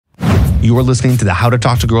You are listening to the How to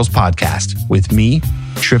Talk to Girls podcast with me,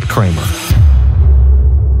 Trip Kramer.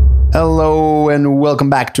 Hello, and welcome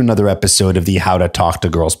back to another episode of the How to Talk to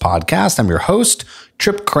Girls podcast. I'm your host,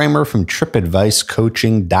 Trip Kramer from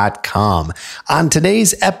tripadvicecoaching.com. On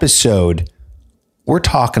today's episode, we're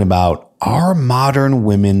talking about, are modern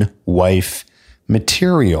women wife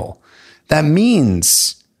material? That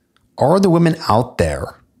means, are the women out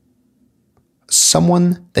there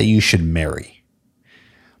someone that you should marry?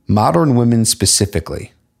 Modern women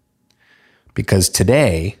specifically. Because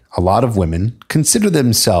today, a lot of women consider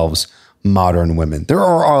themselves modern women. There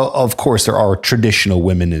are traditional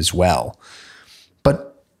women as well.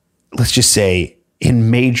 But let's just say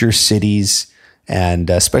in major cities, and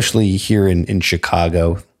especially here in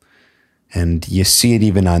Chicago, and you see it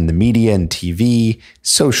even on the media and TV,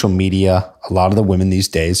 social media, a lot of the women these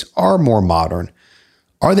days are more modern.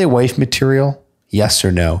 Are they wife material? Yes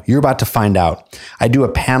or no? You're about to find out. I do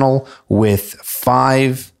a panel with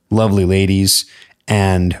 5 lovely ladies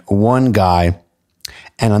and 1 guy.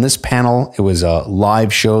 And on this panel, it was a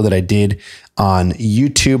live show that I did on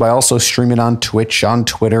YouTube. I also stream it on Twitch, on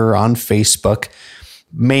Twitter, on Facebook,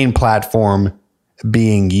 main platform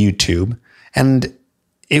being YouTube. And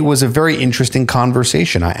it was a very interesting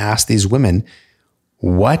conversation. I asked these women,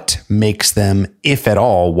 what makes them, if at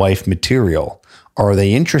all, wife material? Are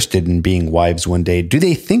they interested in being wives one day? Do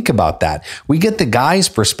they think about that? We get the guy's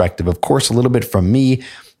perspective, of course, a little bit from me,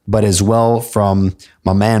 but as well from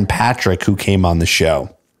my man Patrick, who came on the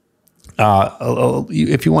show.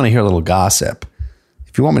 If you want to hear a little gossip,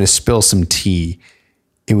 if you want me to spill some tea,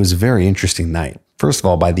 it was a very interesting night. First of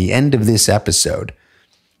all, by the end of this episode,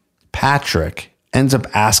 Patrick ends up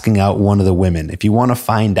asking out one of the women. If you want to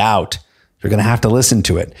find out, you're going to have to listen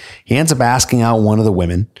to it. He ends up asking out one of the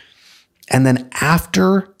women. And then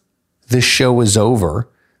after the show was over,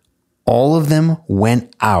 all of them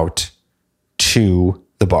went out to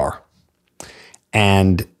the bar.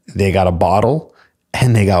 And they got a bottle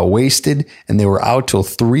and they got wasted and they were out till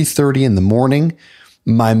 3:30 in the morning.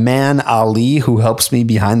 My man Ali, who helps me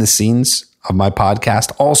behind the scenes of my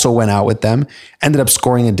podcast, also went out with them, ended up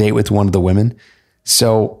scoring a date with one of the women.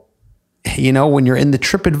 So, you know, when you're in the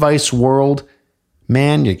TripAdvice world,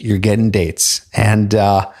 man, you're getting dates. And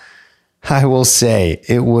I will say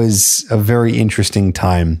it was a very interesting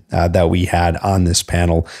time that we had on this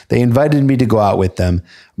panel. They invited me to go out with them,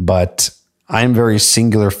 but I'm very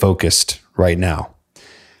singular focused right now.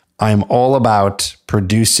 I'm all about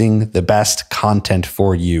producing the best content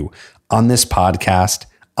for you on this podcast,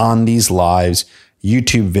 on these lives,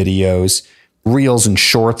 YouTube videos, reels and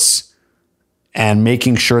shorts, and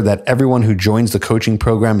making sure that everyone who joins the coaching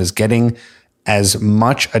program is getting as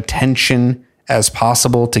much attention as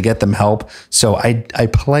possible to get them help. So I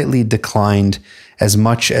politely declined as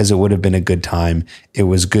much as it would have been a good time. It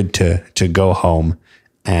was good to go home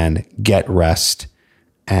and get rest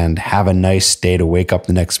and have a nice day to wake up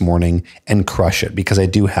the next morning and crush it, because I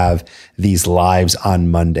do have these lives on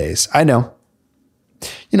Mondays. I know,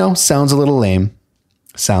 sounds a little lame.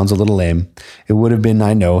 It would have been,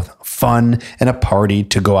 I know, fun and a party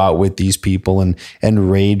to go out with these people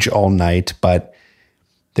and rage all night. But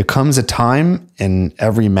there comes a time in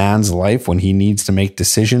every man's life when he needs to make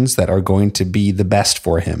decisions that are going to be the best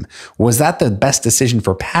for him. Was that the best decision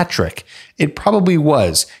for Patrick? It probably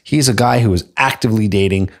was. He's a guy who is actively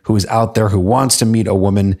dating, who is out there, who wants to meet a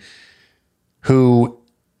woman who,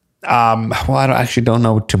 I don't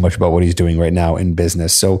know too much about what he's doing right now in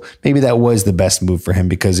business. So maybe that was the best move for him,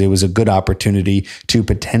 because it was a good opportunity to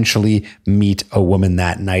potentially meet a woman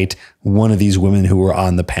that night, one of these women who were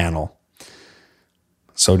on the panel.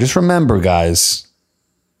 So just remember, guys,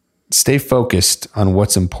 stay focused on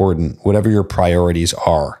what's important, whatever your priorities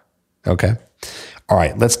are. Okay? All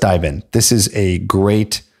right, let's dive in. This is a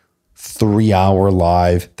great 3-hour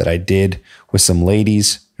live that I did with some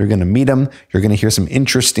ladies. You're going to meet them. You're going to hear some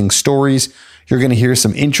interesting stories. You're going to hear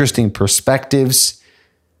some interesting perspectives.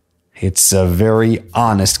 It's a very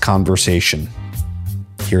honest conversation.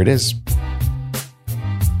 Here it is.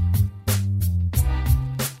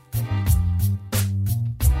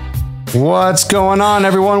 What's going on,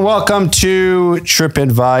 everyone? Welcome to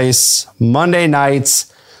TripAdvice Monday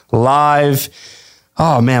nights live.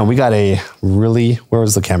 Oh man, we got a really, where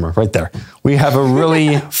was the camera? Right there. We have a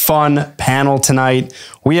really fun panel tonight.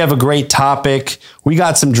 We have a great topic. We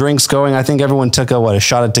got some drinks going. I think everyone took a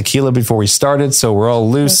shot of tequila before we started. So we're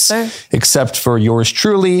all loose, yes, except for yours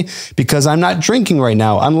truly, because I'm not drinking right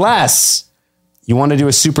now. Unless you want to do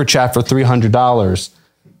a super chat for $300,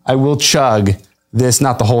 I will chug this,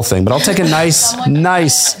 not the whole thing, but I'll take a nice,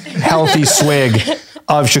 healthy swig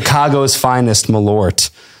of Chicago's finest Malort.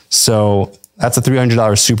 So That's a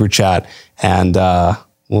 $300 super chat. And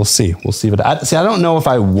we'll see. We'll see. But I don't know if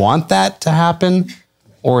I want that to happen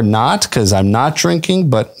or not because I'm not drinking.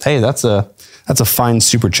 But hey, that's a fine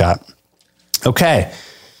super chat. Okay.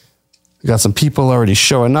 We got some people already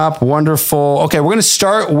showing up. Wonderful. Okay, we're going to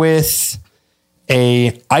start with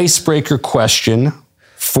a icebreaker question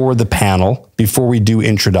for the panel before we do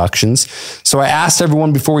introductions. So I asked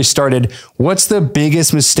everyone before we started, what's the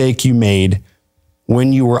biggest mistake you made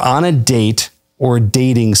when you were on a date or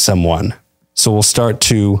dating someone? So we'll start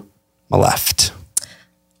to my left.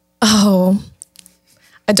 Oh,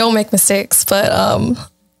 I don't make mistakes, but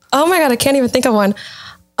oh my God, I can't even think of one.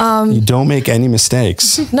 You don't make any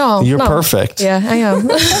mistakes. No, You're no. perfect. Yeah, I am.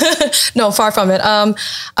 No, far from it. I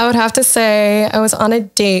would have to say I was on a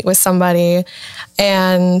date with somebody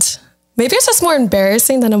and maybe it's just more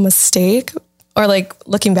embarrassing than a mistake or like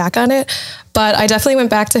looking back on it. But I definitely went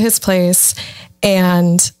back to his place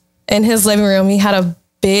and in his living room, he had a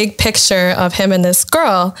big picture of him and this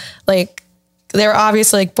girl. Like they were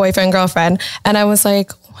obviously like boyfriend, girlfriend. And I was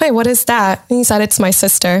like, hey, what is that? And he said, it's my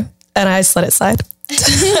sister. And I just let it slide.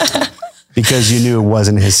 Because you knew it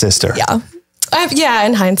wasn't his sister. Yeah.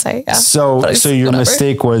 In hindsight. Yeah. So your whatever.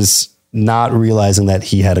 mistake was not realizing that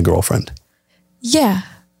he had a girlfriend. Yeah.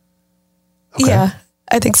 Okay. Yeah,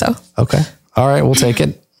 I think so. Okay. All right. We'll take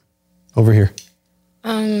it over here.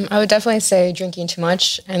 I would definitely say drinking too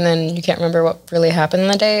much and then you can't remember what really happened on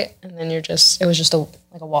the date. And then it was just a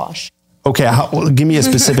wash. Okay. Give me a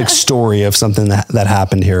specific story of something that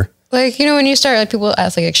happened here. Like, when you start, like people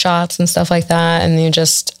ask like shots and stuff like that. And you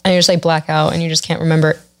just like black out and you just can't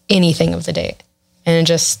remember anything of the date. And it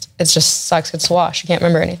just sucks. It's a wash. You can't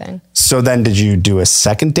remember anything. So then did you do a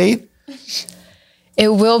second date? It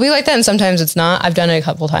will be like that. And sometimes it's not. I've done it a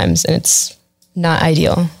couple times and it's not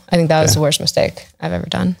ideal. I think that was the worst mistake I've ever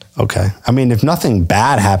done. Okay. I mean, if nothing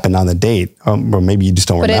bad happened on the date, or maybe you just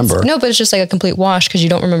don't remember. But it's just like a complete wash because you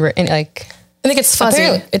don't remember any, like. I think it's fuzzy.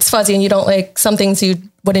 Apparently. It's fuzzy and you don't like some things you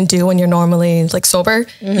wouldn't do when you're normally like sober.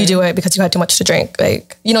 Mm-hmm. You do it because you had too much to drink.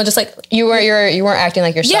 Like, just like you weren't acting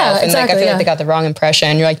like yourself. Yeah, and exactly, like, I feel like they got the wrong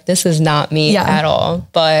impression. You're like, this is not me at all.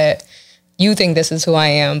 But you think this is who I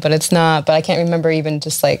am, but it's not. But I can't remember even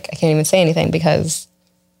just like, I can't even say anything because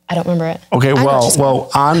I don't remember it. Okay.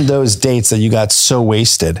 Well, on those dates that you got so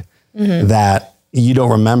wasted that you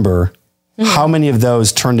don't remember, how many of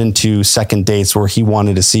those turned into second dates where he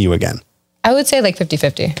wanted to see you again? I would say like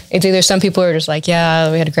 50-50. It's either some people are just like,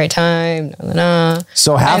 yeah, we had a great time.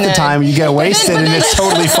 So half the time you get wasted and it's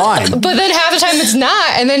totally fine. But then half the time it's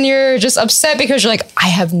not. And then you're just upset because you're like, I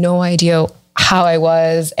have no idea how I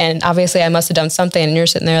was. And obviously I must have done something. And you're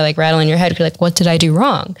sitting there like rattling your head. You're like, what did I do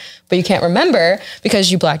wrong? But you can't remember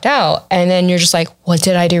because you blacked out. And then you're just like, what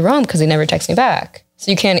did I do wrong? Because they never text me back. So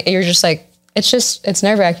you're just like, it's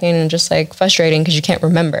nerve wracking and just like frustrating because you can't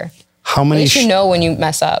remember. How many? You know when you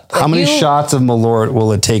mess up. How many shots of Malort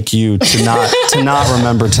will it take you to not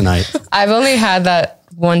remember tonight? I've only had that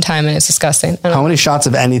one time and it's disgusting. How many shots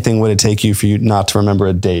of anything would it take you for you not to remember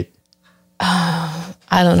a date? I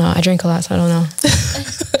don't know. I drink a lot, so I don't know.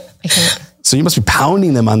 I can't. So you must be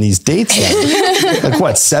pounding them on these dates then. Like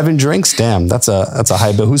what? 7 drinks? Damn, that's a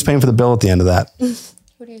high bill. Who's paying for the bill at the end of that?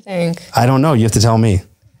 What do you think? I don't know. You have to tell me.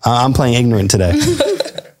 I'm playing ignorant today.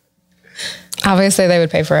 Obviously, they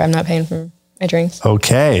would pay for it. I'm not paying for my drinks.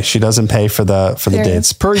 Okay, she doesn't pay for the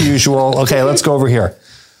dates per usual. Okay, let's go over here.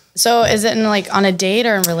 So is it on a date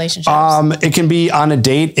or in relationships? It can be on a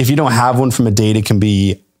date. If you don't have one from a date, it can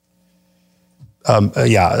be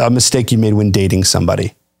a mistake you made when dating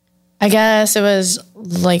somebody. I guess it was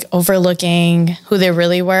like overlooking who they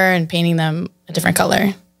really were and painting them a different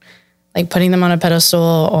color, like putting them on a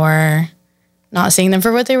pedestal or not seeing them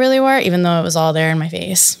for what they really were, even though it was all there in my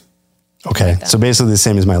face. Okay. So basically the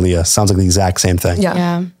same as my Leah. Sounds like the exact same thing.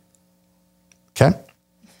 Yeah. Okay.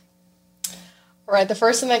 All right. The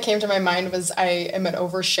first thing that came to my mind was I am an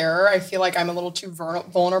oversharer. I feel like I'm a little too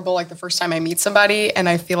vulnerable like the first time I meet somebody. And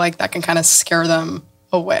I feel like that can kind of scare them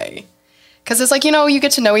away. Because it's like, you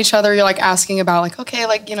get to know each other. You're like asking about like, okay,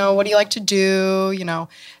 like, what do you like to do?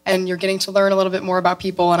 And you're getting to learn a little bit more about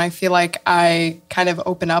people. And I feel like I kind of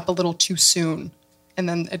open up a little too soon. And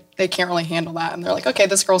then they can't really handle that. And they're like, okay,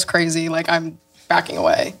 this girl's crazy. Like, I'm backing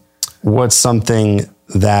away. What's something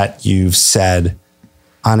that you've said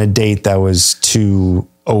on a date that was too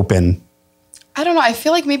open? I don't know. I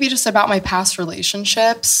feel like maybe just about my past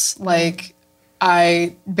relationships. Like,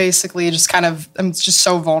 I basically just I'm just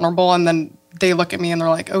so vulnerable. And then they look at me and they're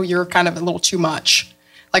like, oh, you're kind of a little too much.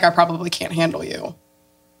 Like, I probably can't handle you.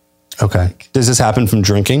 Okay. Does this happen from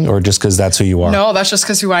drinking or just because that's who you are? No, that's just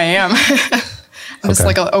because who I am. I'm just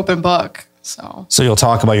like an open book. So you'll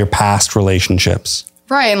talk about your past relationships.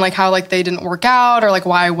 right, and like how like they didn't work out, or like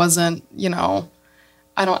why I wasn't,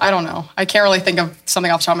 I don't know. I can't really think of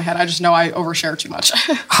something off the top of my head. I just know I overshare too much.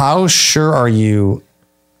 How sure are you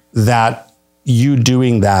that you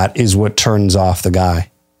doing that is what turns off the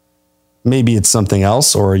guy? Maybe it's something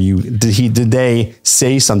else, or did they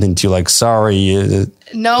say something to you like, sorry,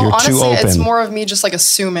 No, you're honestly, too open? it's more of me just like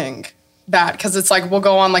assuming that, because it's like we'll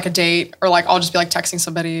go on like a date, or like I'll just be like texting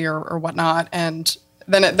somebody or whatnot, and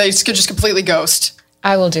then they could just completely ghost.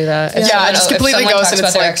 I will do that. If Yeah, someone- just if completely someone ghost, talks and about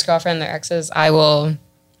it's their like- ex-girlfriend, their exes, I will.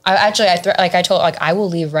 I will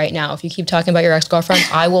leave right now. If you keep talking about your ex-girlfriend,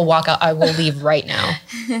 I will walk out. I will leave right now.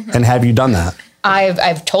 And have you done that?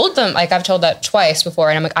 I've told them, like I've told that twice before,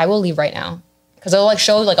 and I'm like, I will leave right now. Because they'll like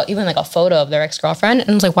show like even like a photo of their ex-girlfriend, and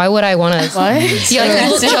I was like, why would I want to? What? Yeah, like, you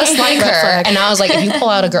look just like her. And I was like, if you pull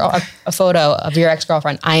out a photo of your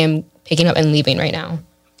ex-girlfriend, I am picking up and leaving right now.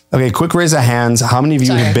 Okay, quick raise of hands. How many of you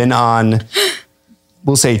Sorry. have been on,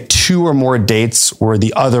 we'll say 2 or more dates where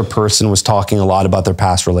the other person was talking a lot about their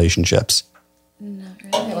past relationships?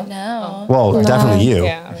 No. Well, definitely you.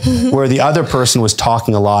 Yeah. Where the other person was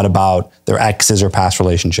talking a lot about their exes or past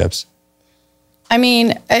relationships. I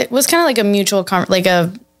mean, it was kind of like a mutual,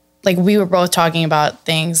 like we were both talking about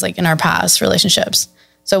things like in our past relationships.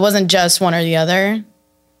 So it wasn't just one or the other.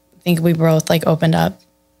 I think we both like opened up.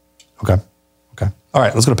 Okay. All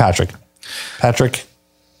right, let's go to Patrick. Patrick,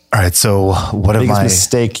 All right. So what am biggest I?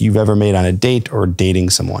 mistake you've ever made on a date or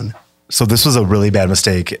dating someone? So this was a really bad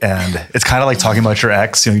mistake, and it's kind of like talking about your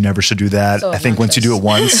ex. You never should do that. So I think once you do it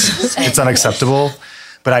once, it's unacceptable.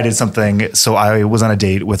 But I did something. So I was on a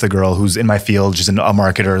date with a girl who's in my field. She's a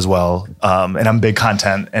marketer as well, and I'm big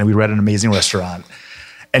content. And we were at an amazing restaurant,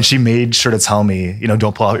 and she made sure to tell me,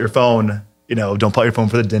 don't pull out your phone. Don't pull out your phone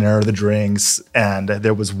for the dinner or the drinks. And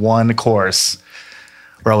there was one course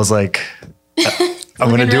where I was like, I'm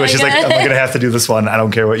going to do it. She's like, I'm going to have to do this one. I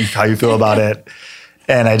don't care how you feel about it.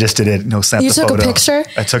 And I just did it. Snap You the took a photo. picture?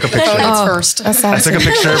 I took a picture. It's first. I took a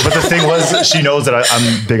picture, but the thing was, she knows that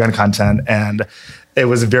I'm big on content, and it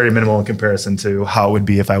was very minimal in comparison to how it would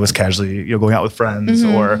be if I was casually, going out with friends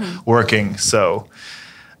or working. So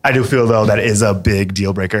I do feel though that is a big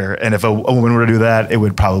deal breaker. And if a woman were to do that, it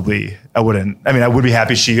would probably, I would be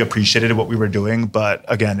happy she appreciated what we were doing, but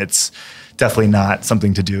again, it's definitely not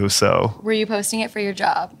something to do. So Were you posting it for your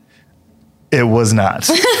job? it was not.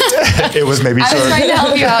 It was maybe I was trying to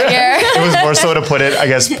help you out here. it was more so to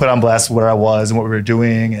put on blast where I was and what we were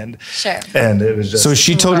doing, and Sure. and it was just. So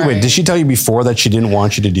she told you, wait, did she tell you before that she didn't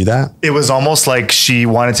want you to do that? It was almost like she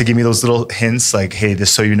wanted to give me those little hints, like, hey,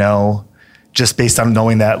 just so you know, just based on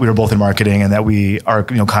knowing that we were both in marketing and that we are,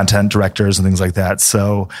 content directors and things like that.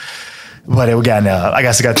 So, but again, I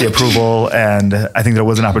guess I got the approval, and I think there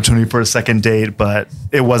was an opportunity for a second date, but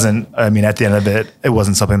it wasn't. I mean, at the end of it, it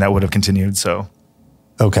wasn't something that would have continued. So,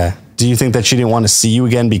 Okay. Do you think that she didn't want to see you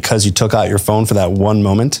again because you took out your phone for that one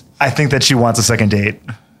moment? I think that she wants a second date.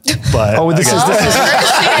 But Oh, this is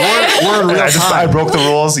we're in real I time. broke the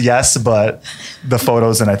rules, yes, but the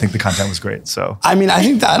photos and I think the content was great. So I mean, I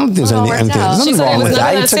don't think there's anything. worked out. There's She nothing said it wrong was with none that.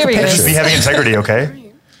 of You that took a serious. picture. be having integrity,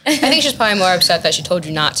 okay? I think she's probably more upset that she told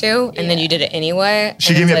you not to, and then you did it anyway.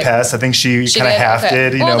 She gave me a pass. I think she kind of did? half Okay.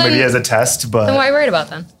 did, Well, maybe then- as a test, Then why are but you worried about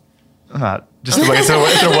then? not. Just like if there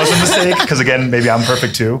was a mistake, because again, maybe I'm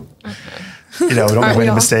perfect too. We don't Aren't make we many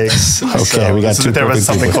all? mistakes. Okay, we got so two if there was perfect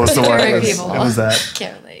something people. close to work. Perfect It people. was that.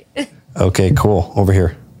 Can't relate. Okay, cool. Over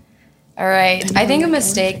here. All right. I think a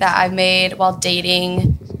mistake that I've made while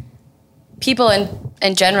dating people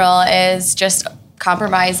in general is just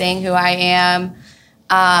compromising who I am.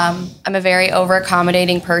 I'm a very over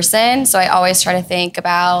accommodating person, so I always try to think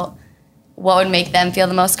about what would make them feel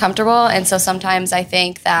the most comfortable. And so sometimes I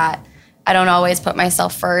think that I don't always put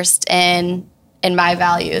myself first in my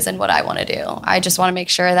values and what I want to do. I just want to make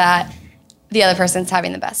sure that the other person's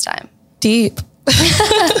having the best time. Deep.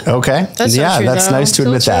 Okay. That's so true, That's though. nice to So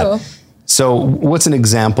admit that. true. So what's an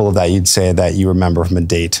example of that you'd say that you remember from a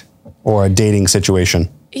date or a dating situation?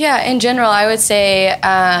 Yeah, in general, I would say,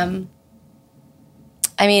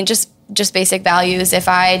 just basic values. If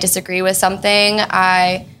I disagree with something,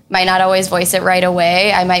 I might not always voice it right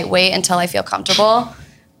away. I might wait until I feel comfortable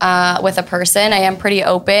with a person. I am pretty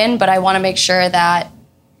open, but I want to make sure that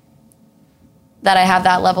I have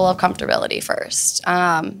that level of comfortability first.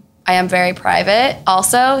 I am very private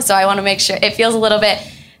also, so I want to make sure it feels a little bit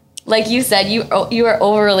like you said, you are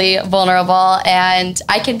overly vulnerable, and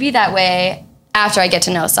I can be that way after I get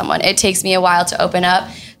to know someone. It takes me a while to open up,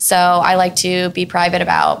 so I like to be private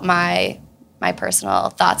about my personal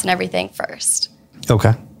thoughts and everything first.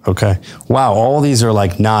 Okay. Wow. All these are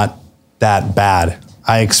like not that bad.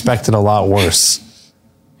 I expected a lot worse.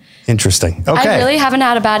 Interesting. Okay. I really haven't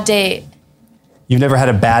had a bad date. You've never had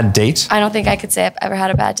a bad date? I don't think I could say I've ever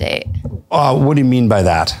had a bad date. What do you mean by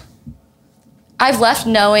that? I've left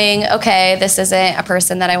knowing, okay, this isn't a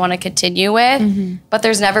person that I want to continue with, but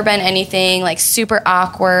there's never been anything like super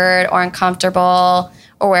awkward or uncomfortable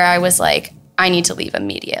or where I was like, I need to leave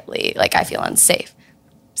immediately. Like I feel unsafe.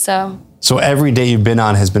 So every day you've been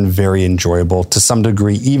on has been very enjoyable to some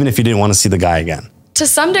degree, even if you didn't want to see the guy again. to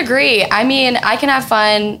some degree, I mean, I can have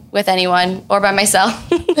fun with anyone or by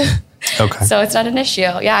myself. Okay. So it's not an issue.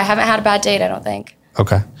 Yeah, I haven't had a bad date, I don't think.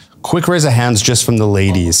 Okay. Quick raise of hands just from the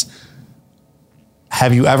ladies.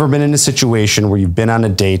 Have you ever been in a situation where you've been on a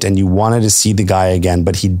date and you wanted to see the guy again,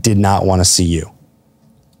 but he did not want to see you?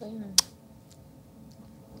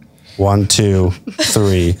 1, 2,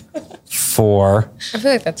 3, 4. I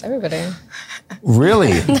feel like that's everybody.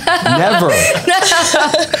 Really? Never.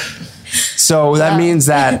 So that means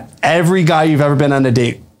that every guy you've ever been on a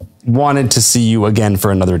date wanted to see you again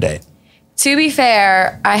for another date. To be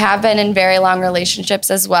fair, I have been in very long relationships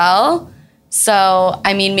as well. So,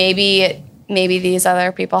 I mean, maybe these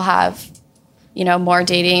other people have, you know, more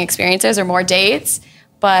dating experiences or more dates.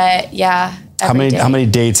 But yeah. How many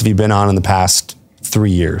dates have you been on in the past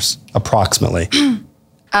 3 years, approximately?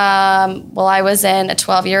 Well, I was in a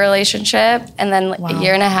 12-year relationship and then a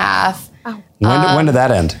year and a half. When did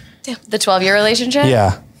that end? The 12-year relationship?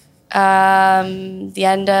 Yeah. The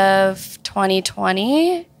end of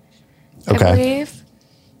 2020, I believe.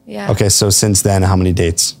 Yeah. Okay, so since then, how many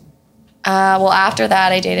dates? Well, after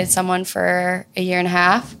that, I dated someone for a year and a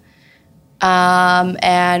half.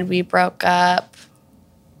 And we broke up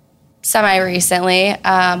semi-recently,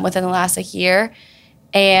 within the last year.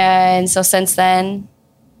 And so since then,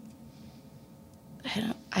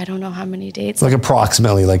 I don't know how many dates. Like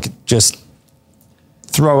approximately, like just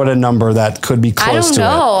throw out a number that could be close to it. I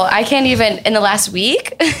don't know. I can't even, in the last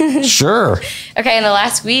week? Sure. Okay, in the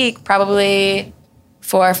last week, probably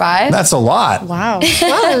 4 or 5. That's a lot. Wow.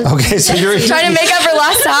 Okay, so you're Trying to make up for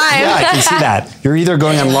lost time. Yeah, I can see that. You're either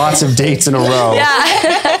going on lots of dates in a row.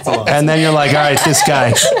 Yeah. And then you're like, all right, this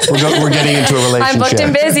guy, we're getting into a relationship. I'm booked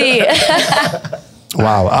and busy.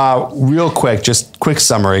 Wow. Real quick, just quick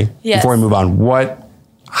summary before we move on.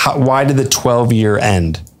 Why did the 12-year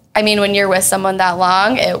end? I mean, when you're with someone that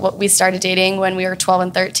long, we started dating when we were 12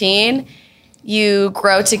 and 13. You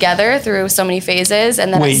grow together through so many phases.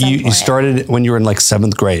 And then you started when you were in like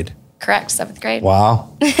 7th grade? Correct, 7th grade.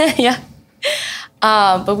 Wow. Yeah.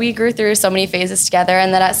 But we grew through so many phases together.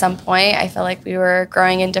 And then at some point, I felt like we were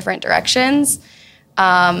growing in different directions.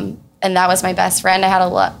 And that was my best friend. I had a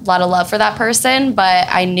lot of love for that person, but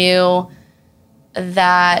I knew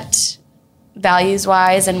that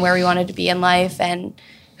values-wise and where we wanted to be in life and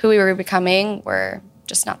who we were becoming were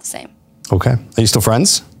just not the same. Okay. Are you still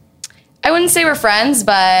friends? I wouldn't say we're friends,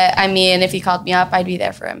 but I mean, if he called me up, I'd be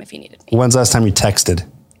there for him if he needed me. When's the last time you texted?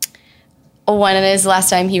 When is the last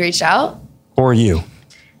time he reached out? Or you?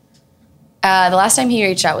 The last time he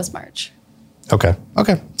reached out was March. Okay.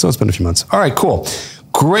 So it's been a few months. All right, cool.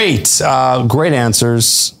 Great. Great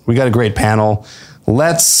answers. We got a great panel.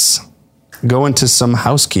 Let's go into some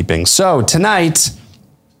housekeeping. So tonight,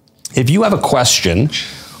 if you have a question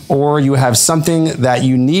or you have something that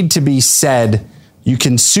you need to be said, you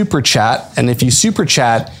can super chat. And if you super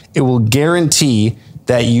chat, it will guarantee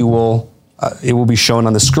that it will be shown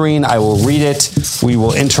on the screen. I will read it. We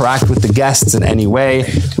will interact with the guests in any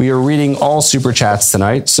way. We are reading all super chats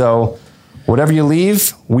tonight. So whatever you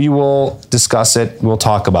leave, we will discuss it. We'll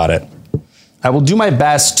talk about it. I will do my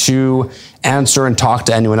best to answer and talk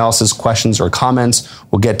to anyone else's questions or comments.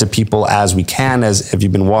 We'll get to people as we can. As if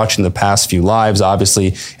you've been watching the past few lives,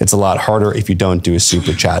 obviously it's a lot harder if you don't do a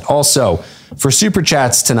super chat. Also, for super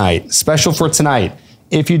chats tonight, special for tonight,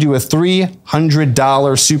 if you do a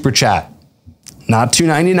 $300 super chat, not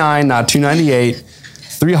 $2.99, not $2.98,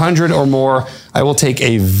 $300 or more, I will take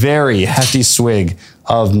a very hefty swig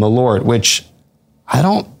of Malort, which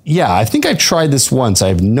I think I tried this once. I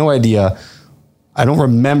have no idea. I don't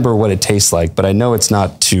remember what it tastes like, but I know it's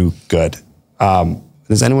not too good.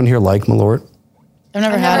 Does anyone here like Malort? I've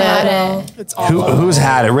never had it. It's awful. Who's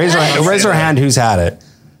had it? Raise your hand who's had it.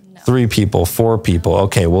 No. 3 people, 4 people.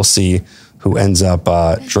 Okay, we'll see who ends up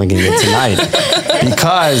drinking it tonight.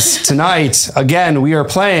 Because tonight, again, we are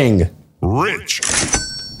playing Rich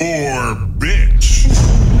or Bitch.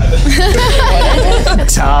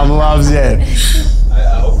 Tom loves it.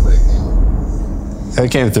 It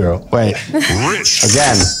came through. Wait. Rich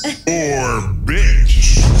again. Or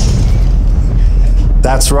bitch.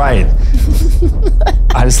 That's right.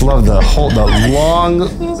 I just love the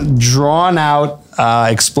long, drawn out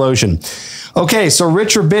explosion. Okay, so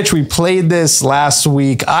Rich or Bitch, we played this last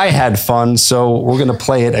week. I had fun, so we're going to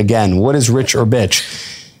play it again. What is Rich or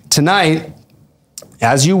Bitch? Tonight,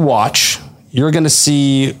 as you watch, you're going to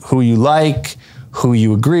see who you like, who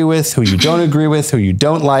you agree with, who you don't agree with, who you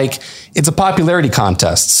don't like. It's a popularity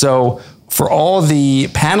contest. So for all the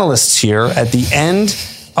panelists here, at the end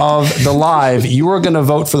of the live, you are going to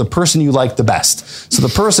vote for the person you like the best. So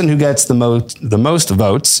the person who gets the most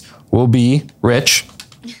votes will be Rich.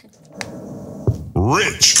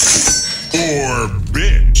 Rich or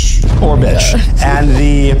bitch. Or bitch. And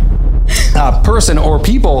the person or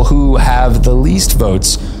people who have the least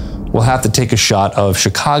votes will have to take a shot of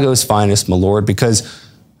Chicago's finest Malort because,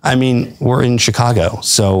 I mean, we're in Chicago,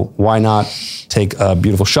 so why not take a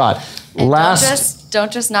beautiful shot? And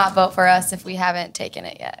don't just not vote for us if we haven't taken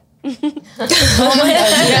it yet.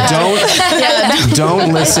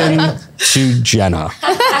 Don't listen to Jenna.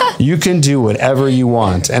 You can do whatever you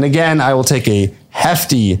want. And again, I will take a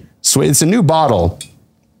hefty swig. It's a new bottle,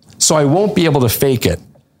 so I won't be able to fake it.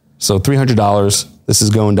 So $300, this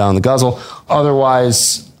is going down the guzzle.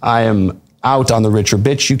 Otherwise, I am out on the Rich or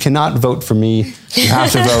Bitch. You cannot vote for me. You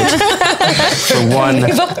have to vote for one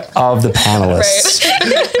of the panelists.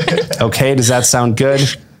 Right. Okay, does that sound good?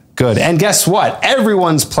 Good. And guess what?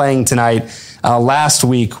 Everyone's playing tonight. Last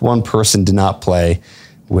week, one person did not play,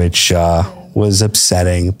 which was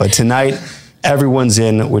upsetting. But tonight, everyone's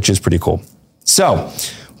in, which is pretty cool. So,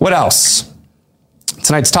 what else?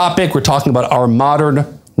 Tonight's topic, we're talking about our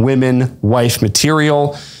modern women wife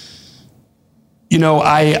material. You know,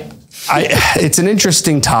 it's an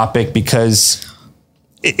interesting topic because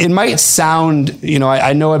it might sound, you know,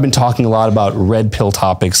 I know I've been talking a lot about red pill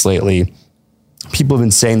topics lately. People have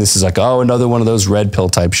been saying this is like, oh, another one of those red pill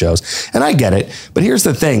type shows. And I get it. But here's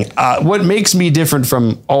the thing. What makes me different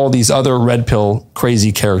from all these other red pill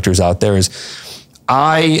crazy characters out there is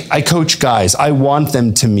I coach guys. I want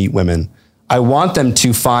them to meet women. I want them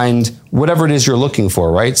to find whatever it is you're looking for,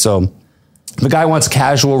 right? So if a guy wants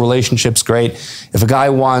casual relationships, great. If a guy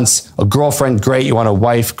wants a girlfriend, great. You want a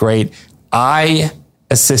wife, great. I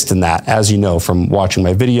assist in that, as you know, from watching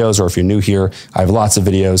my videos, or if you're new here, I have lots of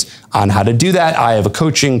videos on how to do that. I have a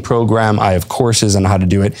coaching program. I have courses on how to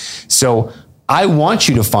do it. So I want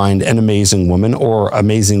you to find an amazing woman or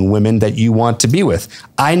amazing women that you want to be with.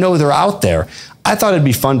 I know they're out there. I thought it'd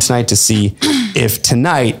be fun tonight to see if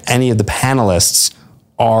tonight any of the panelists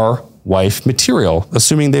are wife material,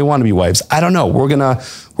 assuming they want to be wives. I don't know. We're gonna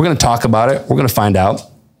talk about it. We're gonna find out.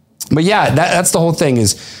 But yeah, that's the whole thing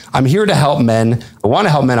is I'm here to help men. I want to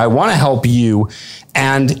help men. I want to help you.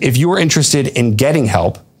 And if you are interested in getting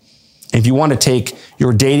help, if you want to take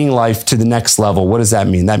your dating life to the next level, what does that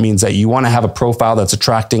mean? That means that you want to have a profile that's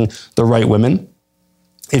attracting the right women.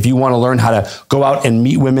 If you want to learn how to go out and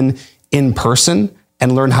meet women in person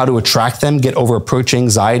and learn how to attract them, get over approach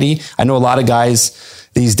anxiety. I know a lot of guys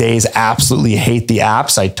these days absolutely hate the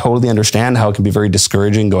apps. I totally understand how it can be very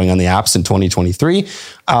discouraging going on the apps in 2023.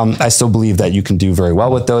 I still believe that you can do very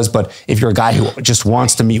well with those. But if you're a guy who just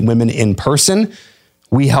wants to meet women in person,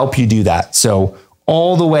 we help you do that. So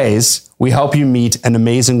all the ways we help you meet an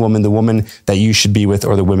amazing woman, the woman that you should be with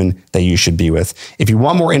or the women that you should be with. If you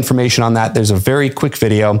want more information on that, there's a very quick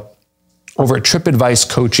video over at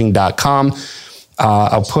tripadvicecoaching.com.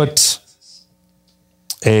 I'll put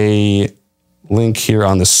a link here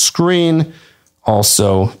on the screen.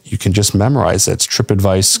 Also, you can just memorize it. It's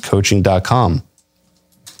tripadvicecoaching.com.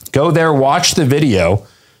 Go there, watch the video,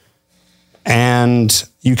 and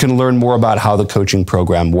you can learn more about how the coaching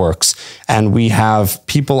program works. And we have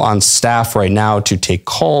people on staff right now to take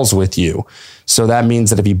calls with you. So that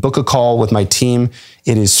means that if you book a call with my team,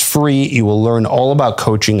 it is free. You will learn all about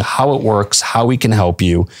coaching, how it works, how we can help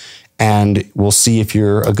you. And we'll see if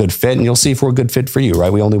you're a good fit, and you'll see if we're a good fit for you,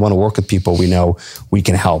 right? We only want to work with people we know we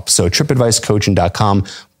can help. So tripadvicecoaching.com,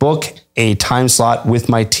 book a time slot with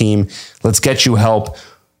my team. Let's get you help.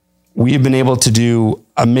 We've been able to do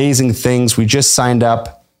amazing things. We just signed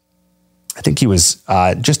up. I think he was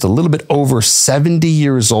just a little bit over 70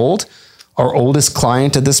 years old. Our oldest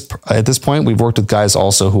client at this point. We've worked with guys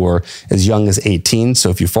also who are as young as 18. So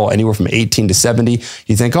if you fall anywhere from 18 to 70,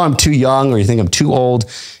 you think, oh, I'm too young, or you think I'm too old.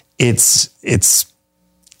 It's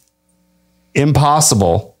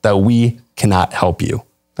impossible that we cannot help you.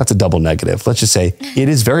 That's a double negative. Let's just say it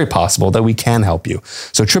is very possible that we can help you.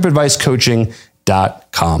 So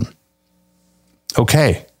tripadvicecoaching.com.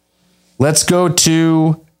 Okay, let's go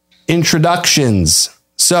to introductions.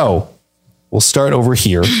 So we'll start over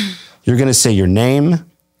here. You're going to say your name,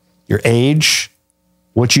 your age,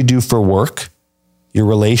 what you do for work, your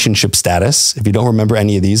relationship status. If you don't remember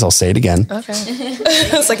any of these, I'll say it again. Okay.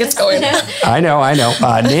 It's like it's going. I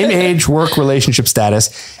know. Name, age, work, relationship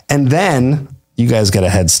status. And then you guys got a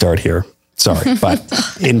head start here. Sorry. But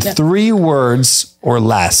in 3 words or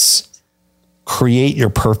less, create your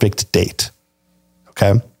perfect date.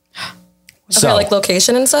 Okay. So, okay, like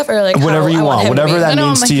location and stuff, or like whatever you want, whatever that No,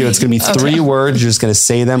 means to you. It's going to be 3 words. You're just going to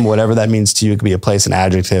say them, whatever that means to you. It could be a place, an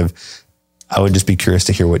adjective. I would just be curious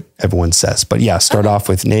to hear what everyone says. But yeah, start off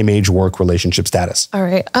with name, age, work, relationship status. All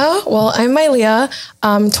right. Well, I'm Mylea.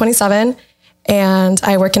 I'm 27 and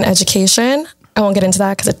I work in education. I won't get into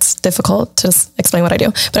that because it's difficult to just explain what I do,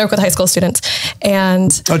 but I work with high school students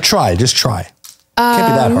and Just try. Can't be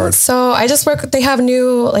that hard. so I just work, they have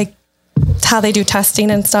new, like how they do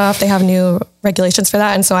testing and stuff. They have new regulations for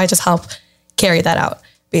that. And so I just help carry that out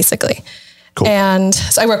basically. Cool. And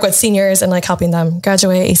so I work with seniors and like helping them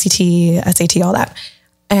graduate, ACT, SAT, all that.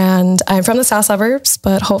 And I'm from the south suburbs,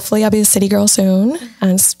 but hopefully I'll be a city girl soon.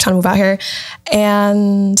 I'm just trying to move out here.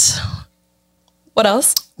 And what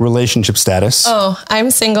else? Relationship status. Oh,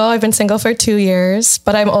 I'm single. I've been single for 2 years,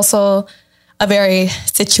 but I'm also a very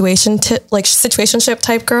situationship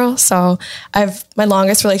type girl. So my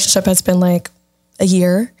longest relationship has been like a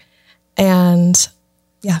year, and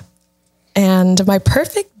yeah. And my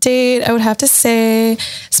perfect date, I would have to say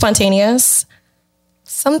spontaneous,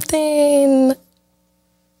 something,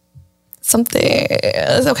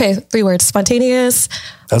 okay, 3 words, spontaneous.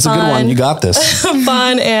 That's a good one. You got this.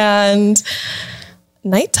 Fun and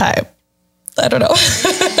nighttime. I don't know.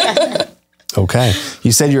 Okay.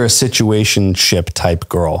 You said you're a situationship type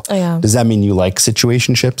girl. I am. Does that mean you like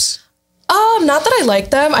situationships? Not that I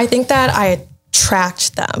like them. I think that I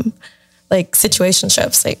attract them, like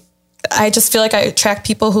situationships. Like I just feel like I attract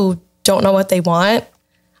people who don't know what they want.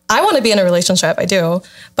 I want to be in a relationship, I do,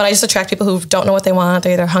 but I just attract people who don't know what they want.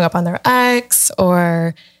 They're either hung up on their ex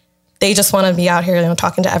or they just want to be out here,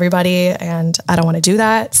 talking to everybody, and I don't want to do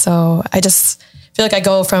that. So I just feel like I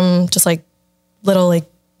go from just like little like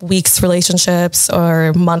weeks relationships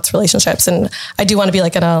or months relationships, and I do want to be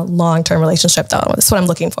like in a long-term relationship though. That's what I'm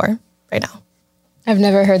looking for right now. I've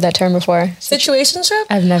never heard that term before. Situationship?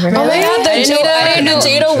 I've never heard Oh my that. God, the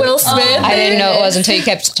Jada Will Smith. I didn't know it was until you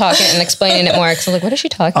kept talking and explaining it more. Because I was like, what is she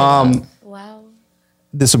talking about? Wow.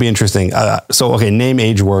 This will be interesting. Okay, name,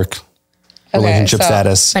 age, work, relationship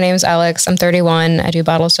status. My name's Alex. I'm 31. I do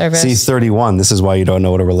bottle service. See, 31. This is why you don't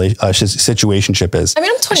know what a situationship is. I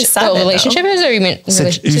mean, I'm 27. Relationship is, or you meant You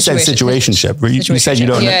said situationship. You said you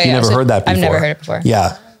don't. You never heard that before. I've never heard it before.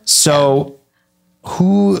 Yeah. So,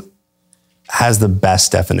 who has the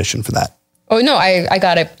best definition for that? Oh no, I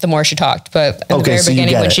got it the more she talked, but in the very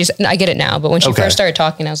beginning when I get it now, but when she first started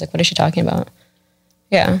talking, I was like, what is she talking about?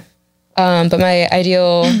 Yeah. But my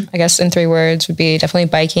ideal, I guess in 3 words would be definitely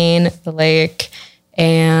biking, the lake,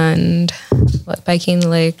 and biking, the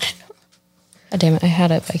lake. Oh, damn it, I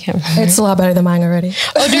had it, but I can't remember. It's a lot better than mine already.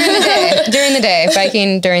 Oh, during the day,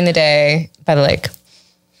 biking during the day by the lake.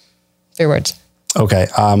 3 words. Okay.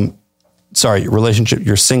 Sorry, relationship.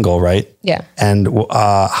 You're single, right? Yeah. And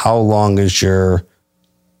how long is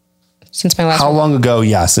since my last? How long ago?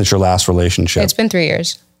 Yeah, since your last relationship. It's been 3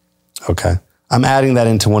 years. Okay. I'm adding that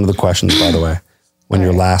into one of the questions, by the way, when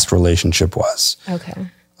your last relationship was. Okay.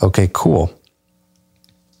 Okay, cool.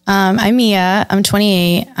 I'm Mia. I'm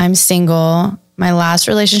 28. I'm single. My last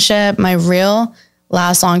relationship, my real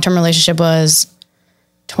last long-term relationship was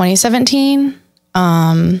 2017.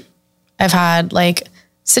 I've had like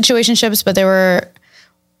situationships, but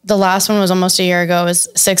the last one was almost a year ago. It was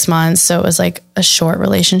 6 months. So it was like a short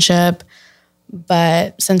relationship.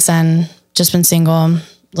 But since then, just been single,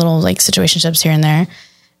 little like situationships here and there.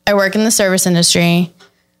 I work in the service industry.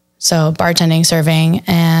 So bartending, serving,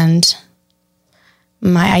 and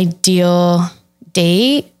my ideal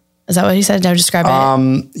date, is that what he said? Did I describe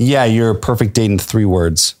it? Yeah, your perfect date in 3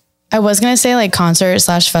 words. I was going to say like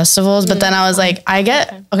concert/festivals, but then I was like, like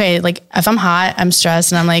if I'm hot, I'm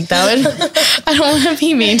stressed, and I'm like, I don't want to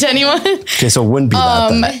be mean to anyone. Okay, so it wouldn't be that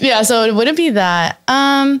then. Yeah, so it wouldn't be that.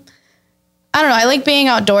 I don't know. I like being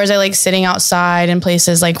outdoors. I like sitting outside in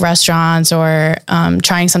places like restaurants or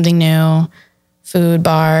trying something new, food,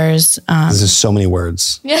 bars. This is so many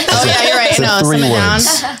words. Yeah. Oh yeah, you're right. No, 3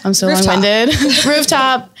 words. I'm so long-winded.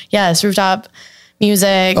 Rooftop. Yes, rooftop.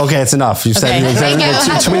 Music. Okay, it's enough. You said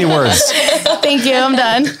too many words. Thank you. I'm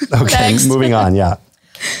done. Okay, Thanks. moving on. Yeah.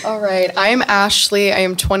 All right. I am Ashley. I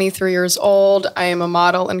am 23 years old. I am a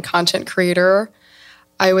model and content creator.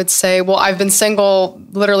 I would say, well, I've been single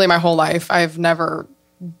literally my whole life. I've never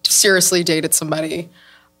seriously dated somebody.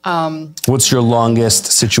 What's your longest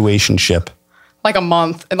situationship? Like a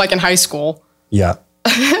month, like in high school. Yeah.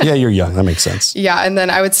 Yeah, you're young. That makes sense. Yeah, and then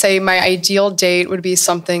I would say my ideal date would be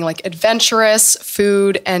something like adventurous,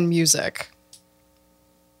 food, and music.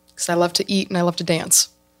 Because I love to eat and I love to dance.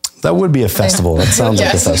 That would be a festival. That sounds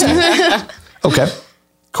Yes. like a festival. Okay,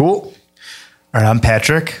 cool. All right, I'm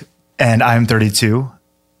Patrick, and I'm 32.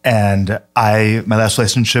 And my last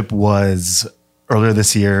relationship was earlier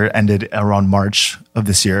this year, ended around March of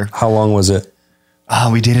this year. How long was it?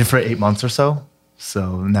 We dated for 8 months or so.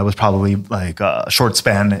 And that was probably like a short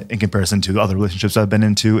span in comparison to other relationships I've been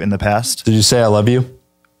into in the past. Did you say I love you?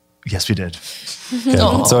 Yes, we did. Okay.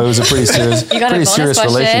 So it was a pretty serious, got a pretty bonus serious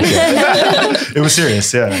question. relationship. It was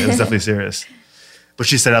serious. Yeah, it was definitely serious. But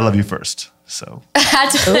she said, I love you first. So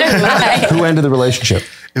Had to clarify. Who ended the relationship?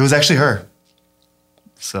 it was actually her.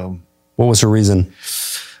 So What was her reason?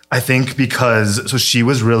 I think so she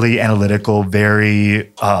was really analytical,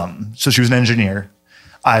 so she was an engineer.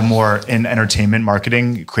 I'm more in entertainment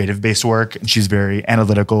marketing, creative based work, and she's very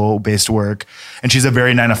analytical based work. And she's a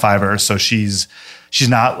very 9-to-5er. So she's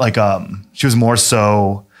not like, she was more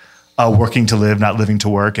so working to live, not living to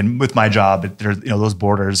work. And with my job, those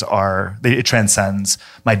borders it transcends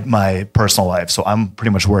my personal life. So I'm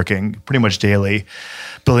pretty much working pretty much daily,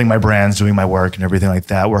 building my brands, doing my work and everything like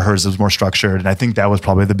that, where hers was more structured. And I think that was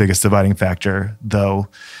probably the biggest dividing factor, though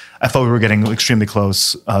I thought we were getting extremely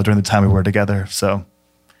close during the time we were together. So.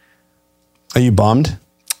 Are you bummed?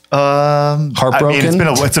 Heartbroken? I mean,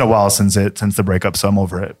 it's been a while since the breakup, so I'm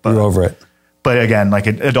over it. But, You're over it. But again, like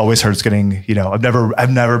it always hurts getting,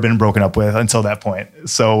 I've never been broken up with until that point.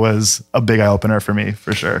 So it was a big eye opener for me,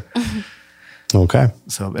 for sure. Okay.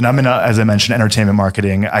 So, and I'm as I mentioned, entertainment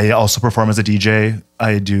marketing. I also perform as a DJ.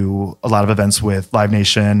 I do a lot of events with Live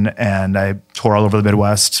Nation, and I tour all over the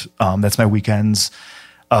Midwest. That's my weekends.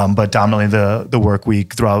 But dominantly the work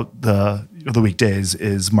week throughout the weekdays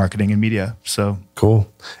is marketing and media. So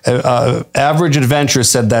Cool. Average Adventure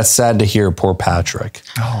said that's sad to hear. Poor Patrick.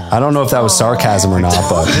 I don't know if that was sarcasm or not, it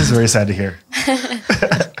but is very sad to hear.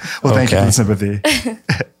 Well, thank you for the sympathy.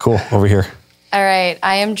 cool. Over here. All right.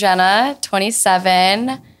 I am Jenna,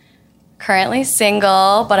 27, currently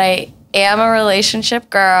single, but I am a relationship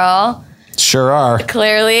girl. Sure are.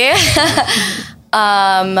 Clearly.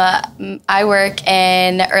 I work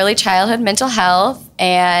in early childhood mental health,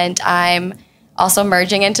 and I'm also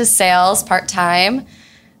merging into sales part-time.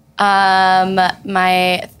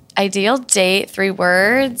 My ideal date, 3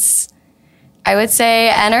 words, I would say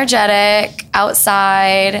energetic,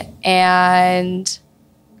 outside, and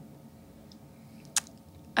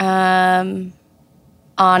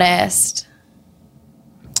honest.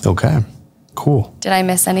 Okay. Cool. Did I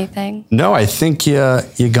miss anything? No, I think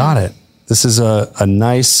you got it. This is a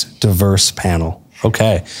nice, diverse panel.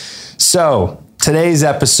 Okay. So today's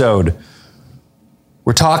episode,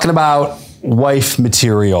 we're talking about wife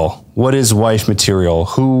material. What is wife material?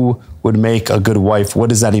 Who would make a good wife? What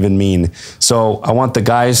does that even mean? So I want the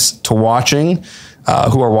guys who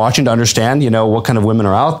are watching to understand, what kind of women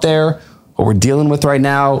are out there, what we're dealing with right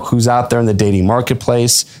now, who's out there in the dating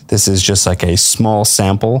marketplace. This is just like a small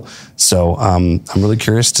sample. So I'm really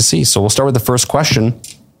curious to see. So we'll start with the first question.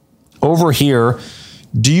 Over here,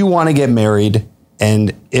 do you want to get married?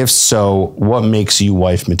 And if so, what makes you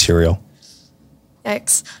wife material?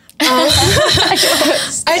 Yikes.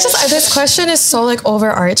 This question is so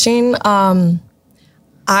overarching.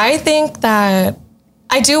 I think that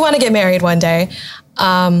I do want to get married one day.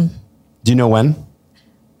 Do you know when?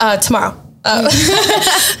 Tomorrow. No,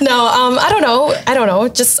 I don't know.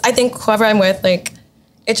 Just, I think whoever I'm with, it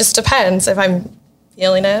just depends. If I'm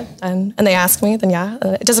feeling it and they ask me, then yeah.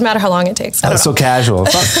 It doesn't matter how long it takes. That's so casual.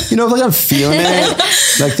 If I'm feeling it,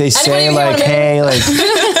 like they say, hey,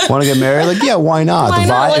 want to get married? Yeah, why not? Why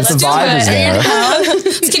not? If the vibe is there.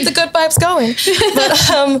 Let's keep the good vibes going.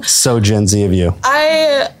 But so Gen Z of you.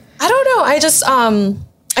 I don't know. I just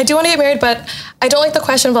I do want to get married, but I don't like the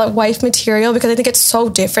question about wife material because I think it's so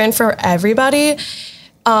different for everybody.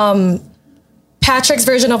 Patrick's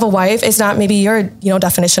version of a wife is not maybe your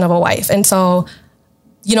definition of a wife, and so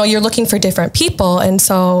you're looking for different people. And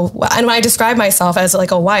when I describe myself as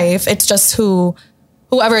a wife, it's just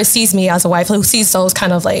whoever sees me as a wife, who sees those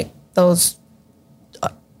kind of those,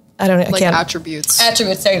 I don't know, attributes.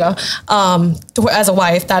 Attributes, there you go. As a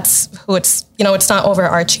wife, that's who it's, it's not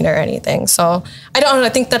overarching or anything. So I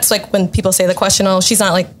think that's when people say the question, oh, she's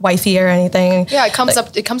not wifey or anything. Yeah, it comes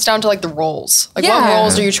down to the roles. What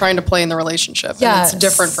roles are you trying to play in the relationship? Yes. And it's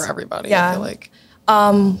different for everybody, Yeah. I feel like.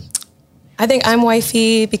 I think I'm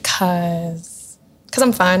wifey because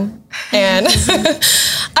I'm fun, and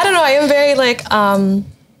I don't know. I am very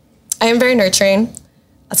I am very nurturing,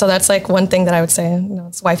 so that's one thing that I would say.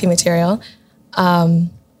 It's wifey material. I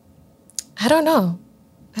don't know.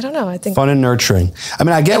 I don't know. I think Fun and nurturing. I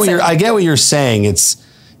mean, I get what you're saying. It's,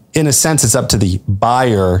 in a sense, it's up to the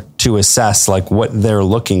buyer to assess like what they're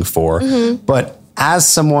looking for. But as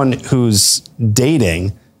someone who's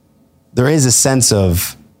dating, there is a sense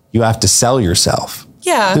of you have to sell yourself.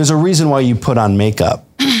 Yeah. There's a reason why you put on makeup.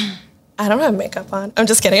 I don't have makeup on. I'm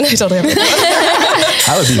just kidding. I totally have makeup on.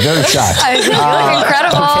 I would be very shocked. I think you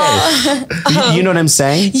look incredible. You know what I'm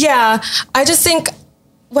saying? Yeah. I just think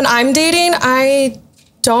when I'm dating, I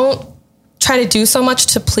don't try to do so much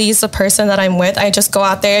to please the person that I'm with. I just go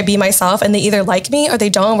out there, be myself, and they either like me or they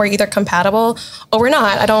don't. We're either compatible or we're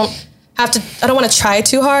not. I don't want to try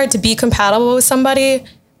too hard to be compatible with somebody.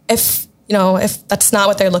 If that's not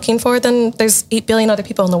what they're looking for, then there's 8 billion other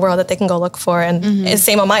people in the world that they can go look for. And it's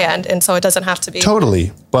same on my end. And so it doesn't have to be.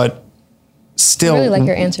 Totally. But still. I really like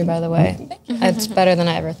your answer, by the way. It's better than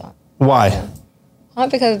I ever thought. Why? Not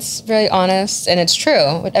because it's very honest and it's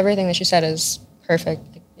true. But everything that you said is perfect.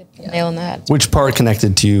 Nail on the head. Which part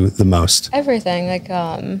connected to you the most? Everything. Like,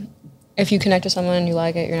 if you connect with someone and you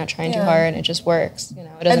like it, you're not trying too hard and it just works. You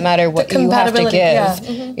know, it doesn't matter what you have to give. Yeah.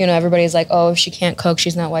 You know, everybody's like, oh, if she can't cook,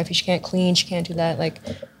 she's not wifey. She can't clean. She can't do that.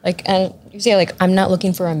 And you say like, I'm not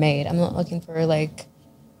looking for a maid. I'm not looking for like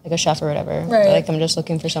a chef or whatever. Right. Like, I'm just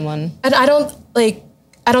looking for someone. And I don't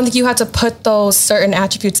think you have to put those certain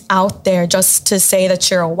attributes out there just to say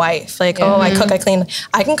that you're a wife. Like, oh, I cook, I clean.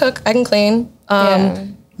 I can cook, I can clean.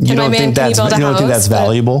 You don't think that's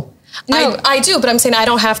valuable? No. I do, but I'm saying I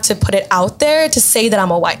don't have to put it out there to say that I'm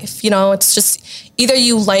a wife. You know, it's just either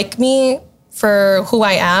you like me for who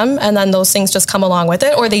I am and then those things just come along with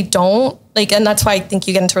it, or they don't. Like, and that's why I think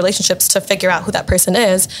you get into relationships to figure out who that person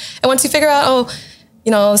is. And once you figure out, oh,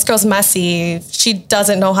 you know, this girl's messy, she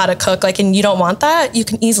doesn't know how to cook, like, and you don't want that, you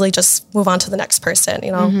can easily just move on to the next person,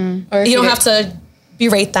 you know? Or you don't have to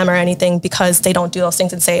berate them or anything because they don't do those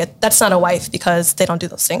things and say that's not a wife because they don't do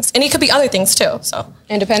those things. And it could be other things too. So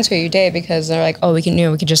it depends who you date, because they're like, oh, we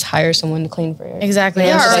could just hire someone to clean for you. Exactly.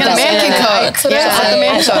 Yeah, or the man can cook.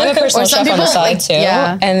 I'm a personal chef on the side too.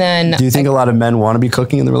 Yeah. And then Do you think a lot of men want to be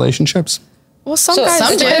cooking in the relationships? Well, some guys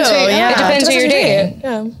some do. do. Yeah. It depends who you're dating.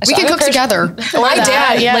 Yeah. We can cook together. My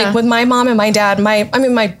dad, yeah. like with my mom and my dad,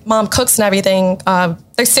 my mom cooks and everything.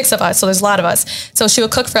 There's 6 of us, so there's a lot of us. So she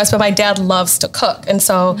would cook for us, but my dad loves to cook. And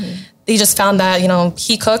so they just found that, you know,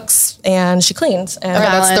 he cooks and she cleans. And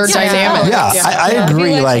That's their dynamic. Yeah, I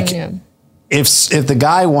agree. Like, if the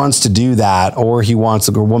guy wants to do that, or he wants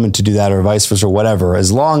a woman to do that, or vice versa, or whatever,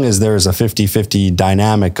 as long as there's a 50-50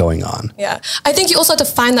 dynamic going on. Yeah. I think you also have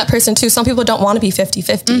to find that person too. Some people don't want to be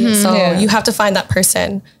 50-50. So you have to find that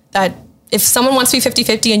person that if someone wants to be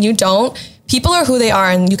 50-50 and you don't, people are who they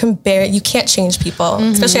are, and you can't change people,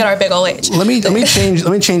 especially at our big old age. Let me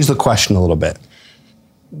change the question a little bit.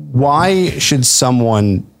 Why should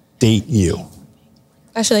someone date you?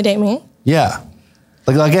 Why should they date me? Yeah.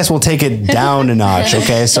 Like, I guess we'll take it down a notch,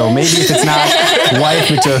 okay? So maybe if it's not wife,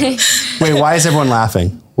 wait, why is everyone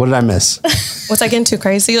laughing? What did I miss? Was I getting too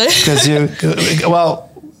crazy? Because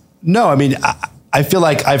no, I mean, I feel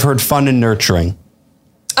like I've heard fun and nurturing.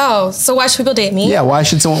 Oh, so why should people date me? Yeah, why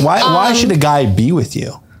should a guy be with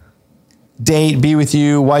you? Date, be with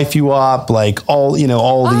you, wife you up, like all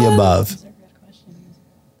the above.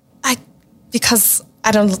 Because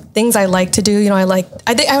things I like to do, you know, I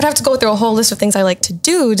think I would have to go through a whole list of things I like to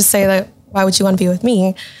do to say that, why would you want to be with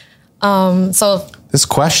me? So this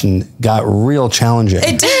question got real challenging.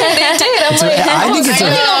 It did. I think it's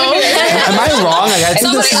am I wrong? I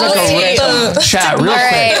think this is like a chat real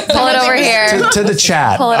quick. Pull it over here. To the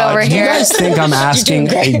chat. Pull it over do here. You guys think I'm asking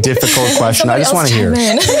a difficult question? I just want to hear.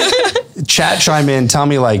 Chat, chime in. Tell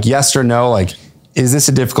me like yes or no. Like, is this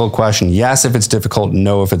a difficult question? Yes, if it's difficult.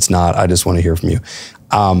 No, if it's not. I just want to hear from you.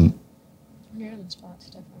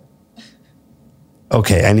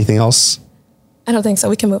 Okay. Anything else? I don't think so.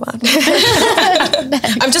 We can move on.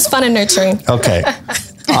 I'm just fun and nurturing. Okay.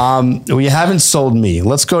 You haven't sold me.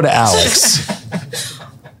 Let's go to Alex.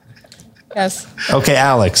 Yes. Okay,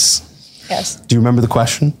 Alex. Yes. Do you remember the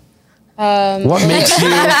question? What makes you?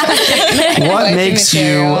 What makes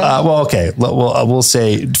you? Well, okay. We'll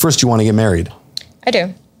say first. You want to get married? I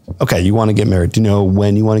do. Okay, you want to get married. Do you know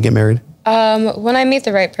when you want to get married? When I meet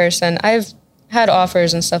the right person. I've had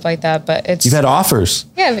offers and stuff like that, but it's... You've had offers?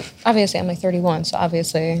 Yeah, obviously I'm like 31, so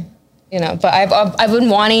obviously, you know, but I've been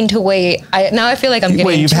wanting to wait. Now I feel like I'm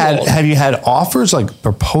getting old. Have you had offers, like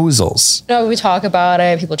proposals? No, we talk about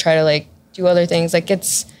it. People try to like do other things. Like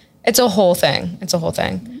it's a whole thing. It's a whole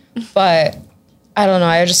thing. But I don't know.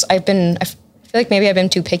 I feel like maybe I've been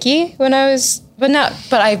too picky when I was, but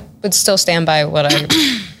I would still stand by what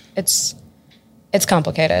it's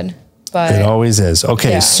complicated, but it always is.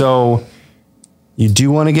 Okay. Yeah. So You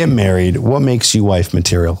do want to get married. What makes you wife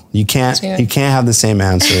material? You can't have the same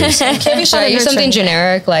answers. Should I use something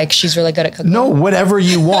generic like she's really good at cooking? No, whatever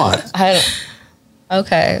you want.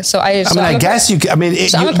 Okay, so I guess you could. I mean,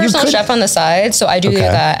 I'm a personal chef on the side, so I do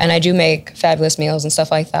that, and I do make fabulous meals and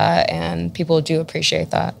stuff like that, and people do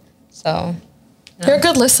appreciate that. So you're a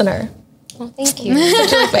good listener. Well, thank you.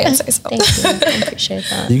 Thank you. I appreciate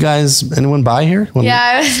that. You guys, anyone buy here?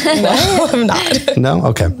 Yeah, No, I'm not. No?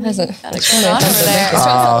 Okay.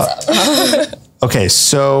 Okay,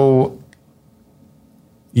 so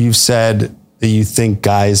you've said that you think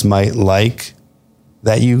guys might like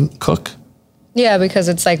that you cook? Yeah, because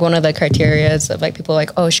it's like one of the criterias of like people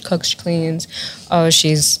like, oh, she cooks, she cleans, oh,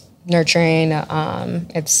 she's nurturing.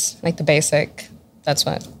 It's like the basic. That's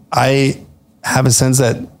what. I have a sense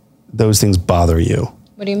that those things bother you.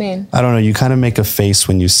 What do you mean? I don't know. You kind of make a face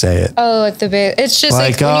when you say it. Oh, at the base. It's just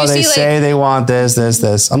like when oh, you they see, say they want this.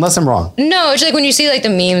 Unless I'm wrong. No, it's just like when you see like the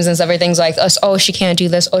memes and stuff, everything's like, oh, she can't do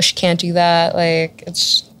this. Oh, she can't do that. Like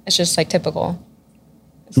it's just like typical.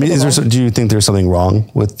 I mean, do you think there's something wrong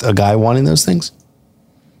with a guy wanting those things?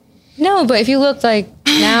 No, but if you look like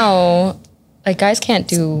now, like guys can't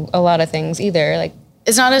do a lot of things either. Like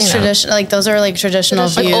it's not as traditional. Like those are like traditional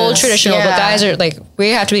views. Like old traditional, but guys are like,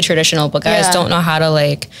 we have to be traditional, but guys don't know how to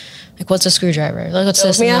like what's a screwdriver? Like what's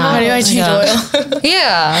this? How do I change oil?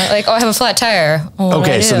 Yeah, like I have a flat tire.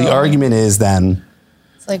 Okay, so the argument is then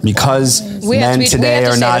like, because men today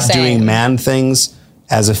are not doing man things.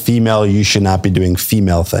 As a female, you should not be doing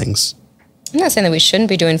female things. I'm not saying that we shouldn't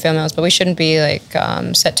be doing females, but we shouldn't be like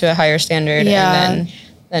set to a higher standard than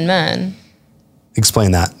men.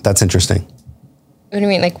 Explain that. That's interesting. What do you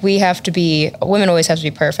mean? Like women always have to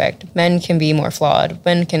be perfect. Men can be more flawed.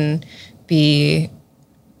 Men can be,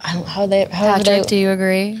 I don't know Patrick, do you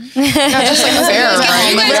agree? Not just like fair, right?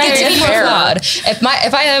 You guys get to be more flawed.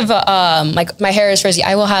 If I have like my hair is frizzy,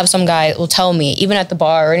 I will have some guy will tell me, even at the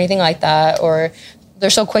bar or anything like that, or they're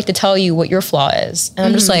so quick to tell you what your flaw is. And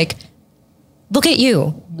I'm just like, look at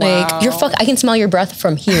you. Like I can smell your breath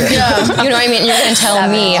from here. Yeah. You know what I mean? You're going to tell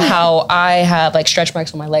me how I have like stretch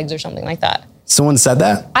marks on my legs or something like that. Someone said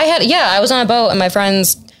that? I was on a boat and my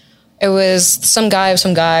friends, it was some guy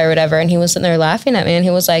or whatever. And he was sitting there laughing at me and he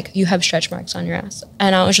was like, you have stretch marks on your ass.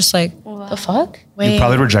 And I was just like, the fuck? You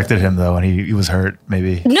probably rejected him though, and he was hurt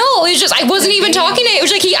maybe. No, it was just, I wasn't even talking to him. It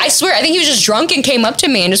was like, I swear, I think he was just drunk and came up to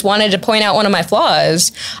me and just wanted to point out one of my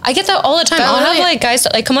flaws. I get that all the time. I'll have like guys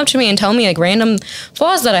that like come up to me and tell me like random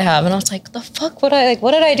flaws that I have. And I was like, the fuck what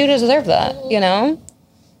did I do to deserve that? You know?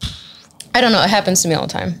 I don't know. It happens to me all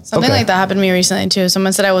the time. Something like that happened to me recently too.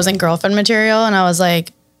 Someone said I wasn't girlfriend material and I was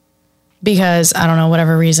like, because I don't know,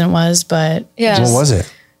 whatever reason it was, but yeah. What was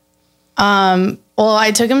it? Well,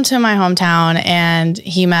 I took him to my hometown and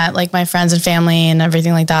he met like my friends and family and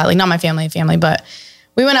everything like that. Like not my family, but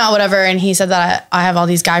we went out, whatever. And he said that I have all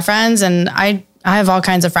these guy friends and I have all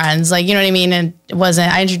kinds of friends. Like, you know what I mean? And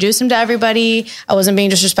I introduced him to everybody. I wasn't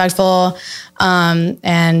being disrespectful.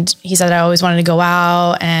 And he said that I always wanted to go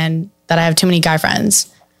out and that I have too many guy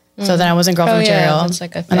friends. So then I wasn't girlfriend material. That's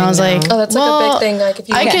like a thing and I was like, that's like a big thing. Like if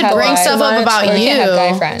you I could bring stuff up about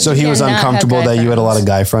you. So he was uncomfortable that you had a lot of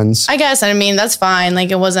guy friends? I guess. I mean, that's fine.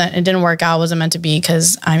 Like it didn't work out. It wasn't meant to be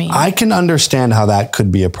because I can understand how that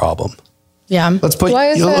could be a problem. Yeah. Let's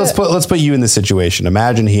put you in this situation.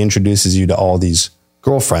 Imagine he introduces you to all these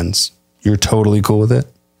girlfriends. You're totally cool with it?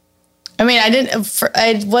 I mean,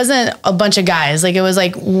 it wasn't a bunch of guys. Like it was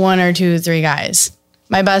like 1 or 2, 3 guys.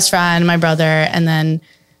 My best friend, my brother, and then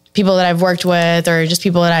people that I've worked with or just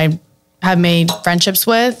people that I have made friendships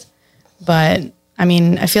with. But I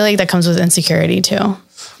mean, I feel like that comes with insecurity too.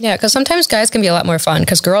 Yeah, because sometimes guys can be a lot more fun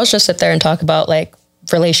because girls just sit there and talk about like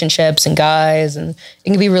relationships and guys and it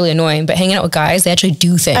can be really annoying. But hanging out with guys, they actually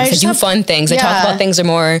do things. They do fun things. They talk about things that are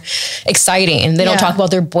more exciting. They don't talk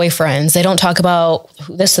about their boyfriends. They don't talk about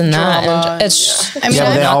this and that. And it's but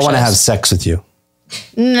they all want to have sex with you.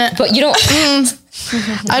 But you don't...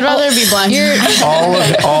 I'd rather be blunt.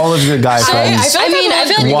 all of your guy friends. I feel like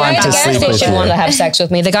the guy at the gas station wanted to have sex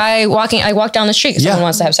with me. The guy I walk down the street because someone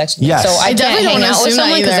wants to have sex with me. Yes. So I can't hang out with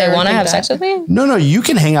someone because they want to have sex with me? No, you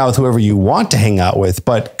can hang out with whoever you want to hang out with,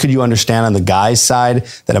 but could you understand on the guy's side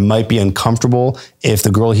that it might be uncomfortable if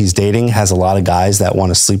the girl he's dating has a lot of guys that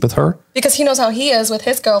want to sleep with her? Because he knows how he is with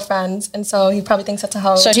his girlfriends, and so he probably thinks that's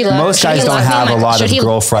how. Most guys don't have a lot of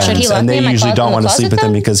girlfriends, and they usually don't want to sleep with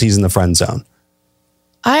him because he's in the friend zone.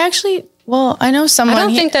 I know someone. I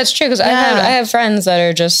don't think that's true because I have friends that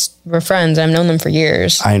are just friends. I've known them for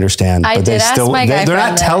years. I understand, but they're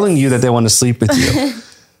not telling you that they want to sleep with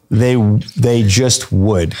you. They just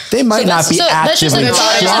would. They might not be that's just actively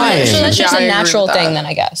trying. so that's just Yeah, I a agree natural with that. thing then,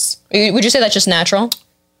 I guess. Would you say that's just natural?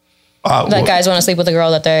 That Well, guys want to sleep with a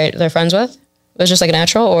girl that they're friends with? It's just like a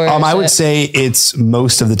natural, or I is would it- say it's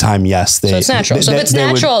most of the time, yes. so it's natural. So if it's they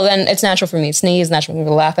would- natural, then it's natural for me to sneeze, natural for me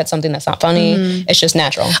to laugh at something that's not funny. It's just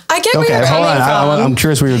natural. I get where Okay, you're hold coming on. from. I'm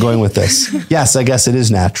curious where you're going with this. Yes, I guess it is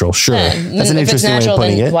natural. Sure. That's an if it's interesting way natural, of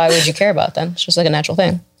putting then it. why would you care about it then? It's just like a natural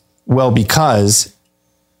thing. Well, because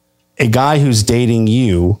a guy who's dating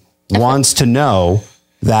you wants to know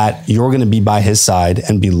that you're going to be by his side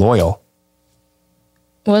and be loyal.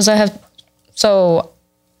 What does I have? So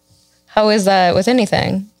how is that with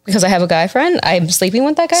anything? Because I have a guy friend, I'm sleeping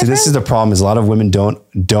with that guy See, friend? this is the problem is a lot of women don't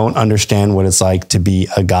understand what it's like to be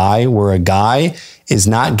a guy, where a guy is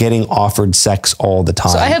not getting offered sex all the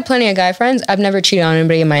time. So I have plenty of guy friends. I've never cheated on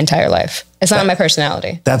anybody in my entire life. It's not my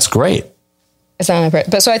personality. That's great. It's not my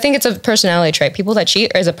but so I think it's a personality trait. People that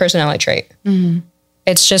cheat is a personality trait.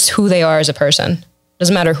 It's just who they are as a person.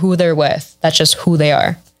 Doesn't matter who they're with. That's just who they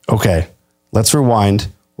are. Okay, let's rewind.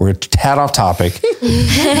 We're a tad off topic.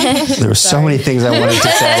 There were so many things I wanted to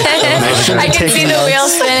say. I can see the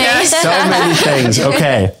wheels spinning. So many things.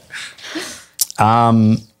 Okay.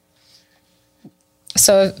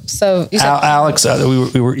 So you said Alex,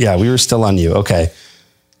 we were still on you. Okay.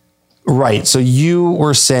 Right. So you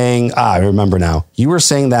were saying, I remember now. You were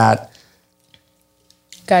saying that,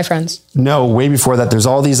 guy friends. no, way before that, there's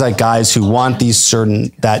all these like guys who want these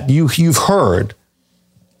certain, that you've heard,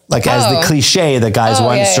 like as the Oh. cliche that guys Oh,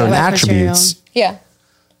 want yeah, yeah. certain Wife attributes. Yeah.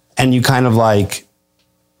 And you kind of like,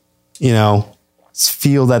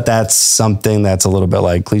 feel that that's something that's a little bit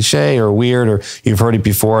like cliche or weird, or you've heard it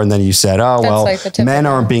before. And then you said, oh, well, like the typical- men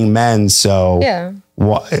aren't being men. So Yeah.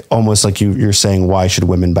 almost like you're saying, why should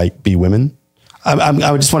women be women? I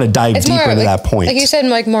just want to dive deeper into like, that point. Like you said,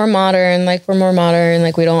 like more modern, like we're more modern,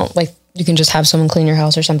 like we don't like you can just have someone clean your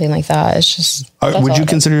house or something like that. It's just that's Would all you it is.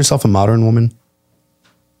 consider yourself a modern woman?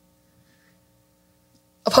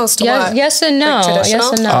 Opposed to Yes, what? yes and no. Like traditional?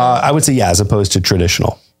 Yes and no. I would say yeah, as opposed to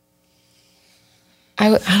traditional. I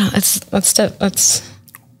don't. That's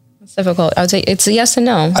difficult. I would say it's a yes and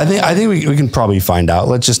no. I think we can probably find out.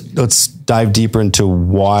 Let's dive deeper into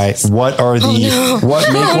why. What are the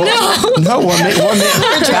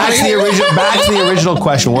back to the original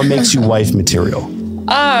question. What makes you wife material?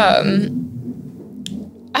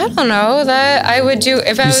 I don't know that I would do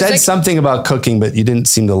if I You was said like. something about cooking, but you didn't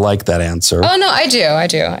seem to like that answer. Oh no, I do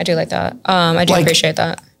like that. I do Like, appreciate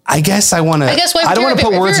that. I guess I want to. I guess wife don't want to material,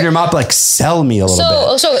 put if words in you're- your mouth, but like sell me a little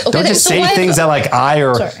bit. Okay, Don't just so say wife- things that like I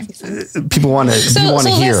or people want to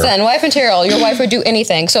hear. Listen, wife material. Your wife would do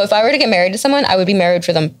anything. So if I were to get married to someone, I would be married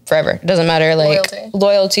for them forever. It doesn't matter, like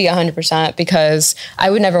loyalty 100%, because I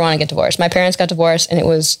would never want to get divorced. My parents got divorced and it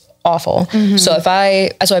was awful. So that's why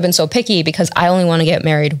I've been so picky, because I only want to get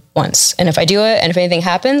married once. And if I do it, and if anything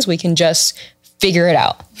happens, we can just figure it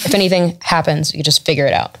out. If anything happens, you can just figure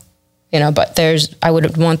it out. But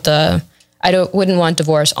wouldn't want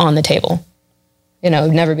divorce on the table. It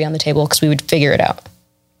would never be on the table because we would figure it out.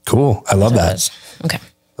 Cool. I love that. Okay.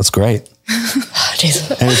 That's great.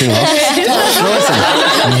 Jesus. Anything else? No,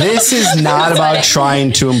 listen, this is not about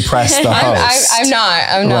trying to impress the host. I'm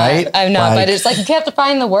not. Right? I'm not. Like- but it's like you have to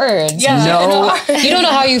find the words. Yeah. No. You don't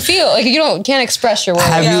know how you feel. Like can't express your words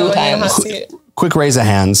Have you- sometimes. Quick raise of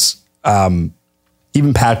hands.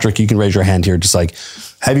 Even Patrick, you can raise your hand here. Just like,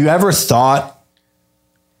 have you ever thought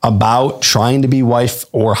about trying to be wife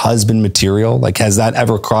or husband material? Like, has that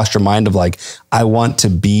ever crossed your mind of like, I want to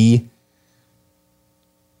be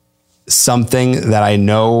something that I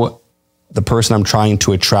know the person I'm trying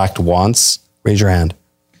to attract wants? Raise your hand.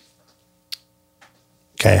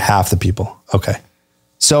 Okay, half the people. Okay.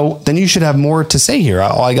 So then you should have more to say here.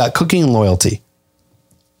 I got cooking and loyalty.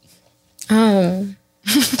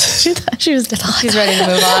 She was She's ready to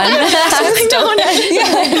move on.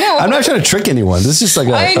 I'm not trying to trick anyone. This is just like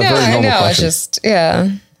a very normal It's question. just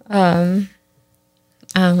I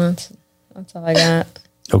don't know. That's all I got.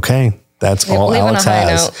 Okay. That's all leave on Alex a high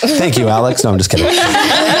has. note. Thank you, Alex. No, I'm just kidding. All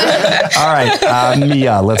right.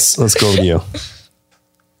 Mia, let's go with you.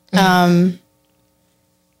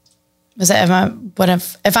 Was it if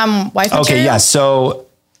I'm wife material? Okay. Yeah. So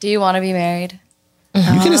Do you want to be married? you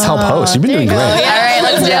can just help host. You've been doing great. All right,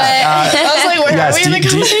 let's do it. I was like, where Yes, are we in the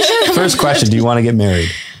conversation? first question. Do you want to get married?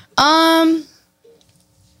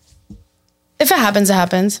 If it happens, it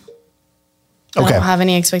happens. I Okay. don't have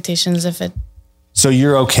any expectations if it. So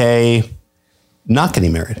you're okay not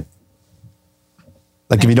getting married?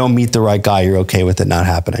 Like if you don't meet the right guy, you're okay with it not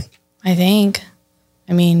happening? I think.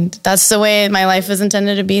 I mean, that's the way my life was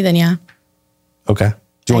intended to be. Then yeah, Okay.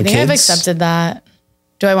 Do you I want think kids? I've accepted that.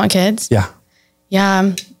 Do I want kids? Yeah.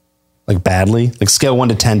 Yeah. Like badly? Like scale 1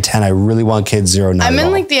 to 10, 10, I really want kids, 0, not I'm at in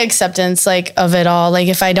all. like the acceptance like of it all. Like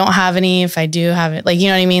if I don't have any, if I do have it, like, you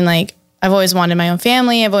know what I mean? Like I've always wanted my own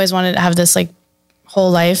family. I've always wanted to have this like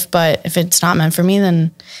whole life, but if it's not meant for me,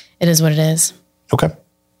 then it is what it is. Okay.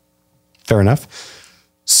 Fair enough.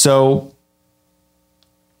 So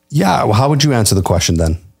yeah, well, how would you answer the question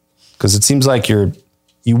then? Because it seems like you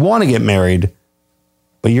want to get married,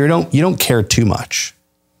 but you don't care too much.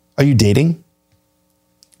 Are you dating?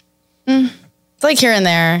 It's like here and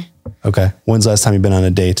there. Okay. When's the last time you've been on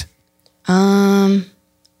a date?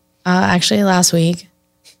 Actually last week,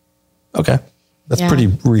 Okay. That's Yeah. pretty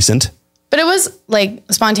recent. but it was like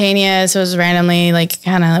spontaneous. It was randomly like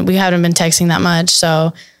kind of, we haven't been texting that much.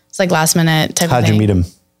 So it's like last minute type How'd of thing. you meet him?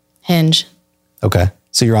 Hinge. Okay.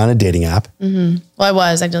 So you're on a dating app. Well,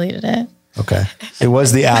 I deleted it. Okay. It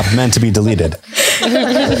was the app meant to be deleted.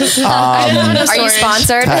 Are you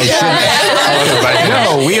sponsored?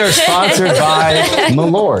 No, we are sponsored by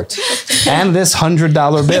Malort and this $100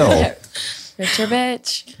 bill. Richer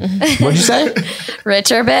bitch. What'd you say?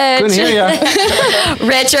 Richer bitch. Couldn't hear ya.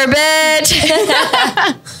 Richer bitch.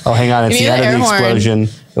 Oh, hang on. It's You the need end of an the air horn. explosion.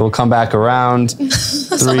 It will come back around.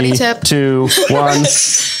 3, tip. 2, 1.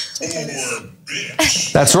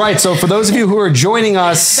 That's right. So for those of you who are joining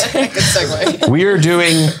us, Good segue. we are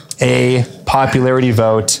doing a popularity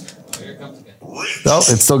vote. Oh,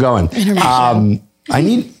 it's still going. I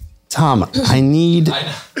need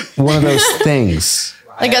one of those things.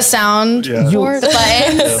 Like a sound board.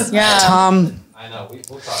 Buttons. Yeah.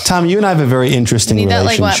 Tom, you and I have a very interesting You need that,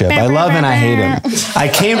 like, what? relationship. I love and I hate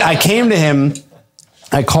him. I came to him.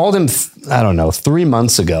 I called him, 3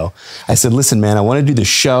 months ago. I said, listen, man, I want to do the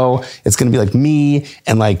show. It's going to be like me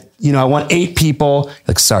and like, I want 8 people.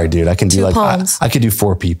 Like, sorry, dude, I can do like, I could do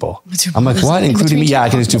 4 people. I'm like, what? Including me? Yeah, I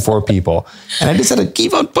can just do 4 people. And I just had to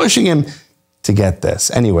keep on pushing him to get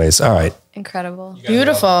this. Anyways, all right. Incredible.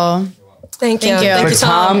 Beautiful. Thank you. Thank you. Thank But you,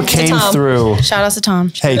 Tom To came Tom. through. Shout out to Tom.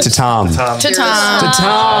 Hey, to Tom. To Tom. To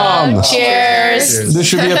Tom. Cheers. There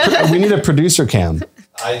should be we need a producer cam.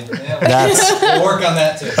 We'll work on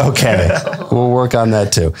that too. Okay. We'll work on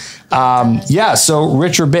that too. So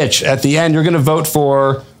rich or bitch, at the end, you're going to vote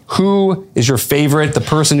for who is your favorite. The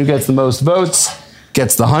person who gets the most votes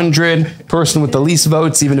gets the 100. Person with the least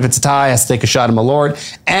votes, even if it's a tie, has to take a shot of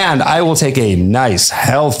Malort. And I will take a nice,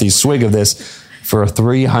 healthy swig of this for a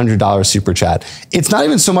 $300 super chat. It's not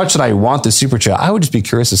even so much that I want the super chat. I would just be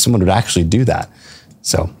curious if someone would actually do that.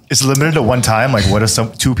 So It's limited to one time. Like, what if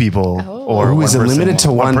 2 people or Ooh, one is it person- limited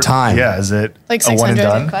to one time? Yeah, is it Like a one and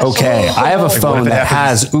 600? done? okay, I have a what if phone it that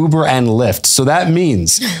happens- has Uber and Lyft. So that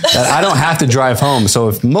means that I don't have to drive home. So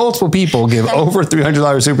if multiple people give over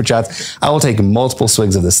 $300 super chats, I will take multiple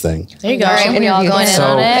swigs of this thing. There you go. All right, we all going in So,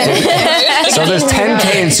 on it. so there's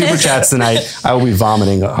 10K in super chats tonight. I will be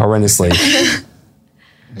vomiting horrendously.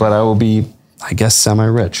 But I will be, I guess,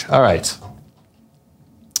 semi-rich. All right.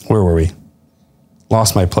 Where were we?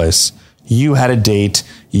 Lost my place. You had a date.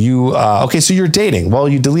 Okay, so you're dating. Well,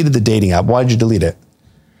 you deleted the dating app. Why did you delete it?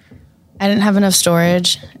 I didn't have enough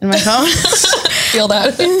storage in my phone. Feel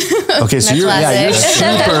that. Okay, so you're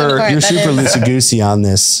super loosey goosey on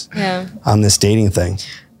this dating thing.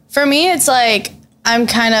 For me, it's like I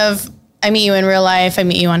meet you in real life. I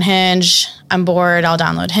meet you on Hinge. I'm bored. I'll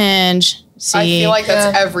download Hinge. See. I feel like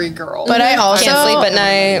that's every girl. But I also Can't sleep at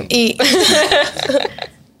night.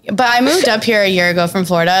 But I moved up here a year ago from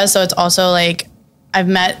Florida, so it's also like I've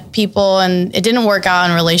met people and it didn't work out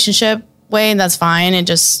in a relationship way, and that's fine. It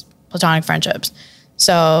just platonic friendships.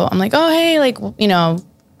 So I'm like, oh hey, like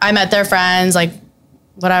I met their friends, like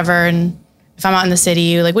whatever. And if I'm out in the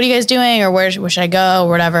city, like what are you guys doing, or where should I go, or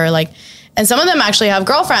whatever. Like, and some of them actually have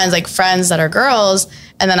girlfriends, like friends that are girls,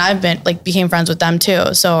 and then I've been became friends with them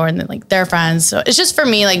too. So and then, like they're friends. So it's just for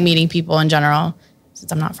me like meeting people in general,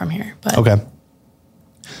 since I'm not from here. But Okay.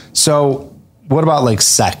 So what about like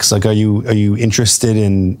sex? Like, are you interested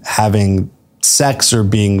in having sex or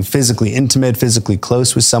being physically intimate, physically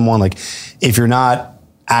close with someone? Like, if you're not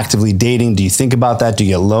actively dating, do you think about that? Do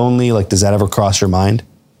you get lonely? Like, does that ever cross your mind?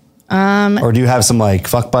 Or do you have some like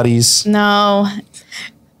fuck buddies? No,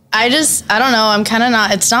 I don't know. I'm kind of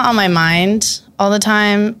not, it's not on my mind all the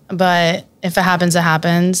time, but if it happens, it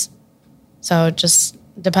happens. So it just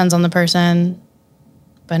depends on the person.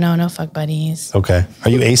 But no fuck buddies. Okay. Are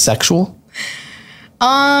you asexual?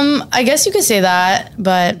 I guess you could say that,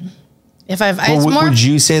 but if it's more, Would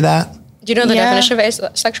you say that? Do you know the Yeah. definition of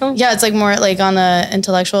asexual? yeah, it's like more like on the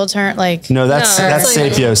intellectual term, like No, that's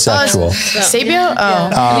sapiosexual. sapio.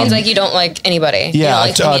 Oh, It means like you don't like anybody. yeah,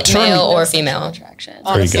 You don't like term- male or female. Attraction.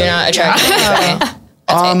 There you go. You're not attracted to anybody.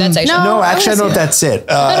 That's asexual. No, actually, I don't know if that's it. it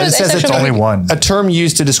was It says it's asexual. Only one. a term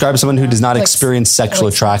used to describe someone who does not experience sexual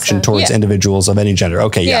attraction towards Yeah. individuals of any gender.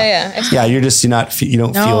 Okay, yeah. Yeah. You're just, you don't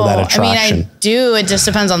feel that attraction. I mean, I do. It just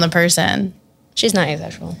depends on the person. She's not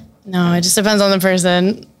asexual. No, it just depends on the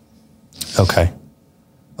person.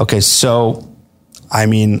 Okay, so, I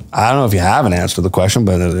mean, I don't know if you have an answer to the question,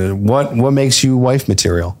 but what makes you wife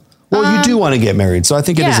material? Well, you do want to get married, so I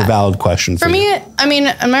think it is a yeah. valid question for you. For me, I mean,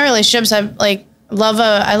 in my relationships, I love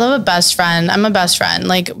a best friend. I'm a best friend.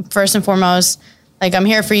 Like, first and foremost, like, I'm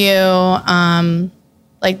here for you.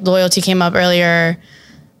 Like, loyalty came up earlier.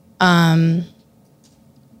 I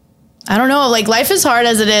don't know. Like, life is hard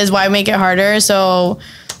as it is. Why make it harder? So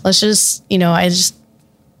let's just, I just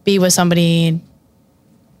be with somebody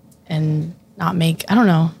and not make, I don't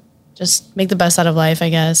know, just make the best out of life, I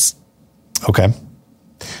guess. Okay.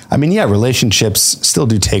 I mean, yeah, relationships still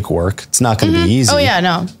do take work. It's not going to be easy. Oh, yeah,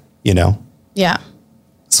 no. Yeah.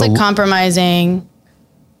 It's So- like compromising.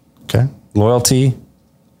 Okay. Loyalty.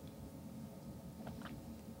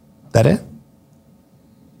 That it?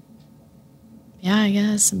 Yeah, I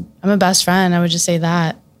guess. I'm a best friend. I would just say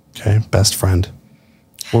that. Okay. Best friend.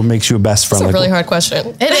 What makes you a best friend? It's a Like, really hard question.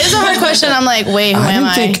 It is a hard question. I'm like, wait, who am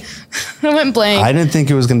I? I went blank. I didn't think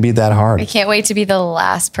it was going to be that hard. I can't wait to be the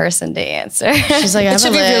last person to answer. She's like, I It have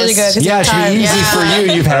should a be really list. good. 'cause Yeah, you it should have be time. easy for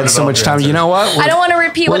you. You've had so much time. You know what? I don't want to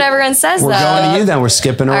repeat what everyone says, We're though. going to you then. We're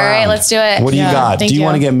skipping around. right, let's do it. What do you Yeah, got? Do thank you you.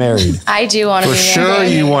 want to get married? I do want to For be sure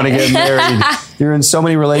married. you want to get married. You're in so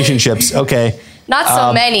many relationships. Okay. Not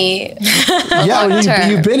so many. Yeah, well, Long-term.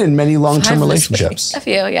 you've been in many long-term I've relationships. A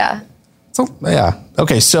few, yeah. So, yeah.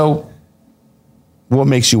 Okay, so what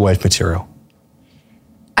makes you wife material?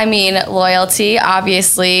 I mean, loyalty,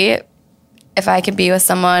 obviously. If I could be with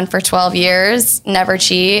someone for 12 years, never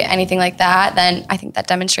cheat, anything like that, then I think that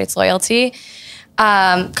demonstrates loyalty.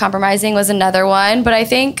 Compromising was another one, but I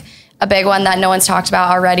think a big one that no one's talked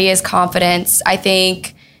about already is confidence. I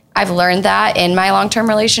think I've learned that in my long-term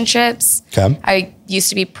relationships. Okay. I used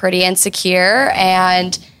to be pretty insecure,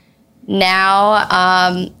 and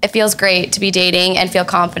now it feels great to be dating and feel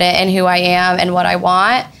confident in who I am and what I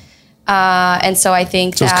want. And so I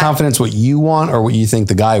think So is confidence what you want or what you think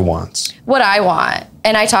the guy wants? what I want.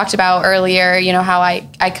 And I talked about earlier, how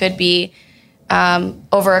I could be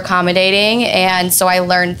over accommodating. And so I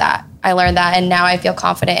learned that. And now I feel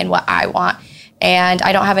confident in what I want. And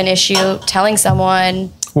I don't have an issue telling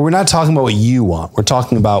someone. Well, we're not talking about what you want. We're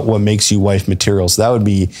talking about what makes you wife material. So that would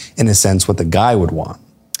be, in a sense, what the guy would want.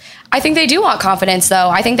 I think they do want confidence, though.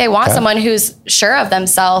 I think they want Okay. someone who's sure of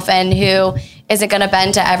themselves and who isn't going to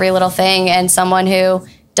bend to every little thing, and someone who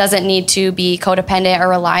doesn't need to be codependent or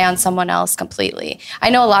rely on someone else completely. I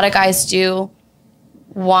know a lot of guys do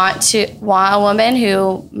want a woman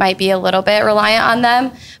who might be a little bit reliant on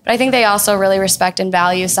them, but I think they also really respect and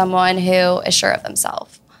value someone who is sure of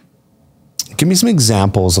themselves. Give me some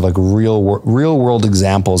examples of like real world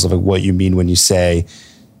examples of like what you mean when you say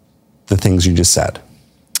the things you just said.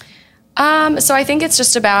 So I think it's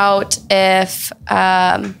just about if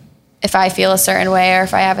I feel a certain way or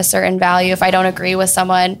if I have a certain value, if I don't agree with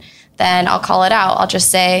someone, then I'll call it out. I'll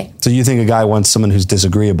just say, So you think a guy wants someone who's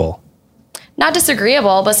disagreeable? not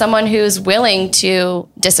disagreeable, but someone who's willing to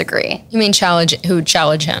disagree. You mean challenge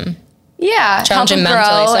him? Yeah, Challenge help him them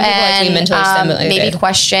mentally. grow Some people like to be and mentally stimulated. maybe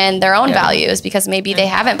question their own values because maybe they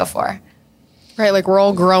haven't before. Right, like we're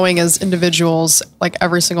all growing as individuals, like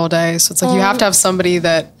every single day. So it's like you have to have somebody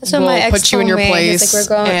that That's what my will ex put you in your told me. He's place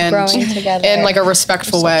like, we're growing together. in like a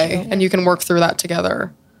respectful way, and you can work through that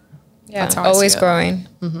together. Yeah, That's how I always see it. growing.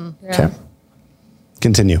 Okay.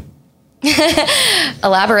 Continue.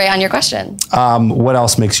 Elaborate on your question. What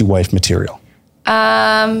else makes you wife material?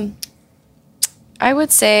 I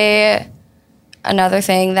would say another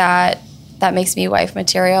thing that makes me wife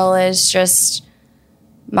material is just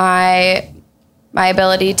my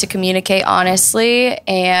ability to communicate honestly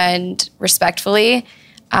and respectfully.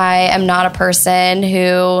 I am not a person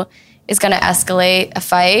who is going to escalate a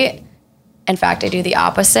fight. In fact, I do the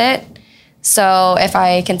opposite. So if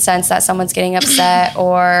I can sense that someone's getting upset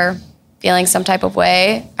or feeling some type of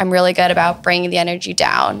way, I'm really good about bringing the energy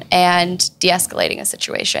down and de-escalating a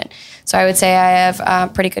situation. So I would say I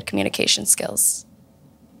have pretty good communication skills.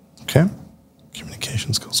 Okay.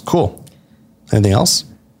 Communication skills. Cool. Anything else?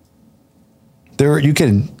 I'll let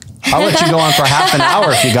you go on for half an hour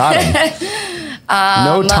if you got them.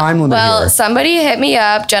 No time limit Well, here. somebody hit me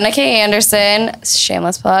up, Jenna K. Anderson,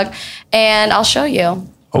 shameless plug, and I'll show you.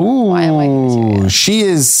 Ooh, she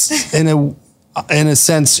is in a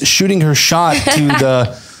sense shooting her shot to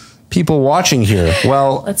the people watching here.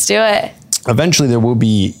 Well, Let's do it. Eventually there will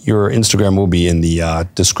be, your Instagram will be in the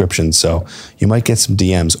description. So you might get some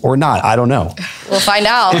DMs or not. I don't know. We'll find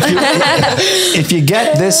out. If you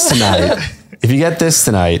get this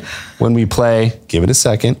tonight, when we play, give it a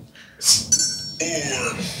second.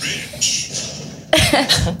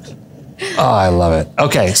 Oh, I love it.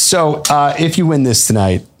 Okay. So if you win this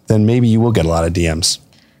tonight, then maybe you will get a lot of DMs.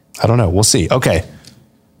 I don't know. We'll see. Okay.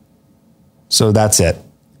 So that's it.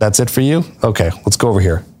 That's it for you? Okay. Let's go over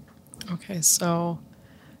here. Okay, so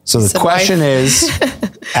the question is,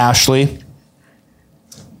 Ashley, do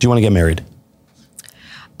you want to get married?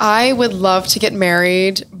 I would love to get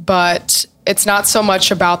married, but it's not so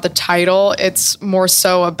much about the title. It's more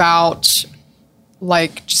so about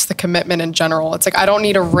like just the commitment in general. It's like, I don't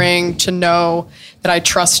need a ring to know that I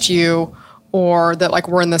trust you or that like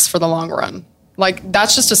we're in this for the long run. Like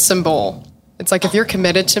that's just a symbol. It's like, if you're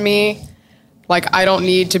committed to me, like, I don't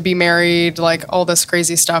need to be married, like all this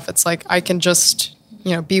crazy stuff. It's like, I can just,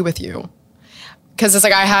 be with you. Because it's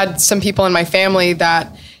like, I had some people in my family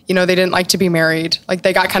that, they didn't like to be married. Like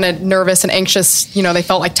they got kind of nervous and anxious, they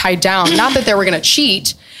felt like tied down. Not that they were going to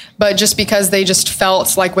cheat, but just because they just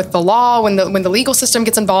felt like with the law, when the legal system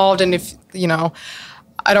gets involved, and if,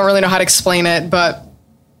 I don't really know how to explain it, but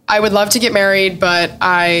I would love to get married, but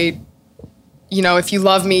if you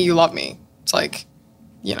love me, you love me. It's like,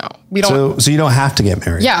 we don't. So you don't have to get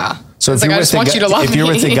married. Yeah. So if you're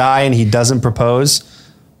with a guy and he doesn't propose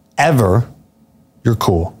ever, you're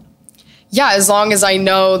cool. Yeah, as long as I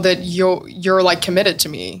know that you're like committed to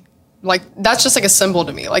me. Like that's just like a symbol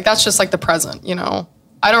to me. Like that's just like the present,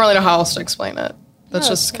 I don't really know how else to explain it. That's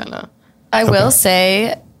just kind of. I will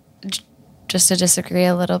say, just to disagree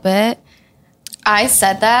a little bit, I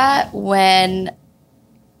said that when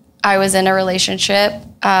I was in a relationship,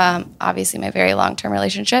 obviously my very long-term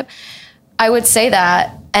relationship. I would say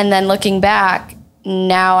that, and then looking back,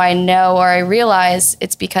 now I know, or I realize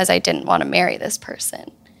it's because I didn't want to marry this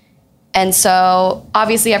person. And so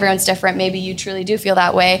obviously everyone's different. Maybe you truly do feel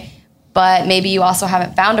that way, but maybe you also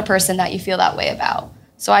haven't found a person that you feel that way about.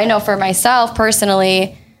 So I know for myself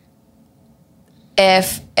personally,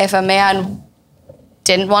 if a man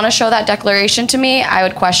didn't want to show that declaration to me, I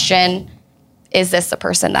would question, is this the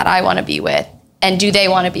person that I want to be with? And do they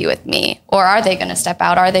want to be with me? Or are they going to step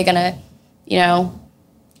out? Are they going to,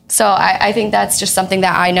 So I think that's just something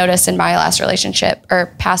that I noticed in my last relationship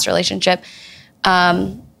or past relationship,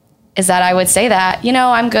 is that I would say that,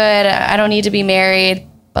 I'm good. I don't need to be married.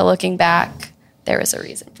 But looking back, there was a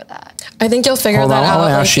reason for that. I think you'll figure that out. I want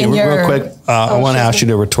to ask you real quick. I want to ask you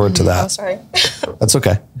to retort to that. Oh, sorry. That's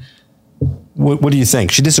okay. What do you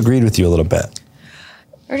think? She disagreed with you a little bit.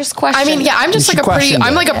 Or just question. I mean, yeah, I'm just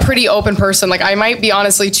I'm like a pretty open person. Like I might be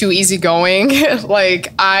honestly too easygoing.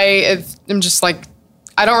 Like I am just like,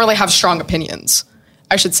 I don't really have strong opinions,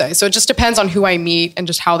 I should say. So it just depends on who I meet and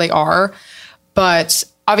just how they are. But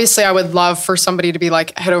obviously I would love for somebody to be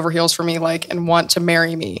like head over heels for me, like, and want to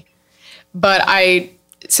marry me. But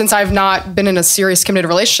since I've not been in a serious committed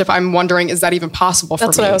relationship, I'm wondering, is that even possible for me?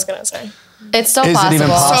 That's what I was going to say. It's so Is possible. it even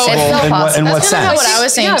possible? It's so possible. In what sense? What I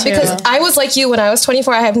was saying too. Because I was like you when I was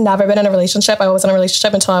 24. I have never been in a relationship. I was in a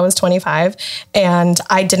relationship until I was 25, and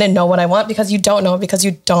I didn't know what I want because you don't know, because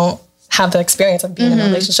you don't have the experience of being in a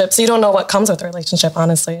relationship, so you don't know what comes with a relationship,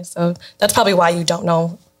 honestly. So that's probably why you don't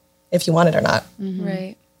know if you want it or not.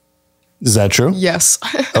 Right. Is that true? Yes.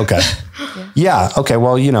 Okay. Yeah. Okay.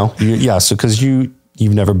 Well, so because you've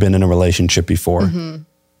never been in a relationship before,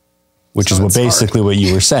 which So is it's basically what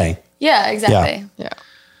you were saying. Yeah, exactly. Yeah.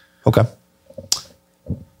 Okay.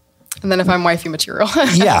 And then if I'm wifey material.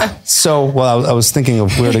 Yeah. So, well, I was thinking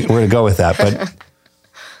of where to go with that, but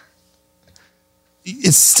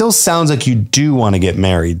it still sounds like you do want to get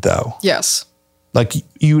married, though. Yes. Like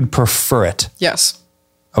you would prefer it. Yes.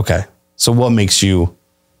 Okay. So what makes you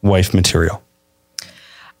wife material?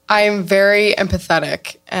 I'm very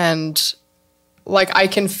empathetic, and like I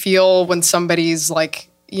can feel when somebody's like,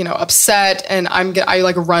 upset, and I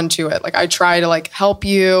like run to it. Like I try to like help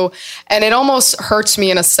you, and it almost hurts me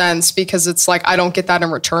in a sense because it's like I don't get that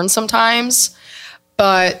in return sometimes.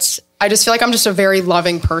 But I just feel like I'm just a very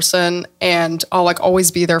loving person, and I'll like always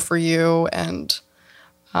be there for you. And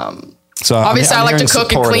so obviously I like to cook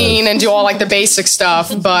and supportive. clean and do all like the basic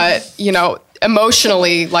stuff, but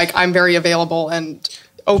emotionally, like I'm very available and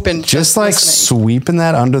open. Just to like listening. sweeping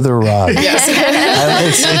that under the rug. Yes.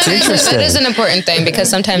 It's interesting. That is an important thing because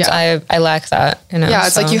sometimes I lack that. Yeah,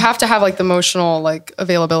 it's like you have to have like the emotional like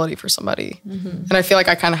availability for somebody, and I feel like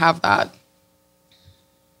I kind of have that.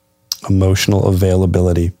 Emotional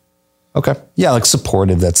availability. Okay. Yeah, like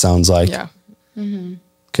supportive, that sounds like. Yeah.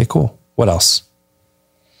 Okay, cool. What else?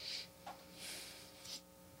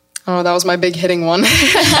 Oh, that was my big hitting one. Yeah,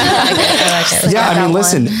 I mean,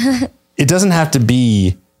 listen, it doesn't have to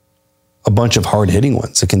be a bunch of hard hitting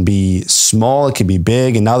ones. It can be small, it can be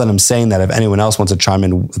big. And now that I'm saying that, if anyone else wants to chime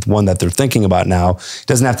in with one that they're thinking about now, it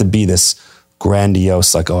doesn't have to be this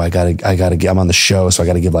grandiose, like, oh, I gotta get, I'm on the show, so I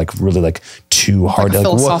gotta give like really like too hard, like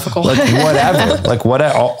philosophical. Like whatever, like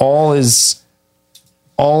whatever.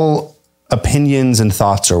 All opinions and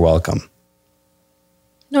thoughts are welcome.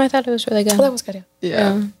 No, I thought it was really good. Oh, that was good.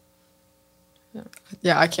 Yeah.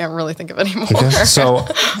 Yeah, I can't really think of any more. Okay, so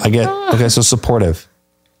so supportive.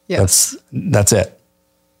 Yes. That's it.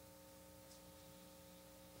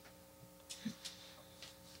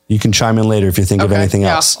 You can chime in later if you think of anything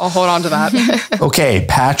else. I'll hold on to that. Okay,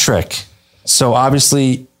 Patrick. So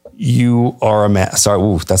obviously you are a man. Sorry,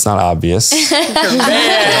 ooh, that's not obvious.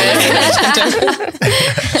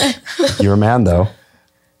 You're a man though.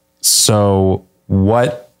 So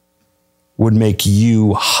what would make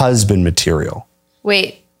you husband material?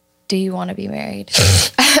 Wait, do you want to be married?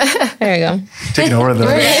 There you go. Taking over the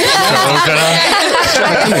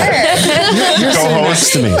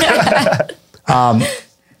Co-host to me.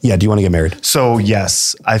 Yeah, do you want to get married? So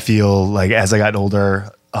yes, I feel like as I got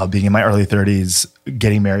older, being in my early 30s,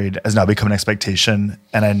 getting married has now become an expectation.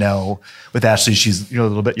 And I know with Ashley, she's a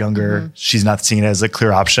little bit younger. Mm-hmm. She's not seeing it as a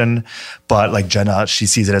clear option, but like Jenna, she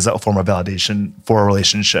sees it as a form of validation for a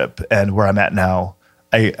relationship. And where I'm at now,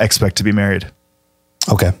 I expect to be married.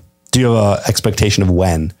 Okay. Do you have an expectation of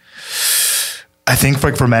when? I think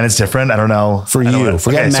for men it's different. I don't know. For you,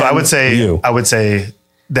 so I would say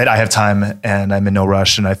that I have time and I'm in no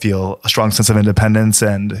rush and I feel a strong sense of independence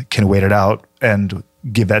and can wait it out and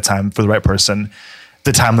give that time for the right person.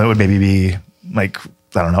 The time limit would maybe be like,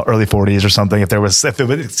 I don't know, early 40s or something. If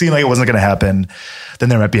it seemed like it wasn't going to happen, then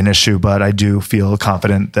there might be an issue, but I do feel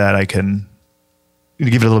confident that I can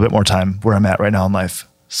give it a little bit more time where I'm at right now in life.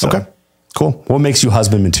 So. Okay. Cool. What makes you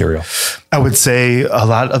husband material? I would say a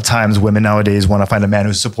lot of times women nowadays want to find a man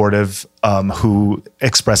who's supportive, who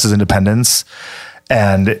expresses independence.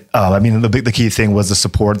 And I mean, the key thing was the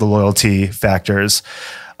support, the loyalty factors.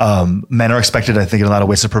 Men are expected, I think, in a lot of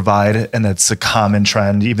ways to provide. And that's a common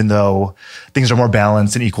trend, even though things are more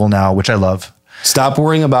balanced and equal now, which I love. Stop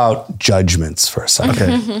worrying about judgments for a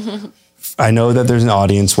second. Okay. I know that there's an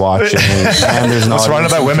audience watching and there's an What's wrong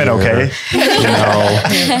about women, okay?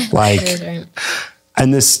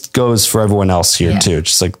 And this goes for everyone else here too.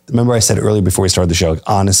 Just like, remember I said earlier before we started the show, like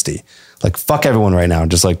honesty, like fuck everyone right now.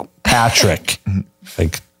 Just like Patrick,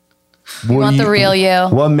 like you want the real you.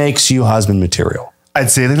 What makes you husband material? I'd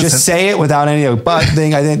say that just say it without any but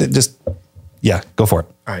thing. I think that just, go for it.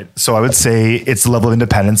 All right. So I would say it's the level of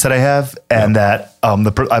independence that I have and that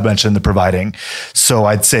I mentioned the providing. So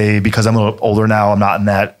I'd say because I'm a little older now, I'm not in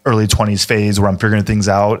that early 20s phase where I'm figuring things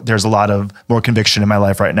out. There's a lot of more conviction in my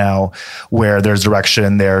life right now where there's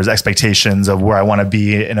direction, there's expectations of where I want to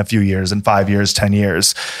be in a few years, in 5 years, 10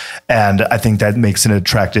 years. And I think that makes an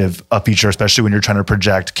attractive feature, especially when you're trying to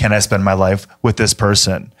project, can I spend my life with this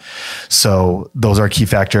person? So those are key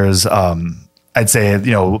factors. I'd say,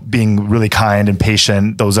 being really kind and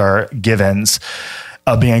patient, those are givens.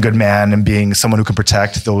 Being a good man and being someone who can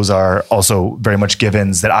protect, those are also very much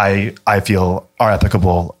givens that I feel are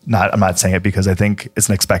applicable. I'm not saying it because I think it's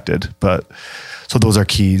an expected, but so those are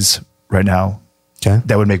keys right now. Okay.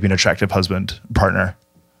 That would make me an attractive husband, partner.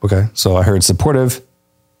 Okay. So I heard supportive,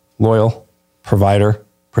 loyal, provider,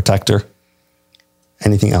 protector.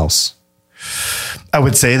 Anything else? I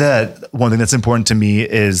would say that one thing that's important to me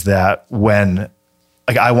is that when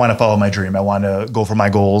I want to follow my dream, I want to go for my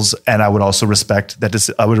goals, and I would also respect that.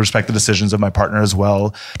 I would respect the decisions of my partner as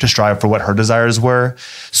well to strive for what her desires were.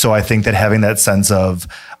 So I think that having that sense of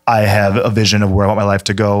I have a vision of where I want my life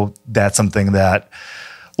to go, that's something that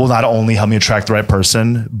will not only help me attract the right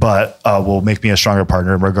person, but will make me a stronger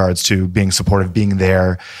partner in regards to being supportive, being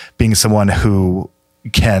there, being someone who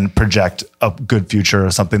can project a good future,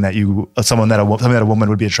 something that a woman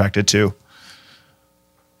would be attracted to.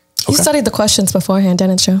 You studied the questions beforehand,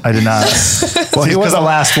 didn't you? I did not. Well, he was the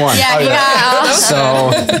last one. Yeah.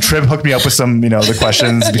 So Trib hooked me up with some, the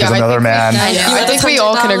questions because I'm another man. I think we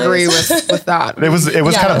all can agree with that. It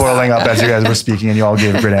was kind of boiling up as you guys were speaking, and you all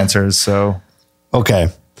gave great answers. So, okay.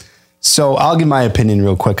 So I'll give my opinion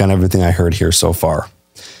real quick on everything I heard here so far.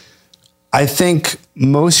 I think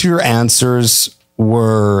most of your answers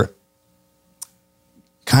were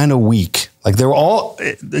kind of weak. Like they were all,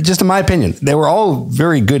 just in my opinion, they were all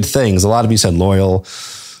very good things. A lot of you said loyal.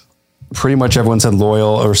 Pretty much everyone said loyal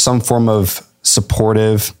or some form of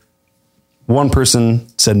supportive. One person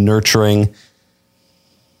said nurturing.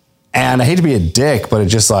 And I hate to be a dick, but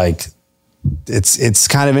it's just like, it's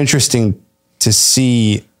kind of interesting to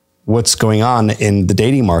see what's going on in the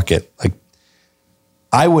dating market. Like,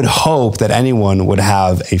 I would hope that anyone would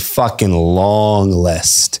have a fucking long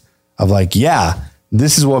list of like, yeah,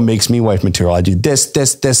 this is what makes me wife material. I do this,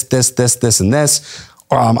 and this,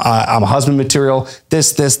 or I'm a husband material,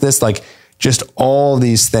 this, like just all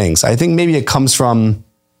these things. I think maybe it comes from,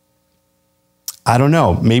 I don't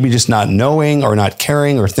know, maybe just not knowing or not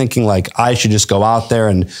caring or thinking like I should just go out there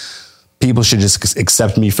and people should just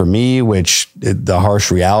accept me for me, which the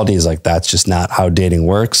harsh reality is like, that's just not how dating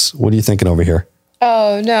works. What are you thinking over here?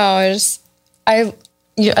 Oh, no, I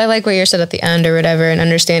like what you said at the end or whatever, and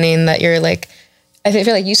understanding that you're like, I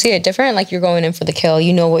feel like you see it different. Like you're going in for the kill.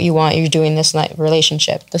 You know what you want. You're doing this in that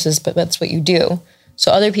relationship. That's what you do.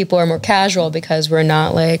 So other people are more casual because we're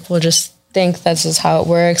not like, we'll just think this is how it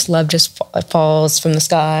works. Love just falls from the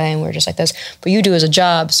sky and we're just like this. But you do as a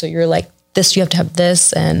job. So you're like this, you have to have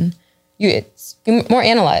this, and you're more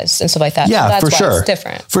analyzed and stuff like that. Yeah, so that's for why sure. It's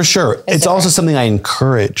different. For sure. It's also something I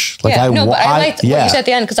encourage. Like but I liked what yeah. you said at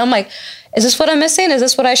the end, because I'm like, is this what I'm missing? Is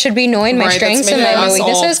this what I should be knowing, my strengths and my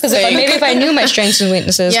weaknesses? Because if I knew my strengths and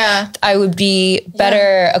weaknesses, I would be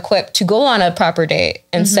better equipped to go on a proper date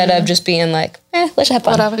instead of just being like, let's have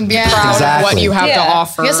fun. And be proud of what you have to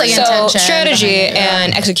offer. Just like So intention strategy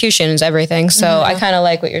and execution is everything. So I kind of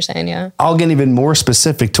like what you're saying, yeah. I'll get even more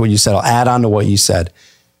specific to what you said. I'll add on to what you said.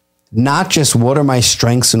 Not just what are my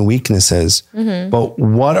strengths and weaknesses, but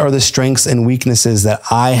what are the strengths and weaknesses that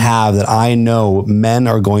I have that I know men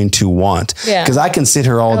are going to want? Because I can sit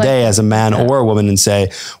here all day as a man or a woman and say,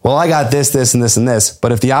 well, I got this, and this.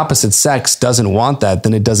 But if the opposite sex doesn't want that,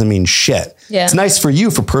 then it doesn't mean shit. Yeah. It's nice for you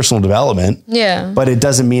for personal development, but it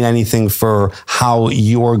doesn't mean anything for how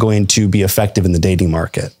you're going to be effective in the dating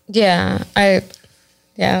market. Yeah. I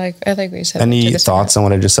like what you said. Any thoughts on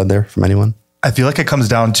what I just said there from anyone? I feel like it comes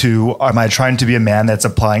down to, am I trying to be a man that's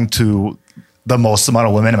applying to the most amount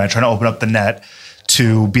of women? Am I trying to open up the net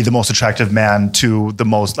to be the most attractive man to the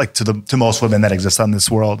most, like to most women that exist on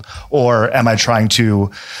this world? Or am I trying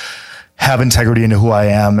to have integrity into who I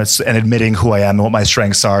am and admitting who I am and what my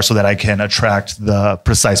strengths are so that I can attract the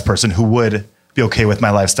precise person who would be okay with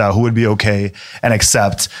my lifestyle, who would be okay and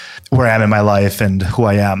accept where I am in my life and who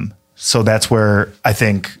I am? So that's where I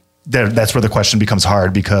think that's where the question becomes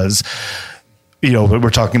hard, because you know, we're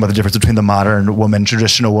talking about the difference between the modern woman,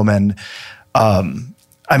 traditional woman. I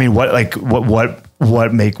mean, what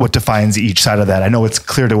defines each side of that? I know it's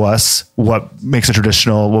clear to us what would make a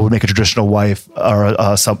traditional wife,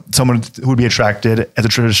 or someone who would be attracted as a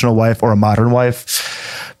traditional wife or a modern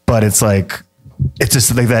wife. But it's like, it's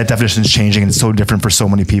just like that definition is changing and it's so different for so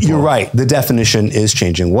many people. You're right. The definition is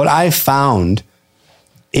changing. What I found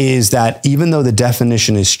is that even though the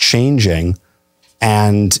definition is changing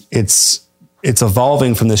and it's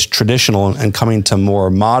evolving from this traditional and coming to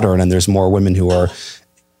more modern, and there's more women who are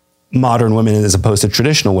modern women as opposed to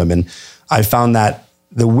traditional women, I found that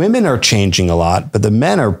the women are changing a lot, but the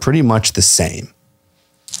men are pretty much the same.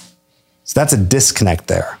 So that's a disconnect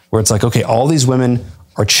there, where it's like, okay, all these women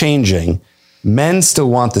are changing. Men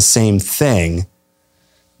still want the same thing,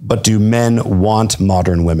 but do men want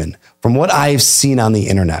modern women? From what I've seen on the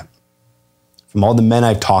internet, from all the men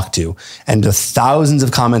I've talked to and the thousands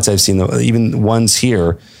of comments I've seen, even ones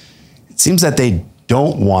here, it seems that they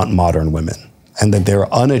don't want modern women and that they're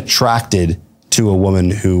unattracted to a woman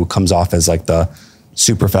who comes off as like the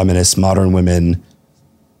super feminist, modern women,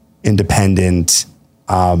 independent.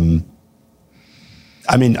 I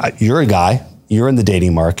mean, you're a guy, you're in the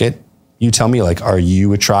dating market. You tell me, like, are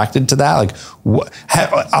you attracted to that? Like,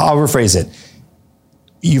 I'll rephrase it.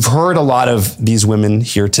 You've heard a lot of these women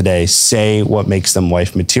here today say what makes them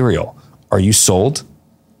wife material. Are you sold?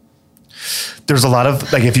 There's a lot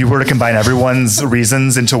of, like, if you were to combine everyone's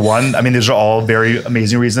reasons into one, I mean, these are all very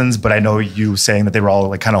amazing reasons, but I know you saying that they were all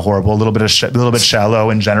like kind of horrible, a little bit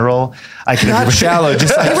shallow in general. I can Not shallow,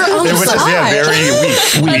 just like they were just very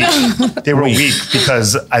weak. They were weak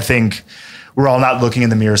because I think we're all not looking in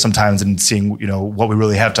the mirror sometimes and seeing, you know, what we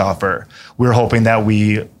really have to offer. We're hoping that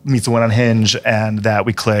we meet someone on Hinge and that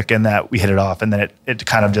we click and that we hit it off, and then it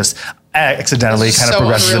kind of just accidentally kind of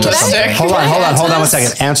progresses into something. Hold on 1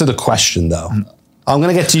 second. Answer the question though. I'm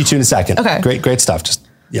going to get to you two in a second. Okay. Great stuff. Just,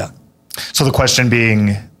 yeah. So the question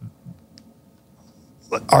being,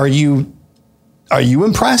 are you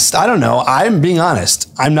impressed? I don't know. I'm being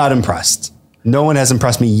honest. I'm not impressed. No one has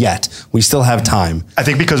impressed me yet. We still have time. I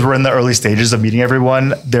think because we're in the early stages of meeting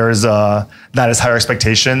everyone, there's not as higher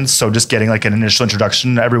expectations. So just getting like an initial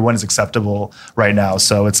introduction to everyone is acceptable right now.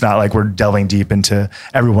 So it's not like we're delving deep into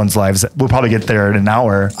everyone's lives. We'll probably get there in an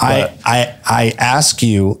hour. I ask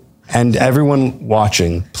you and everyone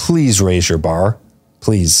watching, please raise your bar.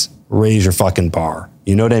 Please raise your fucking bar.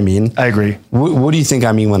 You know what I mean? I agree. What do you think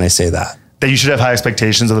I mean when I say that? That you should have high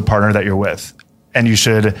expectations of the partner that you're with. And you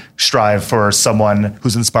should strive for someone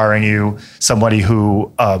who's inspiring you, somebody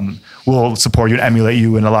who will support you and emulate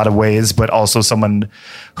you in a lot of ways, but also someone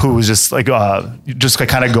who is just like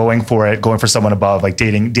kind of going for someone above, like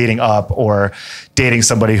dating up or dating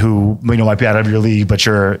somebody who might be out of your league, but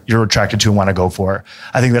you're attracted to and want to go for.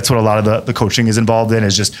 I think that's what a lot of the coaching is involved in,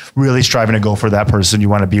 is just really striving to go for that person you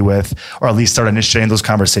want to be with, or at least start initiating those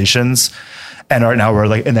conversations. And right now we're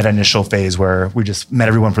like in that initial phase where we just met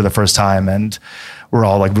everyone for the first time and we're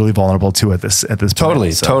all like really vulnerable too at this point.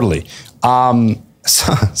 Totally.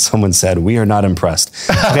 So someone said, we are not impressed.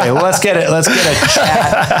 Okay, well, let's get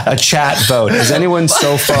a chat vote. Is anyone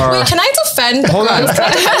so far? Wait, can I defend? Hold on.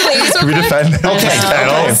 Can we defend?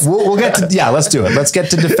 Okay. We'll get to, let's do it. Let's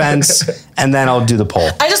get to defense and then I'll do the poll.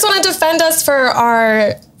 I just want to defend us for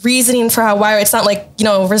our reasoning for why it's not like,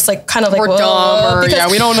 we're just like kind of like, we're dumb or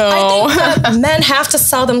we don't know. I think that men have to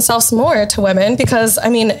sell themselves more to women because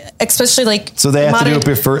especially like. So they have to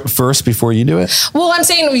do it first before you do it? Well, I'm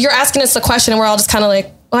saying you're asking us the question and we're all just kind of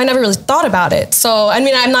like, well, I never really thought about it. So,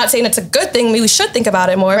 I'm not saying it's a good thing. We should think about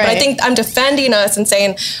it more, right. But I think I'm defending us and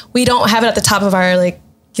saying we don't have it at the top of our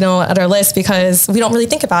at our list because we don't really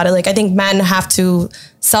think about it. Like, I think men have to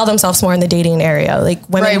sell themselves more in the dating area. Like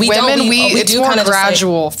women, right. we it's do more kind of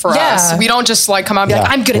gradual for us. We don't just come out and be like,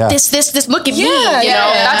 I'm good at this, look at me.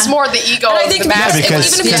 That's more the ego. And I think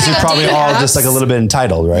because you're probably all just like a little bit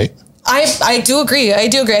entitled, right? I do agree. I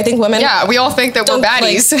think women. Yeah, we all think that we're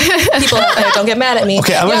baddies. People don't get mad at me.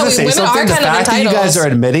 Okay, I'm going to say something. The fact that you guys are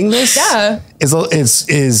admitting this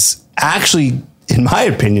is actually, in my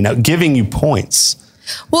opinion, now giving you points.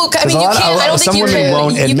 Well, you can't. I don't think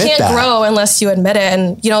you can't grow unless you admit it,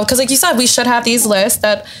 and because like you said, we should have these lists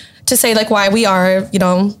to say like why we are,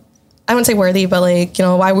 I wouldn't say worthy, but like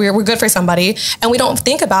why we're good for somebody, and we don't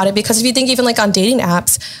think about it because if you think even like on dating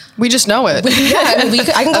apps, we just know it.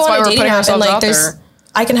 I can go on a dating app and like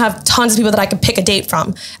I can have tons of people that I can pick a date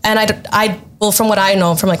from, and well, from what I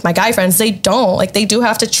know from like my guy friends, they don't they do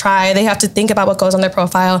have to try. They have to think about what goes on their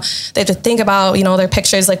profile. They have to think about, their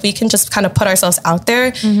pictures. Like we can just kind of put ourselves out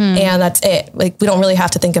there and that's it. Like we don't really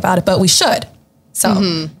have to think about it, but we should.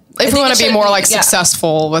 So if we want to be more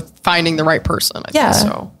successful with finding the right person, I think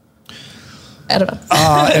so. I don't know.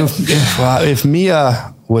 If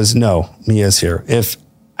Mia's here. If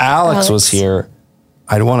Alex was here,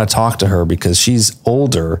 I'd want to talk to her because she's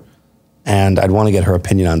older and I'd want to get her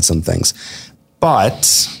opinion on some things.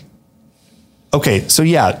 But, okay, so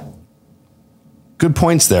good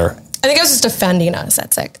points there. I think I was just defending us.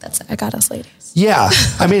 That's it. I got us ladies. Yeah.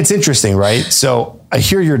 It's interesting, right? So I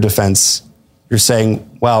hear your defense. You're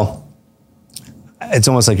saying, well, it's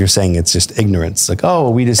almost like you're saying it's just ignorance. Like,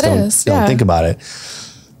 we just don't think about it.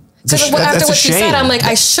 After what you said, I'm like,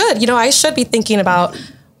 I should be thinking about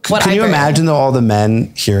what Can you imagine though, all the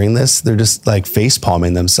men hearing this, they're just like face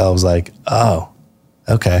palming themselves like, oh,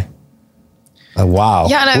 okay. Wow.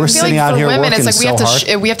 Yeah, and I We're feel sitting like out for here women, it's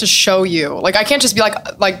working we have to show you. Like I can't just be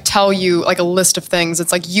like tell you like a list of things.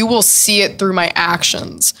 It's like you will see it through my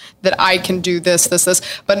actions that I can do this.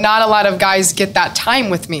 But not a lot of guys get that time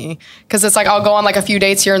with me because it's like I'll go on like a few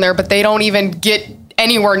dates here and there, but they don't even get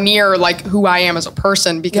anywhere near like who I am as a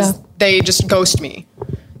person because they just ghost me.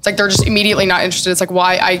 It's like they're just immediately not interested. It's like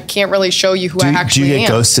why I can't really show you who I actually am. Do you get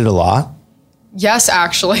ghosted a lot? Yes,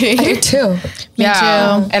 actually. I do too. Me too.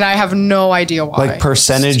 And I have no idea why. Like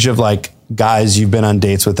percentage of like guys you've been on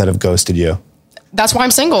dates with that have ghosted you. That's why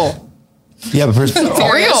I'm single. Yeah, but for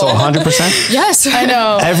real. So 100%? Yes, I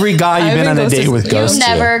know. Every guy you've been on a date with ghosts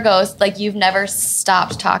you. You've never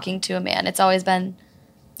stopped talking to a man. It's always been.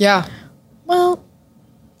 Yeah. Well.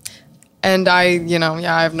 And I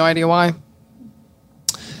have no idea why.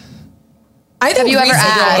 Have you ever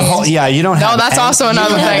asked? Yeah, you don't have. No, that's also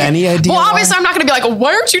another thing. Any idea? Well, obviously, I'm not going to be like,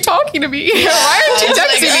 why aren't you talking to me? Why aren't you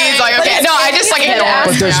texting me? It's like, okay, no, I just like ignore.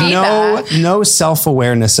 But there's no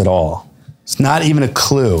self-awareness at all. It's not even a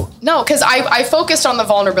clue. No, because I focused on the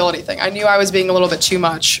vulnerability thing. I knew I was being a little bit too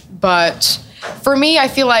much, but for me, I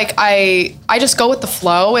feel like I just go with the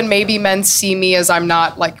flow, and maybe men see me as I'm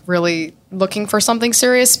not like really looking for something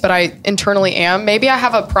serious, but I internally am. Maybe I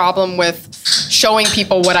have a problem with showing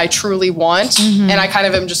people what I truly want, and I kind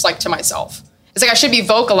of am just like to myself. It's like I should be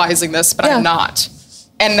vocalizing this, but I'm not.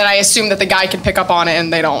 And then I assume that the guy can pick up on it,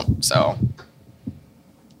 and they don't. So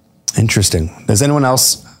interesting. Does anyone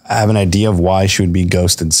else have an idea of why she would be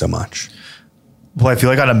ghosted so much? Well, I feel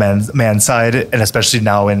like on a man's side, and especially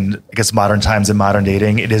now in, I guess, modern times and modern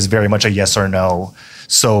dating, it is very much a yes or no.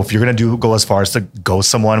 So if you're going to go as far as to ghost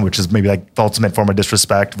someone, which is maybe like the ultimate form of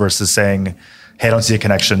disrespect versus saying, hey, I don't see a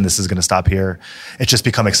connection. This is going to stop here. It's just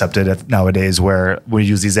become accepted nowadays where we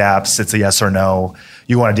use these apps. It's a yes or no.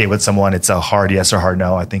 You want to date with someone. It's a hard yes or hard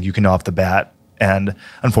no. I think you can know off the bat. And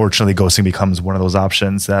unfortunately, ghosting becomes one of those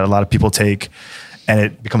options that a lot of people take, and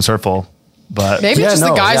it becomes hurtful. But maybe it's just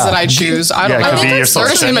the guys that I choose. I don't know. It could be your They're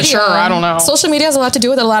just immature. I don't know. Social media has a lot to do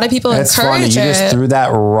with it. A lot of people That's funny. encourage You it. just threw that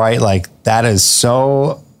right. Like, that is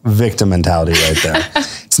so victim mentality right there.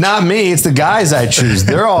 It's not me. It's the guys I choose.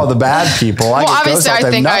 They're all the bad people. I Well, get obviously, ghosted out I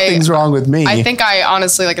there. think Nothing's wrong with me. I think I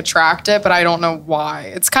honestly like attract it, but I don't know why.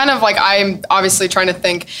 It's kind of like I'm obviously trying to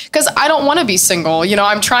think because I don't want to be single. You know,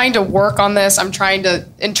 I'm trying to work on this. I'm trying to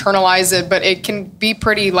internalize it, but it can be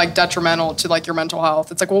pretty like detrimental to like your mental health.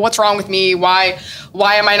 It's like, well, what's wrong with me? Why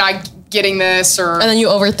am I not getting this? Or and then you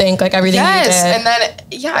overthink like everything you did. and then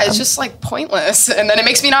it's just like pointless. And then it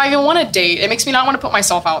makes me not even want to date. It makes me not want to put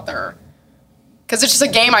myself out there. Because it's just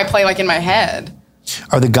a game I play like in my head.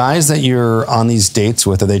 Are the guys that you're on these dates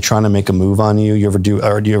with, are they trying to make a move on you? Do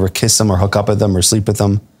you ever kiss them or hook up with them or sleep with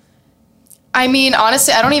them? I mean,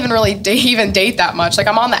 honestly, I don't even really date that much. Like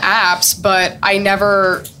I'm on the apps, but I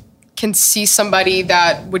never can see somebody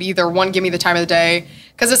that would either one, give me the time of the day.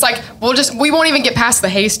 Because it's like, we won't even get past the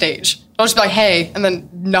hey stage. I'll just be like, hey, and then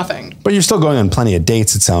nothing. But you're still going on plenty of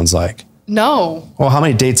dates, it sounds like. No. Well, how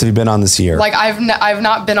many dates have you been on this year? Like I've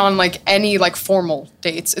not been on like any like formal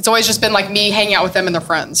dates. It's always just been like me hanging out with them and their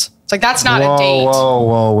friends. It's like, that's not a date.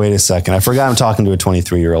 Whoa, wait a second. I forgot I'm talking to a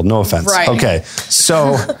 23-year-old. No offense. Right. Okay.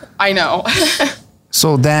 So I know.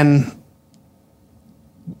 so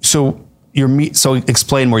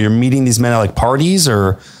explain more. You're meeting these men at like parties,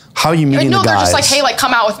 or how are you meeting no, the guys? they're just like, hey, like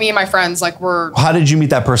come out with me and my friends. Like How did you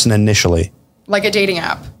meet that person initially? like a dating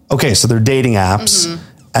app. Okay, so they're dating apps,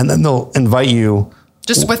 and then they'll invite you.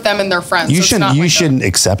 Just with them and their friends. You So it's shouldn't. not You like shouldn't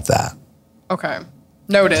accept that. Okay.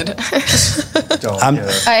 Noted.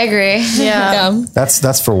 I agree. Yeah.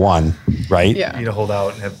 That's for one, right? Yeah. You need to hold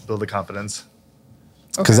out and build the confidence.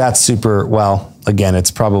 Because that's super. Well, again,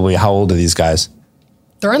 it's probably how old are these guys?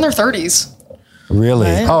 They're in their 30s. Really?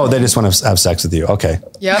 Oh, they just want to have sex with you. Okay.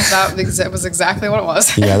 Yep, that was exactly what it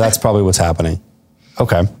was. Yeah, that's probably what's happening.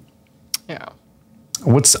 Okay. Yeah.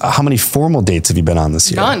 How many formal dates have you been on this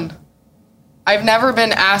year? None. I've never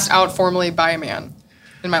been asked out formally by a man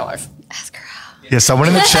in my life. Ask her out. Yeah, someone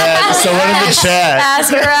in the chat. Someone in the chat.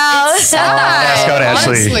 Ask her out. Ask out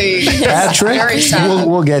Ashley. Honestly, Patrick, very sad.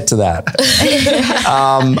 we'll get to that.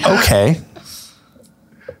 Okay.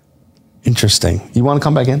 Interesting. You want to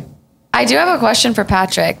come back in? I do have a question for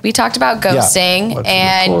Patrick. We talked about ghosting, Let's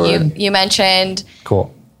and record. you mentioned,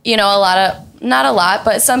 Cool. you know, not a lot,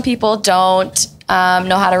 but some people don't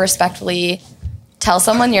know how to respectfully tell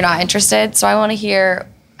someone you're not interested. So I want to hear,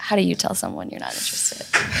 how do you tell someone you're not interested?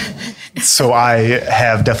 So I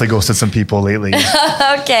have definitely ghosted some people lately.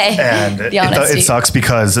 Okay. And The honesty. it sucks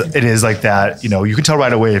because it is like that. You know, you can tell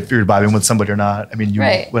right away if you're vibing with somebody or not. I mean, you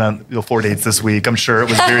Right. went on 4 dates this week. I'm sure it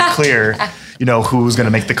was very clear, you know, who's going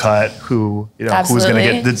to make the cut, who's going to Absolutely.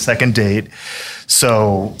 get the second date.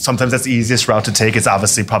 So sometimes that's the easiest route to take. It's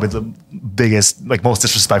obviously probably the biggest, like most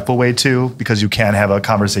disrespectful way too, because you can have a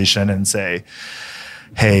conversation and say,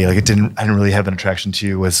 hey, like I didn't really have an attraction to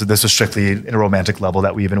you. So this was strictly in a romantic level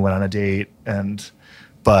that we even went on a date.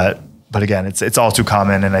 But again, it's all too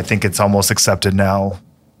common, and I think it's almost accepted now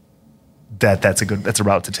that that's a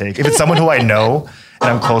route to take. If it's someone who I know and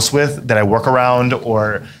I'm close with, that I work around,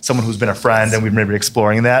 or someone who's been a friend and we've maybe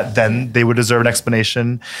exploring that, then they would deserve an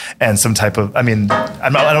explanation and some type of. I mean, I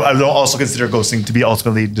don't also consider ghosting to be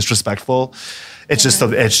ultimately disrespectful. It's just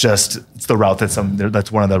it's the route that's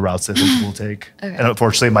one of the routes that people will take. Okay. And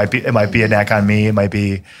unfortunately, it might be a knack on me. It might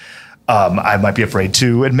be. I might be afraid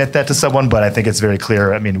to admit that to someone, but I think it's very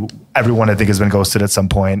clear. I mean, everyone I think has been ghosted at some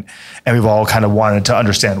point, and we've all kind of wanted to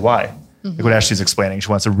understand why. Like what Ashley's explaining, she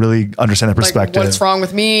wants to really understand the perspective. Like, what's wrong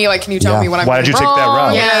with me? Like, can you tell me what I'm Why doing did you take that wrong?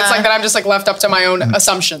 route? Yeah, it's like that I'm just like left up to my own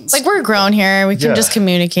assumptions. Like we're grown here. We can just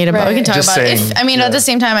communicate about it. We can talk Just about it. saying, At the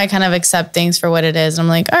same time, I kind of accept things for what it is. I'm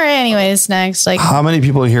like, all right, anyways, next. Like, How many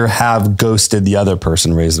people here have ghosted the other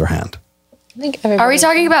person? Raise their hand. Are we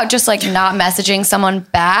talking about just like not messaging someone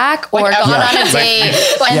back, or Like, gone yeah. on a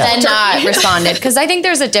date and then not responded? Because I think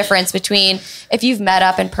there's a difference between if you've met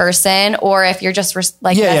up in person or if you're just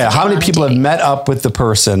Yeah. How messaging many on a people have date. met up with the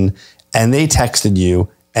person and they texted you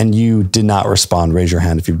and you did not respond? Raise your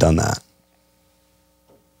hand if you've done that.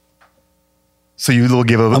 So you will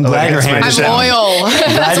give I'm glad your hand is I'm down. loyal.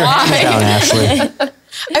 I'm glad your hand is down, Ashley.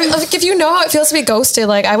 Like, if you know how it feels to be ghosted,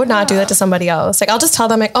 like I would not do that to somebody else. Like I'll just tell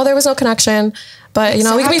them like, oh, there was no connection, but you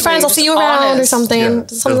know, we can be friends. I'll see you around or something,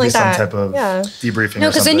 something like that. Some type of debriefing. No,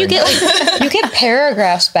 because then you get like you get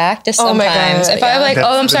paragraphs back to Oh my sometimes. God, If I'm like,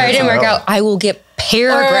 oh, I'm sorry, it didn't work out, I will get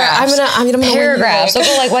paragraphs. I'm gonna paragraphs. They'll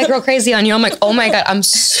go like white girl crazy on you. I'm like, oh my God, I'm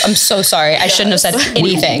so sorry. I shouldn't have said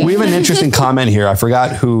anything. We have an interesting comment here. I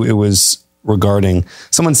forgot who it was regarding.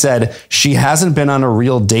 Someone said she hasn't been on a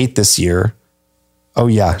real date this year. Oh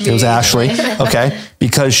yeah, it was Ashley. Okay,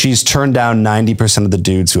 because she's turned down 90% of the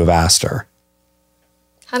dudes who have asked her.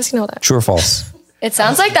 How does he know that? True or false? It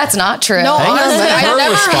sounds like that's not true. No, honestly,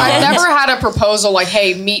 Her I've never had a proposal like,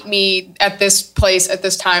 hey, meet me at this place at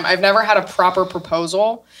this time. I've never had a proper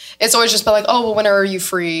proposal. It's always just been like, oh, well, when are you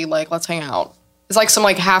free? Like, let's hang out. It's like some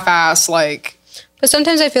like half-ass like. But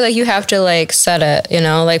sometimes I feel like you have to like set it, you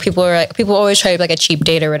know, like people always try like a cheap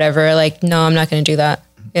date or whatever. Like, no, I'm not going to do that.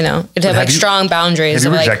 You know, to have like strong boundaries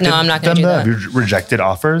of like, no, I'm not going to do that. Have you rejected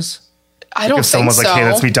offers? I don't If think someone's so. like, hey,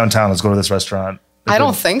 let's meet downtown. Let's go to this restaurant. I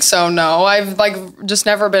don't think so. No, I've like just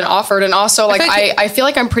never been offered. And also like, I feel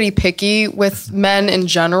like I'm pretty picky with men in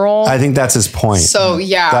general. I think that's his point. So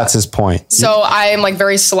yeah, That's his point. So I am like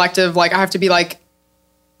very selective. Like I have to be like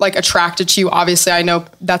attracted to you. Obviously, I know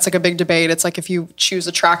that's like a big debate. It's like if you choose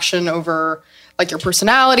attraction over like your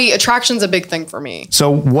personality, attraction's a big thing for me.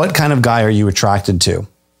 So what kind of guy are you attracted to?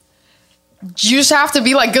 You just have to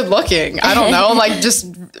be like good looking. I don't know, like just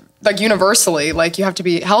like universally, like you have to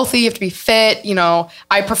be healthy, you have to be fit. You know,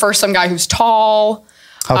 I prefer some guy who's tall.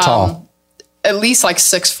 How tall? At least like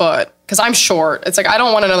 6 foot. Because I'm short. It's like I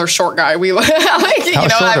don't want another short guy. We like, you know,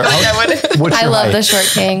 I feel like I would. What's I your love height? the short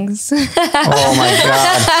kings. Oh my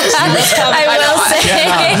God. I will say.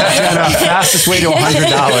 Jenna, fastest way to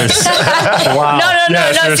 $100. Wow.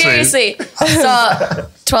 No, seriously. So,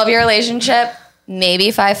 12-year relationship, maybe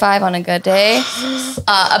 5'5" on a good day,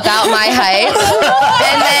 about my height,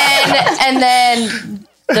 and then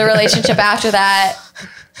the relationship after that,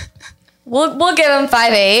 we'll give him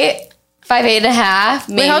 5'8", 5'8.5".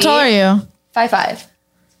 Maybe. Wait, how tall are you? 5'5".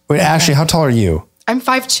 Wait, Ashley, how tall are you? I'm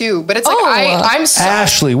 5'2", but it's like I'm so,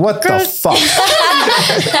 Ashley, what the fuck?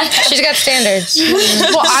 She's got standards.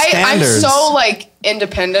 well, I'm Standards. so like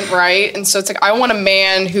independent, right? And so it's like I want a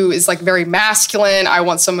man who is like very masculine. I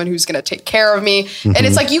want someone who's gonna take care of me. And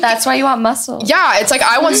it's like That's why you want muscle. yeah, it's like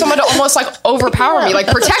I want someone to almost like overpower me, like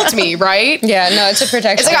protect me, right? Yeah, no, it's a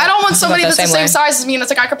protection. It's like I don't want somebody I'm that's about the same size as me, and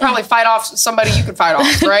it's like I could probably fight off somebody you could fight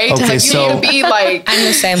off, right? Okay, like you so- need to be like I'm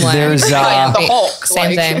the same way. There's the Hulk.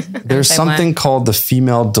 Same like. thing. There's Same something way. called the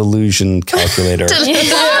female delusion calculator.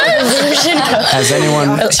 Has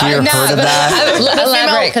anyone here heard of that?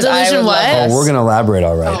 Elaborate, because I Delusion would what? love Oh, this. we're gonna elaborate,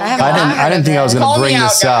 all right. I didn't think I was Call gonna bring me out,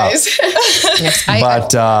 this up, guys.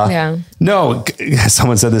 but Yeah. no.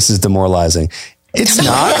 Someone said this is demoralizing. It's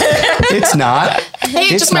not. It's not. Hey,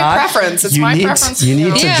 it's just my preference. It's you my need, preference. You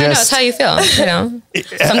need to Yeah, no, it's just. how you feel. You know,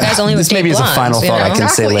 some guys only This would maybe date is a final blondes, you thought I know? can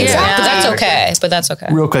say later. Yeah, but that's okay. But that's okay.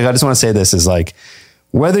 Real quick, I just want to say this is like,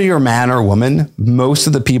 whether you're a man or a woman, most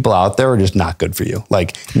of the people out there are just not good for you.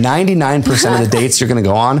 Like 99% of the dates you're going to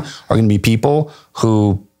go on are going to be people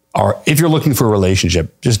who are, if you're looking for a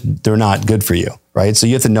relationship, just they're not good for you, right? So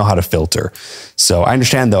you have to know how to filter. So I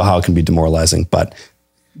understand though how it can be demoralizing, but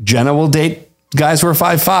Jenna will date guys who are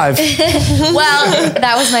 5'5". Well,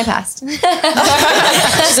 that was my past.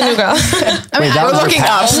 She's a new girl. Wait, that was your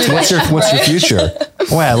past? What's your future?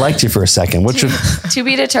 Wait, I liked you for a second. What's your? To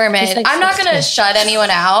be determined. I'm not going to shut anyone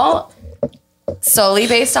out solely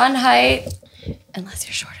based on height, unless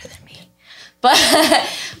you're shorter than me.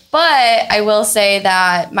 But I will say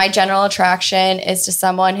that my general attraction is to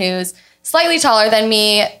someone who's slightly taller than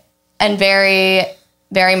me and very,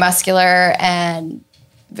 very muscular and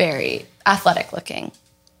very athletic looking.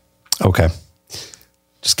 Okay.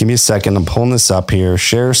 Just give me a second. I'm pulling this up here.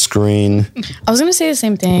 Share screen. I was gonna say the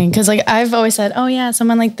same thing because like I've always said, oh yeah,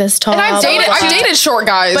 someone like this tall. And I've dated short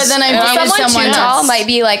guys. But then I dated Someone too tall might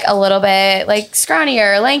be like a little bit like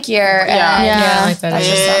scrawnier, lankier. Yeah. Yeah. like that. That's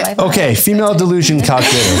just not my vibe. Okay, female delusion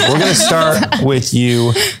calculator. We're going to start with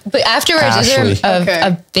you. But afterwards, Ashley. is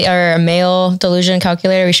there a male delusion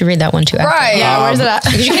calculator? We should read that one too. Right. Yeah, where's it at?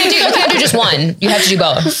 Because you can't do just one. You have to do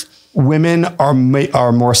both. Women are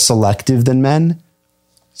more selective than men.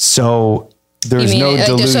 So there's no like, they're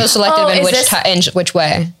so delusion. selective in is which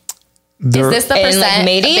way? Is this the In percent like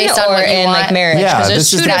mating based on or what you in want? like marriage? Yeah, Because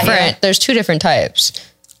this is there's two different types.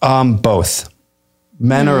 Both.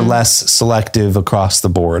 Men are less selective across the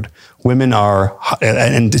board. Women are,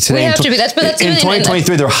 and today We have to be. That's in even in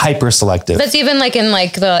 2023 they're hyper selective. That's even like in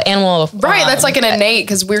like the animal. Right, that's like an innate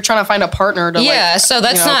because we're trying to find a partner to Yeah, like, so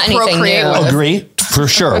that's you know, not anything procreate new. with. Agree. For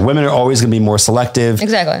sure. Women are always going to be more selective.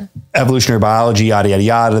 Exactly. Evolutionary biology, yada, yada,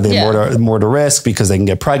 yada. They have more to risk because they can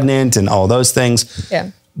get pregnant and all those things.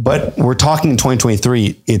 Yeah. But we're talking in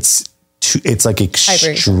 2023, it's like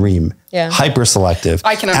extreme, hyper selective.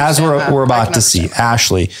 I can As understand that. we're I about can to see. understand.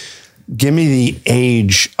 Ashley, give me the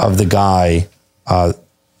age of the guy.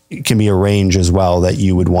 It can be a range as well that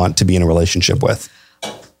you would want to be in a relationship with.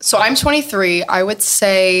 So I'm 23. I would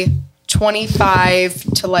say 25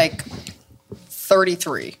 to like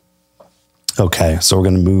 33. Okay, so we're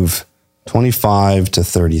going to move 25 to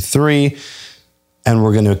 33, and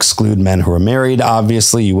we're going to exclude men who are married.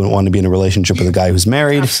 Obviously, you wouldn't want to be in a relationship with a guy who's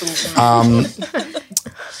married. Absolutely.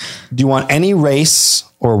 Do you want any race,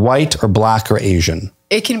 or white or black or Asian?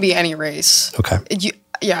 It can be any race. Okay. You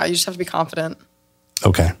just have to be confident.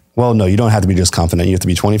 Okay. Well, no, you don't have to be just confident. You have to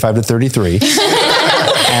be 25 to 33.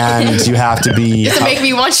 And you have to be... To make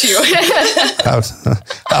me want you.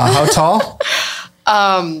 How tall?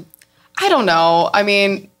 I don't know. I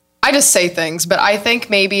mean, I just say things, but I think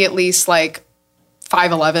maybe at least like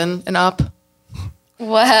 5'11" and up.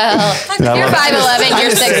 Well, you're 5'11",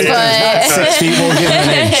 you're 6 foot. 6 feet, we'll give him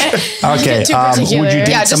an inch. Okay. Would you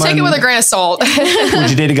date Just take it with a grain of salt. Would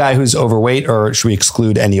you date a guy who's overweight, or should we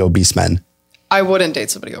exclude any obese men? I wouldn't date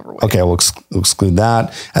somebody overweight. Okay, we'll exclude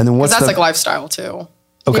that. And then what's That's the... like lifestyle too.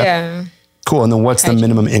 Okay. Yeah. Cool. And then what's the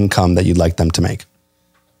minimum income that you'd like them to make?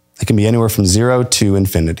 It can be anywhere from 0 to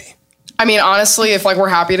infinity. I mean, honestly, if like we're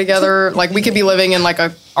happy together, like we could be living in like a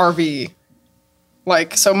RV.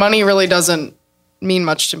 Like, so money really doesn't mean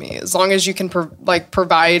much to me as long as you can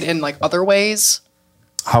provide in like other ways.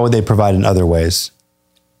 How would they provide in other ways?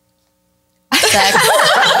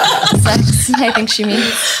 Sex, I think she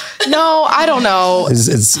means. No, I don't know. Is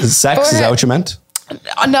sex? Is that what you meant?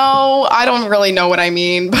 No, I don't really know what I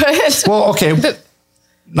mean, but well, okay.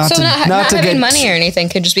 Not having money or anything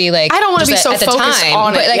could just be like, I don't want to be so at the focused time,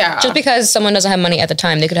 on but it. like, Yeah. just because someone doesn't have money at the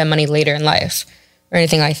time, they could have money later in life or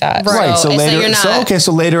anything like that. Right. So it's later. like you're not,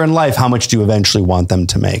 So later in life, how much do you eventually want them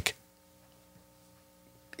to make?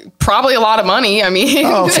 probably a lot of money. I mean,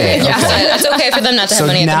 Okay. yeah. it's okay for them not to have So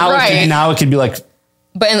money. now, Right. It could be like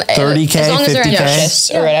But 30K, as long as they're 50K? ambitious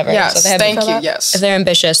or whatever. Yes, So if they have, thank you. Yes. If they're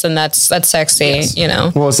ambitious, then that's sexy. You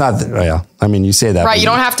know. Well, it's not. Yeah, I mean, you say that. Right, but you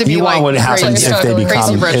don't have to be You want like what happens crazy- if they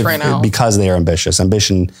crazy become rich right now. because they are ambitious.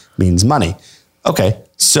 Ambition means money. Okay,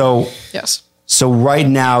 so Yes. right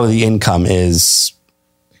now the income is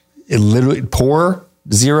literally poor,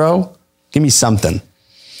 0. Give me something.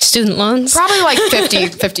 Student loans. Probably like 50K.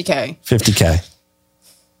 50K.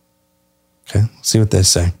 Okay, let's see what they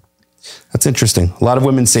say. That's interesting. A lot of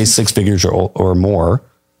women say 6 figures or more,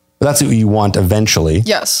 but that's what you want eventually.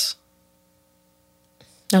 Yes.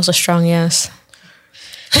 That was a strong yes.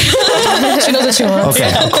 She knows what she wants.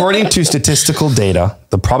 Okay. According to statistical data,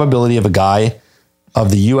 the probability of a guy of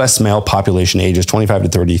the U.S. male population ages 25 to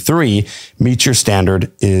 33 meets your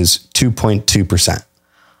standard is 2.2%.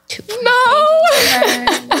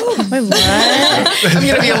 I'm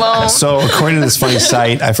going to be alone. So according to this funny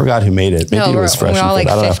site, I forgot who made it. Maybe No, it was Fresh. we're all and like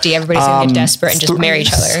Fit. I don't know. 50. Everybody's gonna get desperate and just marry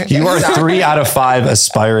each other. You are 3 out of 5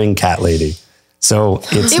 aspiring cat lady. So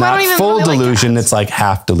it's I not don't even full really like delusion. It's like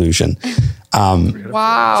half delusion.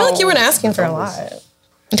 Wow. I feel like you weren't asking for a lot.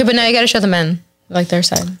 Okay, but now you got to show the men like their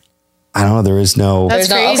side. I don't know. There is no.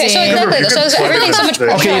 That's Okay, crazy. so exactly. So everything's so much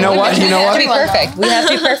pressure. Okay, you know what? You know We have to be what? perfect. We have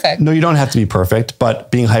to be perfect. No, you don't have to be perfect,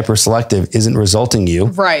 but being hyper selective isn't resulting you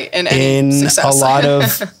Right. And any in success. a lot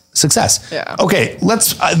of success. Yeah. Okay,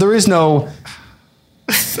 let's. There is no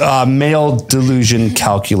male delusion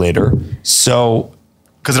calculator, so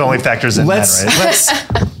Because it only factors in men, let's right? let's.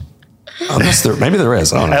 Unless there, maybe there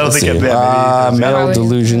is. I don't know. I don't Let's think see. it- yeah, maybe it does. Male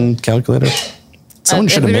delusion calculator. Someone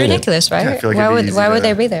should have It'd be made it. ridiculous, right? Yeah, I feel like why it'd be would easy why to- would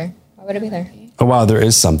they be there? Why would it be there? Oh wow, there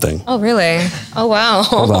is something. Oh really? Oh wow.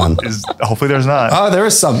 Hold on. Hopefully there's not. Oh, there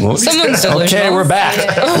is something. Someone's Okay, delusional. we're back.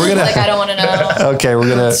 We're gonna. Like, I don't want to know. Okay, we're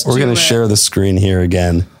gonna share the screen here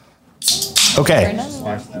again. Okay.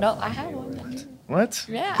 No, I have one. What?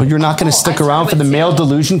 Yeah. Well, you're not going to stick around for the male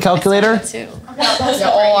delusion calculator? Too.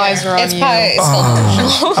 All eyes are on It's you. probably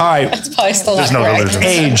still, All right. probably still There's not no correct.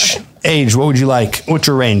 delusion. Age. What would you like? What's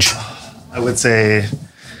your range? I would say,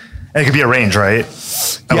 and it could be a range, right?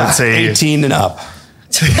 I would say 18 and up.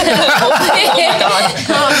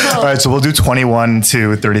 All right, so we'll do 21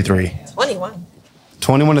 to 33. 21.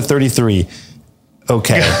 21 to 33.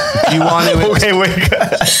 Okay. Do you want to? Okay, wait.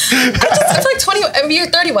 I feel like 20. I mean, you're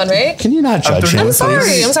 31, right? Can you not judge him? I'm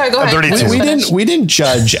sorry. I'm sorry. Go I'm ahead. 32. We didn't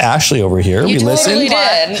judge Ashley over here. We totally listened.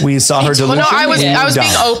 did. We saw her delusion. Well, no, I was and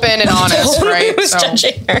being done. open and honest, right? Who's So-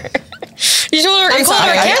 judging her? You told her, I'm you called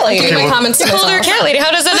her sorry. a cat lady. I'm keeping my comments to You called her a myself. cat lady.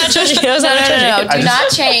 How does that not judge you? How does that not judge you? No. Do not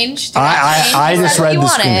change. Do not change. I just That's what read you the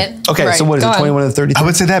screen. wanted. Okay, so what is Go it? on. 21 to 33. I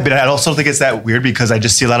would say that, but I also think it's that weird because I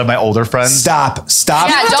just see a lot of my older friends. Stop.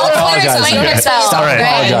 Yeah, don't put explain yourself. Stop Okay.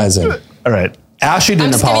 apologizing. All right. Ashley I'm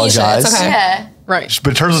didn't just giving you shit. apologize. It's okay. Yeah. Right.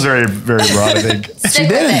 But hers was very, very broad, I think. Stick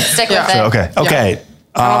with it. Stick with it. So, okay. Okay.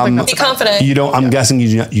 Be confident. You don't. I'm guessing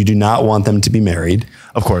you do not want them to be married.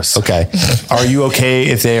 Of course. Okay. Are you okay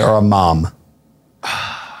if they are a mom?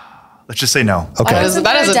 Let's just say no. Okay. That is a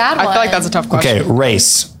I feel like one. that's a tough question. Okay.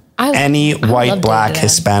 Race. I Any love white, dating black, them.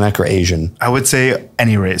 Hispanic, or Asian. I would say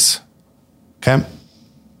any race. Okay.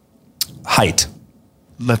 Height.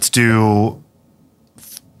 Let's do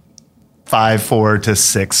 5'4" to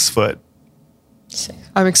 6 foot.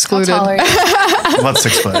 I'm How excluded. tall are you? I'm about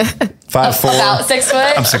 6 foot. 5'4". About 6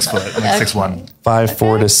 foot. I'm 6 foot. I'm like 6'1".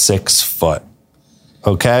 5'4" to 6 foot.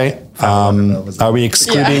 Okay. Are we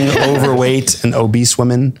excluding overweight and obese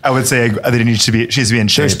women? I would say they need to be. She needs to be in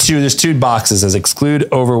shape. There's two boxes as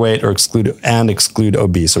exclude overweight or exclude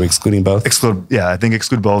obese. Are we excluding both? Exclude. Yeah, I think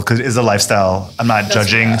exclude both because it's a lifestyle. I'm not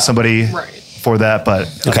judging somebody for that,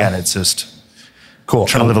 but again, it's just Cool.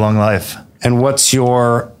 trying to live a long life. And what's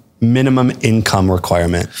your minimum income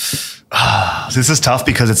requirement? This is tough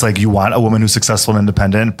because it's like you want a woman who's successful and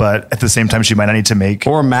independent, but at the same time, she might not need to make.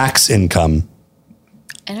 Or max income?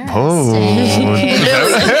 Interesting.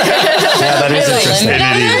 Yeah, that is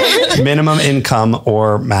interesting. Minimum income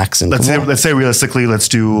or max income? Let's say realistically, let's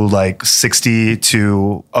do like 60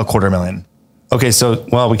 to $250,000. Okay, so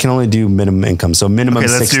we can only do minimum income. So minimum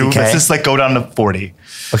Okay, let's 60K. let's just like go down to 40.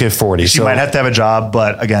 Okay, 40. She might have to have a job,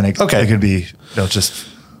 but again, it could be just.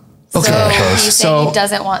 So you So- say he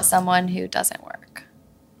doesn't want someone who doesn't work.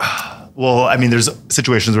 Well, I mean, there's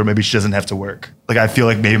situations where maybe she doesn't have to work. Like I feel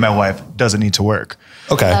like maybe my wife doesn't need to work.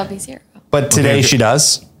 Okay. That would be 0. But today she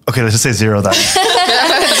does. Okay, let's just say 0 then.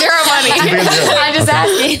 Zero money. I'm just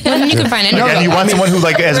asking. You can find anyone. Again, you want someone who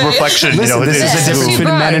like has reflection. Listen, you know, this is the difference Super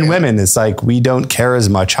between men and broad. women. It's like we don't care as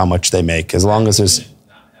much how much they make as long as there's.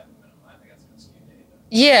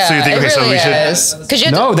 Yeah, So you think- it okay, so really we should- is. Because you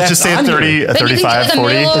have No, to, that's just say on here. 30, then you can 35, get the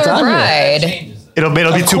 40. mail It's order on here. bride. It'll be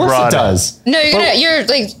Of too course broad. it does. No, you're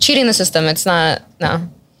like cheating the system. It's not. No.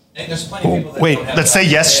 There's plenty of people that Wait, don't have let's say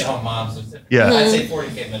jobs, yes. stay-at-home moms. Yeah. I'd say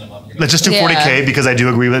 40K minimum. Let's just do Yeah. 40K because I do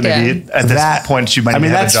agree with maybe at this point she might I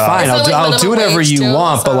mean, have that's a job. fine. Is that I'll like do whatever minimum you wage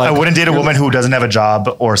want, too? but So- like I wouldn't date a woman who doesn't have a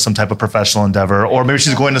job or some type of professional endeavor, or maybe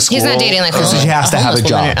she's going to school. He's not dating like So she has to have a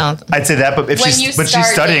job. I'd say that, but if When she's you she's start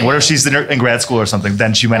studying, what if dating. she's in grad school or something?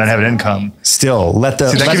 Then she might not have an income. Still, let the.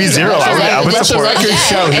 See, that let- could be 0. I would Let the support. record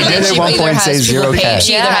show he And did then at she one either point say has 0K.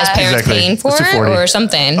 She either has parents Exactly. paying for Let's do it 40. or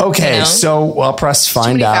something. Okay, you know? so I'll press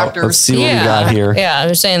find many out. factors. Let's see what we got here. Yeah,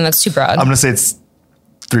 I'm saying that's too broad. I'm gonna say it's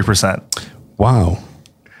 3%. Wow,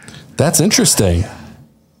 that's interesting.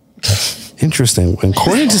 Interesting.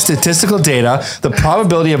 According to statistical data, the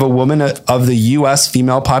probability of a woman of the U.S.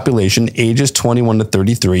 female population ages 21 to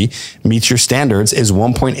 33 meets your standards is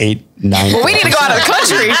 1.89. Well, we need to go out of the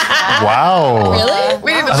country. Wow. Really?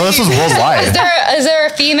 We need to I thought this was Is worldwide. there a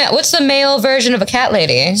female? What's the male version of a cat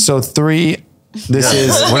lady? So 3. This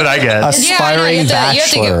is What did I get? aspiring you have to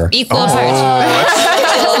bachelor. get equal parts.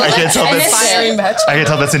 I can't tell And that's. Aspiring bachelor. I can't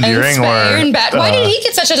tell that's endearing Inspiring or. why did he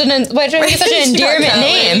get such an endearment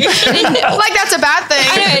name? like that's a bad thing.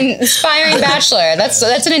 I know, inspiring bachelor. That's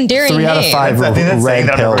an endearing 3 name. out of 5 I think that's saying red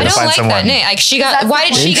that pills. I don't Find like someone. that name. Like she got. Why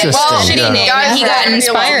did she get Interesting. a shitty Yeah. name? Guys, And he got leave me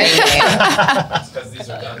alone. inspiring name. Because these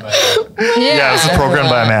are done by Yeah, this is programmed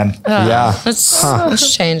by a man. Yeah.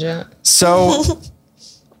 Let's change it. So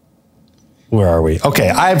where are we? Okay,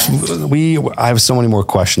 I have so many more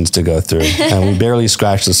questions to go through, and we barely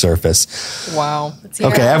scratched the surface. Wow.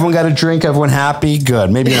 Okay, everyone got a drink. Everyone happy?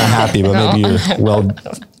 Good. Maybe you're not happy, but maybe you're well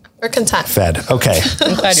We're content. fed. Okay.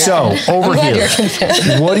 glad So over glad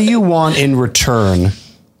here, what do you want in return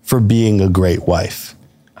for being a great wife?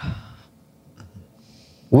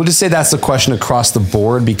 We'll just say that's the question across the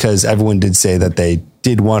board because everyone did say that they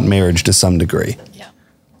did want marriage to some degree.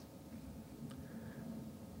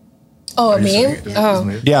 Oh, me?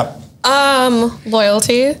 Oh. Yeah.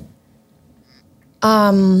 Loyalty.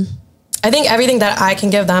 I think everything that I can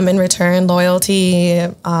give them in return, loyalty,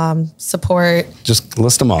 support. Just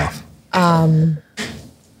list them off. Oh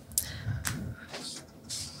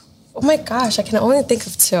my gosh, I can only think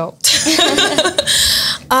of 2.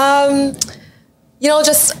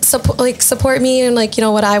 Just support me and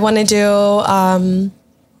what I want to do.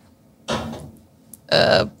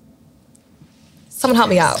 Someone help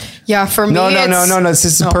me out. Yeah, for me. No. it's-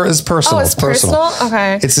 This is personal. Oh, it's personal?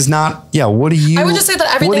 Okay. It's just not. Yeah. What do you? I would just say that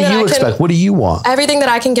everything What do that you I can- expect? What do you want? Everything that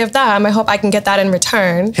I can give them, I hope I can get that in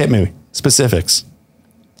return. Hit me. Specifics.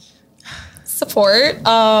 Support.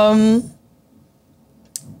 What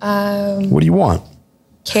do you want?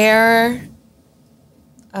 Care.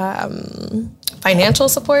 Financial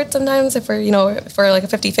support sometimes if we're like a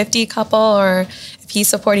 50-50 couple, or if he's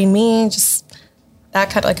supporting me, just that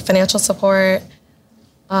kind of like financial support.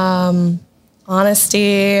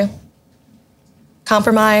 Honesty.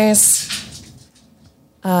 Compromise.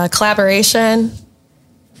 Collaboration.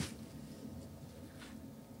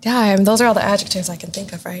 Yeah, those are all the adjectives I can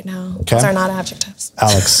think of right now. Okay. Those are not adjectives.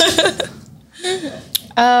 Alex,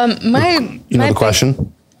 you know the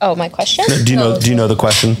question? Oh, my question? Do you know the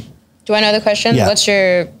question? Do I know the question? Yeah. What's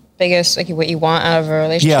your biggest, like, what you want out of a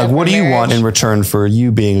relationship? Yeah, what or do you want marriage? in return for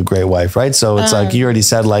you being a great wife, right? So it's like you already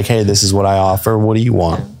said, like, hey, this is what I offer. What do you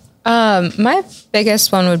want? My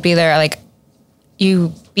biggest one would be there, like,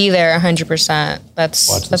 you be there 100%.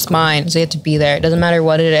 That's mine. So you have to be there. It doesn't matter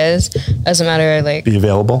what it is. Doesn't matter, like. Be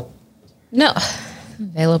available? No.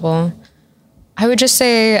 Available. I would just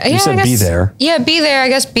say, You said be there. Yeah, be there. I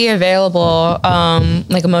guess be available,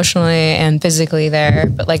 like emotionally and physically there.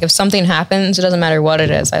 But like if something happens, it doesn't matter what it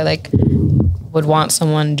is. I like would want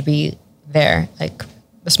someone to be there, like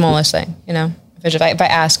the smallest thing, you know. If I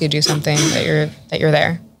ask you to do something, that you're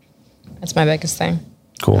there. That's my biggest thing.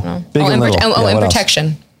 Cool. Big and and little. Yeah, and what else?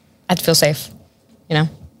 protection. I'd feel safe, you know.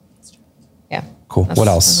 Yeah. Cool. What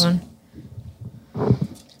else? That's one.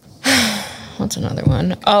 What's another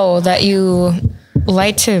one? Oh, that you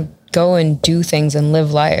like to go and do things and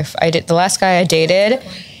live life. The last guy I dated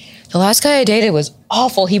was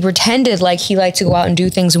awful. He pretended like he liked to go out and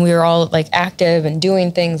do things, and we were all like active and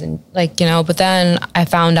doing things and like, you know, but then I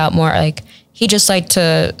found out more, like he just liked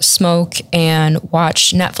to smoke and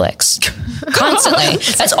watch Netflix constantly.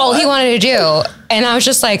 That's all he wanted to do. And I was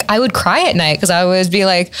just like, I would cry at night because I would be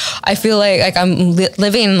like, I feel like I'm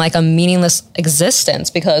living like a meaningless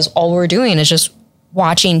existence because all we're doing is just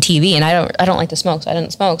watching TV. And I don't like to smoke, so I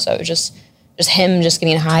didn't smoke. So it was just him just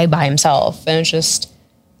getting high by himself. And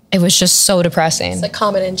it was just so depressing. It's like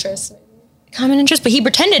common interest. Common interest, but he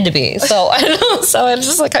pretended to be. So I don't know. So it's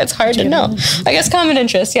just like, it's hard to know. I guess common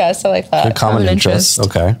interest. Yeah. So like that. Good common interest.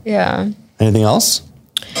 Okay. Yeah. Anything else?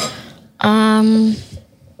 I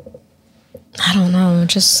don't know.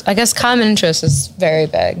 Just, I guess common interest is very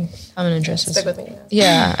big. Common interest is Stick with me.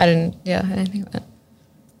 Yeah. I didn't think of it.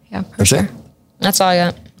 Yeah. For That's sure. it? That's all I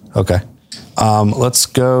got. Okay. Let's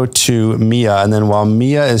go to Mia. And then while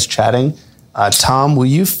Mia is chatting, Tom, will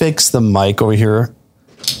you fix the mic over here?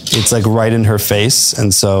 It's like right in her face.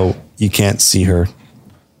 And so you can't see her.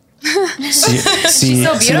 She's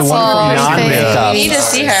so beautiful. Non-makeup. You need to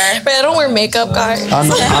see her. But I don't wear makeup, guys. On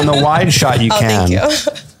the wide shot, you can. Thank you.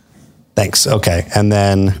 Thanks. Okay. And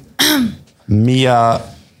then Mia,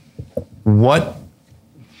 what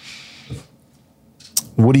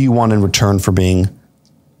do you want in return for being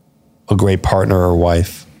a great partner or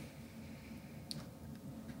wife?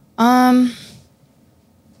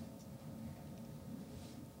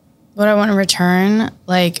 What I want in return,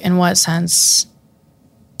 like in what sense?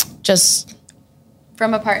 Just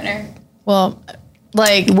From a partner. well,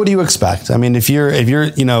 like What do you expect? I mean, if you're,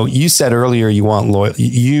 you know, you said earlier you want loyal,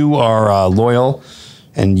 you are loyal,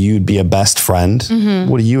 and you'd be a best friend.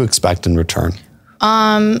 What do you expect in return?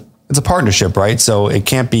 It's a partnership, right? So it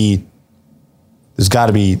can't be. There's got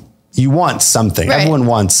to be. You want something. Right. Everyone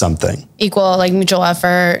wants something. equal, like mutual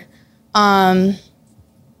effort.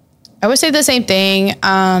 I would say the same thing.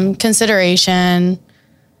 Consideration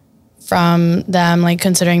from them, like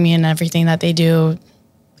considering me and everything that they do,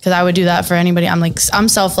 because I would do that for anybody. I'm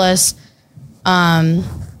selfless, and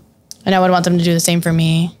I would want them to do the same for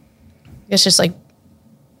me. It's just like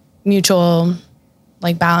mutual,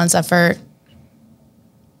 like balance effort.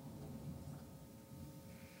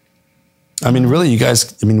 I mean, really, you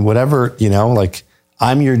guys. I mean, whatever, you know, like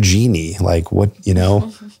I'm your genie. Like what, you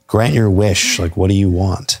know, grant your wish. Like what do you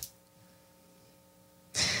want?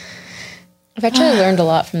 I've actually learned a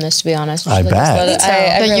lot from this, to be honest. I bet.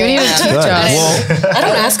 I You need to teach Good. us. Well, I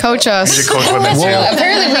don't ask. Coach us.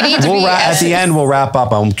 Apparently we need to be. at the end, we'll wrap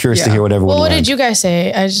up. I'm curious to hear what everyone. Well, what learned. did you guys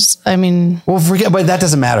say? I mean, Well, forget, but that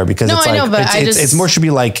doesn't matter because No, it's I like know, but it's more should be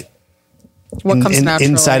like What comes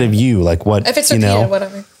naturally? inside of you, like what If it's you repeated, know.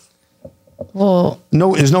 whatever. well,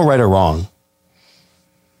 No, there's no right or wrong.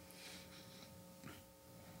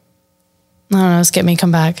 I don't know. Skip me,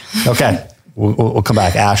 come back. Okay, we'll come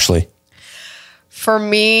back. Ashley, For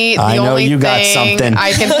me, I the know only you got thing something.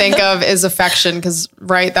 I can think of is affection, because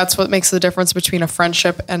that's what makes the difference between a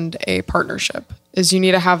friendship and a partnership. Is you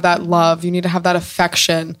need to have that love, you need to have that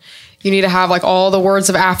affection, you need to have like all the words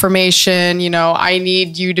of affirmation. You know, I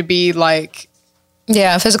need you to be like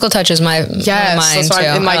Yeah, physical touch is my Yes, mine that's too. why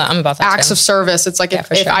I'm like I'm about that acts too. of service. It's like Yeah, if,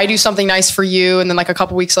 for if sure. I do something nice for you, and then like a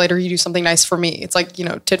couple weeks later you do something nice for me, it's like, you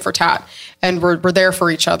know, tit for tat, and we're there for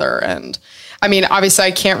each other. And I mean, obviously,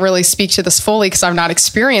 I can't really speak to this fully because I've not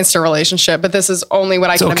experienced a relationship, but this is only what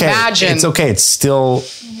I can okay. imagine. It's okay. It's still.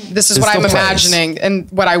 This is it what I'm still plays. imagining and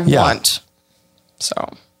what I Yeah. want. So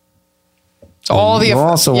all the You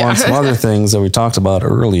also want some other things that we talked about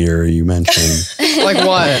earlier. You mentioned. like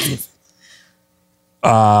what?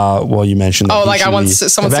 Well, you mentioned. That Oh, he like I should want be-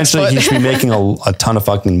 someone 6 Eventually, foot. he should be making a ton of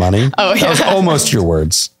fucking money. Oh, That was yeah. almost your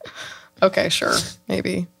words. Okay, sure,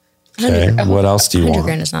 maybe. Okay. What else do you 100 want?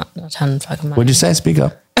 grand is not a ton of fucking money. What'd you say? Speak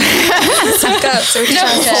up. She said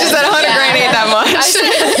 100 grand ain't that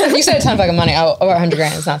much. You said a ton of fucking money. Oh, over 100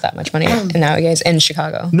 grand is not that much money nowadays in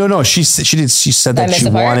Chicago. No. She said Did I that miss she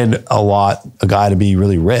the part? wanted a guy to be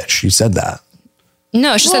really rich. You said that.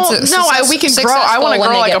 No, she Well, said we can grow. I want to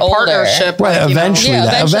grow like a partnership. Right. like, you know. Eventually,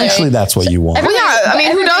 Yeah, eventually, that's what you want. Well, yeah, I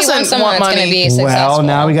mean, who doesn't want money? Well,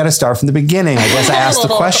 now we got to start from the beginning. I guess I asked the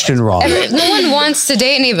question wrong. No one wants to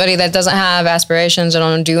date anybody that doesn't have aspirations or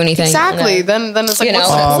don't do anything. Exactly. You know? Then it's like, You know,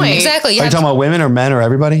 what's the point? exactly. Are you talking about women or men or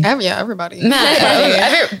everybody? Yeah, everybody.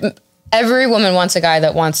 Every woman wants a guy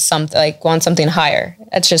that wants something higher.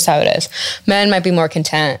 That's just how it is. Men might be more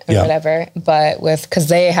content or Yeah. whatever, but because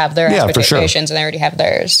they have their Yeah, for sure. expectations and they already have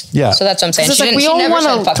theirs. Yeah. So that's what I'm saying. It's She, like didn't, we she all never wanna-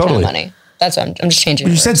 said fuck ton Totally. of money. That's what I'm just changing.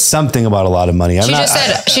 You the said word. something about a lot of money. She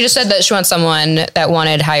just said that she wants someone that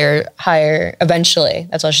wanted higher eventually.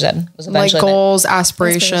 That's all she said. Was Like eventually. goals,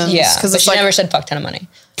 aspirations. Yeah, because but it's she like never said fuck ton of money.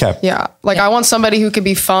 Okay. yeah, like I want somebody who could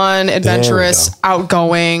be fun, adventurous, go.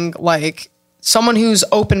 outgoing, like someone who's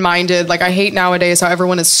open-minded. Like I hate nowadays how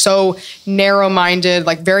everyone is so narrow-minded,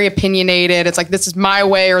 like very opinionated. It's like, this is my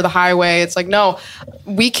way or the highway. It's like, no,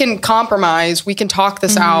 we can compromise. We can talk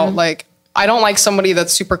this out. Like, I don't like somebody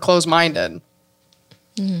that's super closed-minded.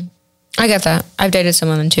 I get that. I've dated some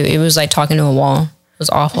women too. It was like talking to a wall. It was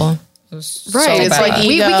awful. It was Right. so It's bad. like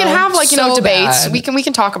we can have like, you know, So debates. bad. We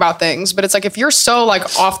can talk about things, but it's like if you're so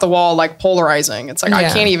like off the wall, like polarizing, it's like I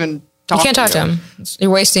Yeah. can't even talk you can't talk to you. him. You're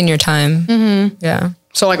wasting your time. Yeah.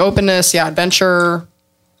 So like openness, yeah, adventure.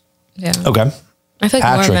 Yeah. Okay. I feel like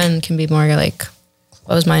Patrick. more men can be more like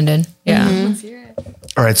closed-minded. Yeah.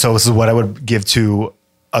 All right, so this is what I would give to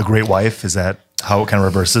a great wife. Is that how it kind of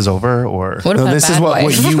reverses over, or What No, about this bad is what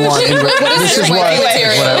wife? you want.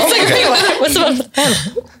 This is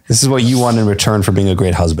This is what you want in return for being a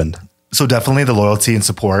great husband. so definitely the loyalty and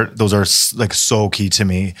support. Those are like so key to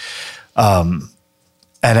me. And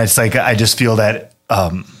it's like I just feel that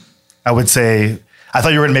I would say I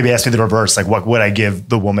thought you were going to maybe ask me the reverse, like what would I give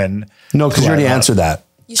the woman? No, because who you already I love? answered that.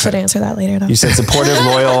 You should answer that later, though. You said supportive,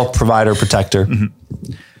 loyal, provider, protector.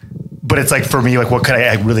 But it's like for me, like what could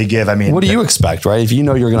I really give? I mean, What do you expect, right? If you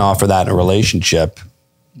know you're going to offer that in a relationship,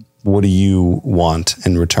 what do you want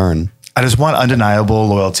in return? I just want undeniable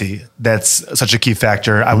loyalty. That's such a key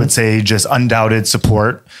factor. I would say just undoubted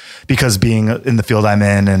support, because being in the field I'm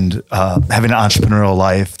in and having an entrepreneurial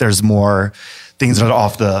life, there's more things that are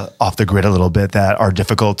off the grid a little bit that are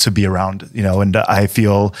difficult to be around, you know. And I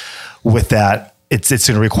feel with that, it's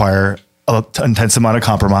going to require an intense amount of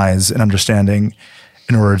compromise and understanding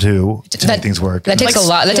in order to make things work. That takes Like, a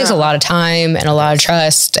lot. That takes a yeah. lot of time and a lot of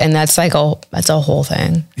trust, and that's like that's a whole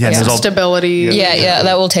thing. Yeah, there's all- Stability. Yeah,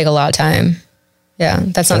 that will take a lot of time. Yeah,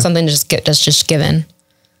 that's not something that's just given. Is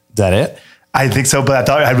that it? I think so, but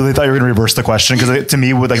I really thought you were going to reverse the question, because to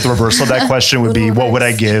me, with like the reversal of that question would be, what would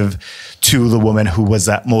I give to the woman who was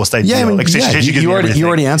that most ideal? Yeah, I mean, like, say she gives you me already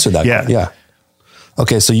everything. answered that. Yeah. Yeah.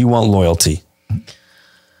 Okay, so you want loyalty.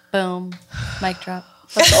 Boom. Mic drop.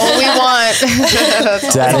 That's all we want.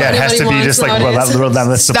 That- Yeah, it has to be wants just like nowadays.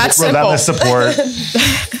 relentless support. That's simple. Relentless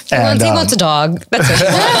support. And, He wants a dog. That's it.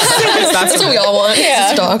 That's what we all want.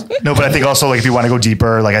 Yeah. Dog. no, but I think also like if you want to go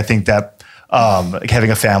deeper, like I think that like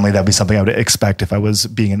having a family, that'd be something I would expect if I was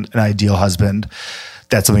being an ideal husband.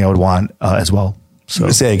 That's something I would want as well. So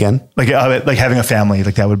Say again. like having a family,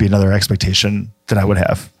 like that would be another expectation that I would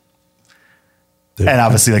have. And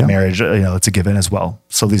obviously like marriage, it's a given as well.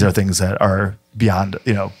 So these are things that are beyond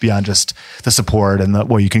just the support and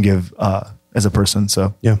what you can give as a person.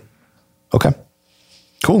 So Yeah. Okay.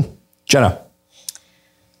 Cool. Jenna.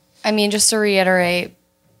 I mean, just to reiterate,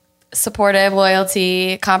 supportive,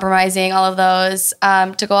 loyalty, compromising, all of those.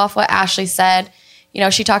 To go off what Ashley said,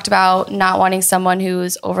 she talked about not wanting someone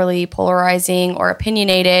who's overly polarizing or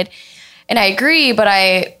opinionated. And I agree, but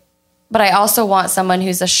I also want someone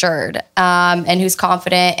who's assured and who's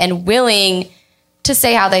confident and willing to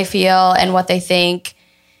say how they feel and what they think,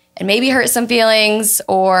 and maybe hurt some feelings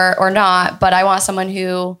or not. But I want someone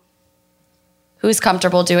who's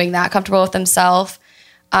comfortable doing that, comfortable with themselves.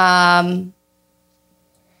 I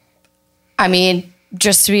mean,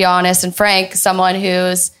 just to be honest and frank, someone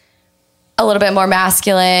who's a little bit more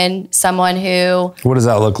masculine, someone who, What does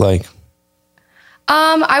that look like?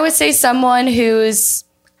 I would say someone who's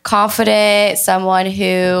confident, someone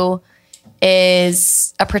who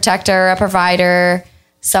is a protector, a provider,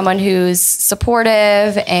 someone who's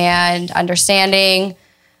supportive and understanding.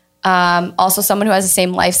 Also someone who has the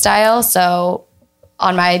same lifestyle. So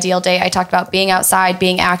on my ideal date, I talked about being outside,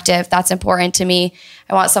 being active. That's important to me.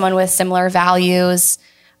 I want someone with similar values,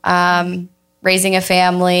 raising a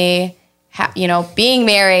family, being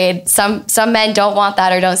married. Some men don't want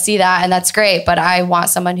that or don't see that, and that's great. But I want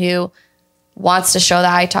someone who wants to show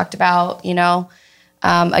that. I talked about,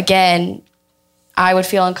 again, I would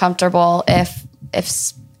feel uncomfortable if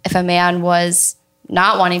a man was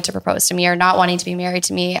not wanting to propose to me or not wanting to be married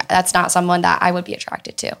to me. That's not someone that I would be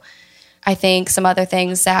attracted to. I think some other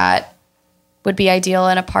things that would be ideal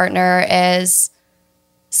in a partner is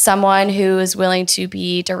someone who is willing to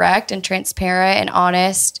be direct and transparent and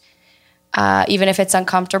honest, even if it's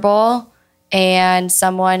uncomfortable, and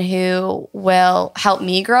someone who will help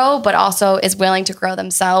me grow, but also is willing to grow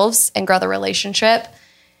themselves and grow the relationship.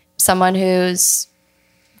 Someone who's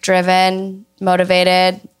driven,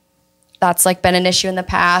 motivated. That's like been an issue in the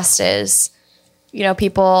past is,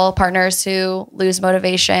 partners who lose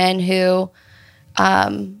motivation, who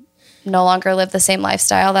no longer live the same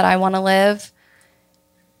lifestyle that I want to live.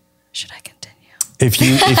 Should I continue?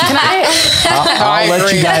 I'll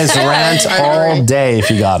let you guys rant all day if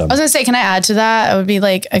you got them. I was gonna say, can I add to that? It would be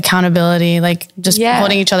like accountability, like just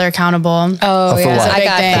holding each other accountable. Oh, For yeah. what? I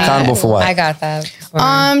got that. Accountable for what? I got that.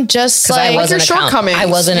 Just 'Cause I like wasn't your shortcomings. I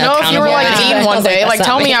wasn't if you were like accountable. mean one day, like That's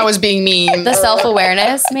tell not me me. I was being mean. The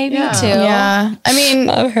self-awareness maybe too. Yeah. I mean,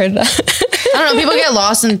 I've heard that. I don't know. People get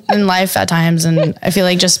lost in life at times. And I feel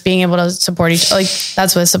like just being able to support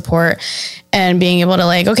that's what support, and being able to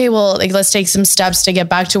okay, well, let's take some steps to get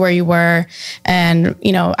back to where you were. And,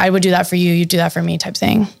 I would do that for you. You do that for me type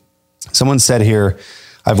thing. Someone said here,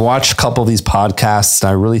 I've watched a couple of these podcasts and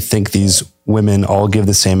I really think these women all give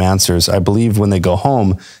the same answers. I believe when they go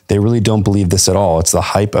home, they really don't believe this at all. It's the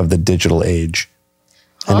hype of the digital age.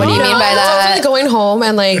 And What do you mean by that? Definitely going home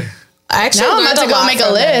and I actually Now I'm learned about to a go lot make a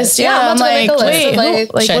from list. it. Yeah. I'm I'm about to like, make a list wait,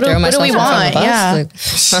 of, what do we want? Yeah.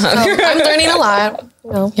 I'm learning a lot.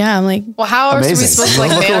 Yeah. I'm like, Well, how are we Amazing. supposed to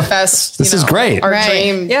manifest? This is great. Our Right.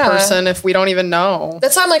 dream Yeah. person if we don't even know.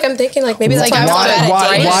 That's why I'm thinking maybe that's why I'm so Why, bad at why,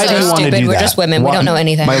 dating. why do you want to stupid. do We're that? just women. We Why- don't know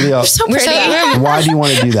anything. Malia, So pretty. why do you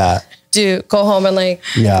want to do that? Do go home and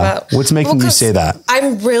Yeah. about- What's making you 'cause say that?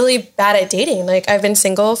 I'm really bad at dating. I've been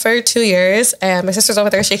single for 2 years and my sister's over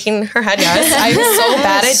there shaking her head. Yes. I'm so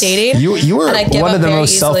bad at dating. You were and I give one up of the very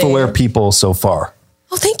most easily. self-aware people so far.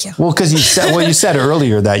 Oh, thank you. Well, because you said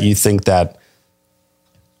earlier that you think that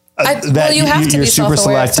you have to you're be super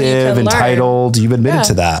self-aware so you can selective, learn. entitled. You've admitted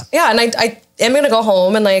to that. Yeah, and I am gonna go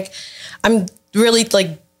home and I'm really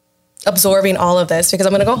absorbing all of this because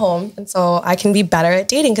I'm gonna go home and so I can be better at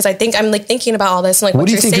dating because I think I'm thinking about all this and What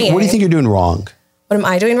do you you're think? saying. What do you think you're doing wrong? What am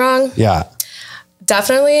I doing wrong? Yeah.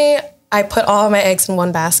 Definitely, I put all of my eggs in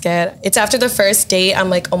one basket. It's after the first date,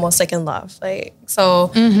 I'm almost in love.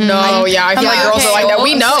 So. No, I feel like girls are like that.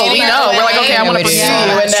 We know. We're like, okay, I want to pursue you.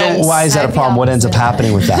 And then So why is that a problem? What ends up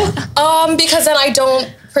happening with that? Because then I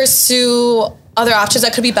don't pursue other options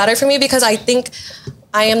that could be better for me because I think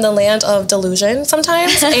I am the land of delusion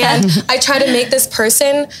sometimes. And I try to make this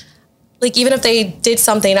person, even if they did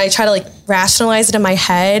something, I try to rationalize it in my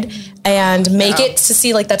head and make it to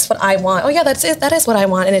see that's what I want. Oh yeah, that's it. That is what I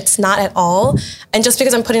want. And it's not at all. And just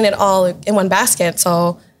because I'm putting it all in one basket.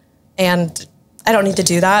 And I don't need to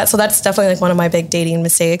do that. So that's definitely one of my big dating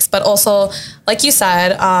mistakes. But also, like you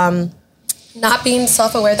said, not being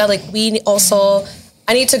self-aware that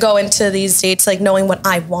I need to go into these dates knowing what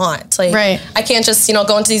I want. Right. I can't just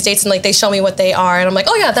go into these dates and they show me what they are and I'm like,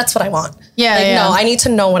 oh yeah, that's what I want. Yeah. No, I need to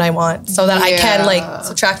know what I want so that I can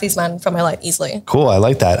subtract these men from my life easily. Cool. I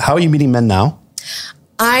like that. How are you meeting men now?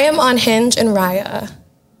 I am on Hinge and Raya.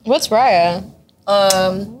 What's Raya?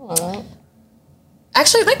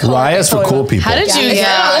 Actually, they call Raya's for cool people. how did you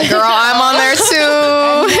yeah, girl, I'm on there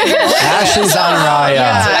too. Ashley's on Raya.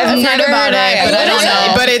 I've heard about it, but I don't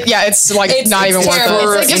know. But it's not even worth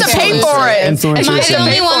terrible. it. It's You have to pay for it. Influencers. Am I the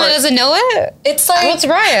only one that doesn't know it? It's What's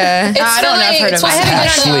Raya? I don't know, I've heard of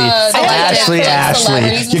it.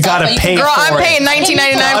 Ashley, you gotta pay Girl, for I'm it. paying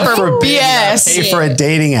 $19.99 for BS. Pay for a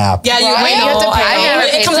dating app. Yeah, you have to pay.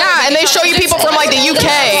 Yeah, and they show you people from the Of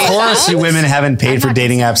UK. course, you women haven't paid for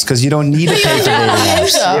dating apps because you don't need to pay for dating apps.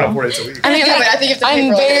 I think you have to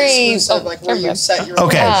I'm very where you set your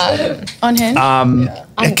Okay. on Hinge?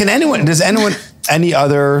 Does anyone Any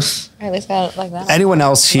other, Or at least got it like that. anyone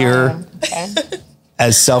else here Okay.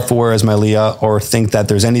 as self-aware as Mylea, or think that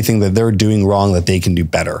there's anything that they're doing wrong that they can do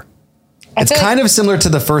better? It's feel kind of similar to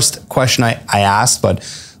the first question I asked, but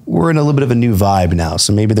we're in a little bit of a new vibe now.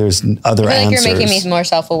 So maybe there's other I feel like answers. you're making me more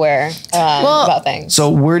self-aware about things. So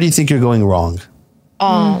where do you think you're going wrong?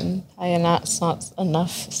 I am not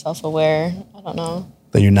enough self-aware. I don't know.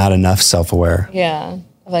 That you're not enough self-aware. Yeah.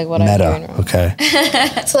 Of like what I'm doing Meta. wrong. Okay.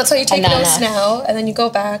 So that's why you take not notes enough. now, and then you go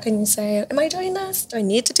back and you say, "Am I doing this? Do I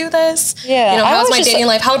need to do this? Yeah, You know, I how's was my just dating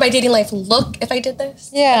life? How would my dating life look if I did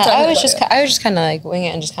this?" Yeah, That's what I'm I was gonna just kind of like wing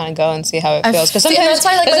it and just kind of go and see how it feels. Because See, and sometimes that's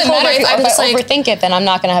why, like, it my doesn't whole matter if, life, I'm if just I like- overthink it, then I'm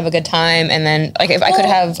not gonna have a good time. And then like if I could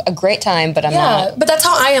have a great time, but I'm Yeah, not. but that's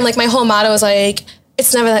how I am. Like my whole motto is like,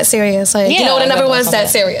 it's never that serious. Like, you Yeah, know what? It never that's was that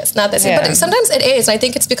okay. serious. Not that serious. Yeah. But sometimes it is. And I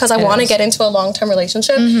think it's because I want to is. get into a long-term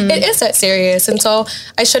relationship. It is that serious. And so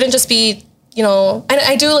I shouldn't just be, you know, and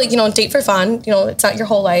I do like, you know, date for fun. You know, it's not your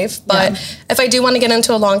whole life. But if I do want to get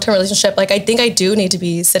into a long-term relationship, like I think I do need to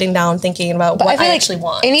be sitting down thinking about But what I feel I like actually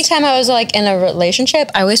want. anytime I was like in a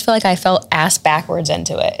relationship, I always feel like I felt ass backwards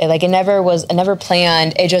into it. Like it never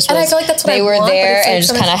planned. It just was. And I feel like that's what they I were want, but there it's like and it just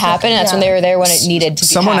sometimes- kind of happened. That's when yeah. they were there when it needed to be.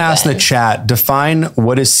 Someone asked in the chat, define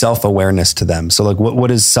what is self-awareness to them. So like what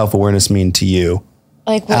does self-awareness mean to you?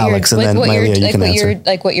 like what Alex, you're, and like then what Mylea, you you're, like can what answer. you're,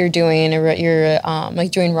 like what you're doing, or what you're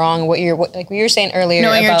like doing wrong. What like we were saying earlier,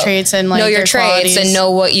 Knowing your about traits and, like, know your your traits qualities. and know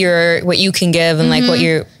what you can give and like what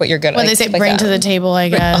you're good. What like, they say, like bring that. to the table, I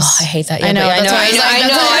guess. Oh, I hate that. I know. I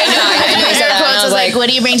know. I was like, what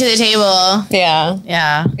do you bring to the table? Yeah.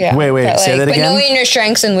 Yeah. Yeah. Wait, say that but again? knowing your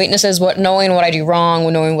strengths and weaknesses, knowing what I do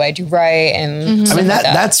wrong, knowing what I do right, and I mean,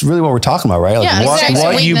 that's really what we're talking about, right? Like Yeah, what, exactly.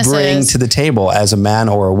 what you bring Weaknesses. to the table as a man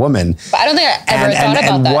or a woman. But I don't think I ever thought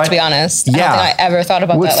about that, to be honest. I don't think I ever thought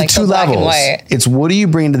about that, like two the black levels. and white. It's what do you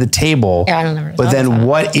bring to the table? Yeah, I don't never But thought then of that.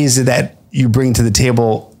 what is it that you bring to the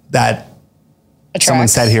table that someone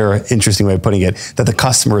Attracts. said here, interesting way of putting it, that the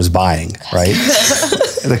customer is buying, right?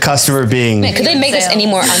 The customer being, Could they make this any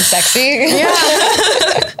more unsexy? you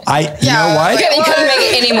know what? They couldn't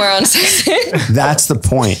make it any more unsexy. That's the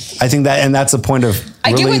point. I think that, and that's the point of.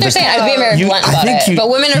 I get really what they're the- saying. I'd be very You- blunt I about think it. you- But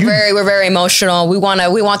women are you- we're very emotional. We want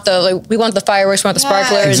the fireworks, we want the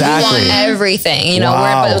sparklers, Exactly. we want everything. You know,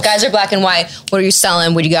 Wow. but the guys are black and white. What are you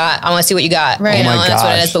selling? What do you got? I want to see what you got. Right. You know, Oh my and that's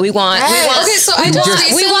what it gosh. is. But we want Okay, so I just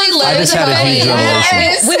we want I just had a huge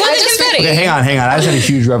revelation. we want the confetti. Okay, hang on. I just had a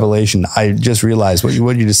huge revelation. I just realized what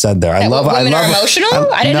you just said there. I love. women I love are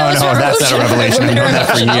emotional? I didn't no, know this no, was that's not a revelation. I've known that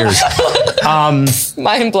for years.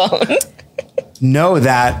 Mind blown. Know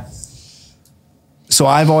that. So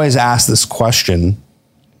I've always asked this question,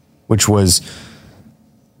 which was,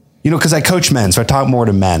 because I coach men, so I talk more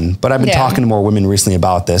to men, but I've been Yeah. talking to more women recently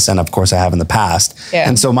about this, and of course I have in the past. Yeah.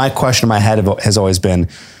 And so my question in my head has always been,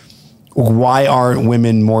 why aren't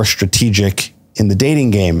women more strategic in the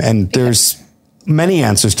dating game? And there's many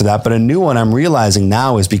answers to that, but a new one I'm realizing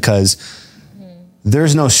now is because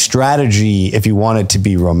there's no strategy if you want it to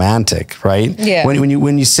be romantic, right? Yeah.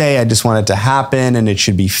 When you say I just want it to happen and it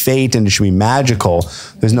should be fate and it should be magical,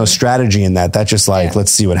 there's no strategy in that. That's just like,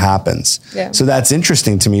 let's see what happens. Yeah. So that's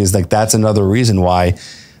interesting to me, is like that's another reason why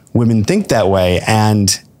women think that way.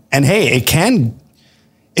 And hey, it can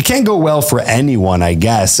go well for anyone, I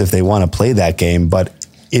guess, if they want to play that game, but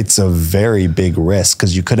it's a very big risk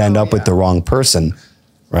because you could end up with the wrong person,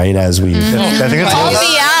 right? As we I think it's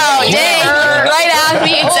Right at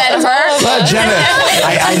me and said her. Well, Jenna,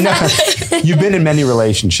 I know you've been in many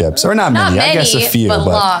relationships, or not many, I guess a many, few, but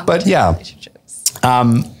long. but yeah.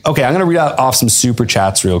 Okay, I'm going to read off some super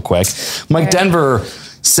chats real quick. Mike Denver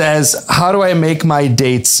says, "How do I make my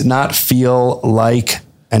dates not feel like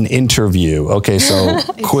an interview?" Okay, so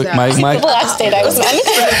quick, The my last date I was on,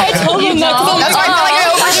 I told him that. That's why I feel like I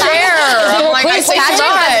overshare. I'm like, I say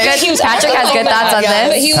Patrick has good thoughts on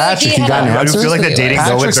this. Patrick, you got an I do answer? feel like that dating though,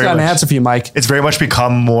 Patrick's it's very got an much- answer for you, Mike. It's very much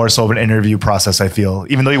become more so of an interview process, I feel.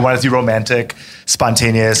 Even though you want it to be romantic,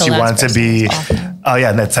 spontaneous, The you want last it to be,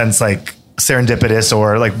 in that sense, like serendipitous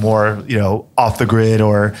or like more, off the grid,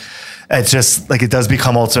 or it's just like it does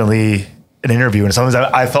become ultimately an interview. And sometimes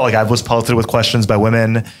I felt like I was pelleted with questions by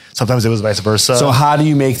women. Sometimes it was vice versa. So how do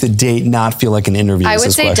you make the date not feel like an interview? I is would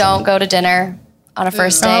this say question. don't go to dinner on a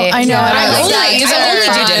first date. I know.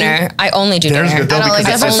 I only do dinner. Dinner's good though, I don't like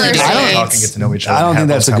because that it's for just first talk dates. and get to know each other. I don't and think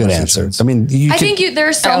have that's a those good answer. conversations. I mean, you I could- think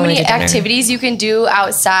there's so only many do dinner. activities you can do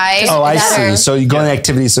outside. Oh, I that see. are- So you go on the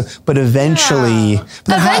activities, but eventually, but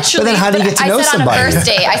then how do you get to know I said somebody? on a first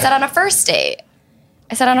date. I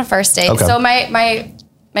said on a first date. Okay. So my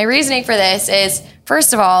reasoning for this is,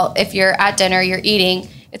 first of all, if you're at dinner, you're eating,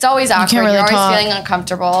 it's always awkward. really You're always talk. feeling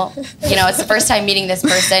uncomfortable. It's the first time meeting this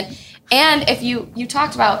person. And if you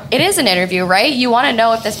talked about, it is an interview, right? You want to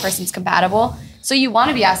know if this person's compatible. So you want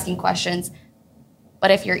to be asking questions.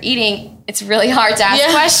 But if you're eating, it's really hard to ask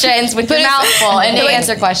questions with your mouth full and to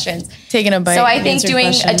answer questions. Taking a bite. So I and think answering doing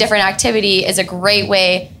questions. a different activity is a great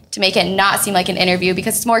way to make it not seem like an interview,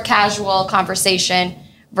 because it's more casual conversation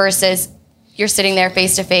versus you're sitting there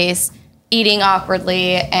face to face, eating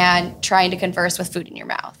awkwardly and trying to converse with food in your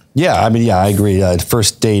mouth. Yeah, I mean, I agree.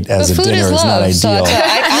 First date as a Food dinner is not so ideal.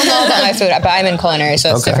 I don't know about my food, but I'm in culinary,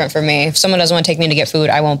 so it's Okay. different for me. If someone doesn't want to take me to get food,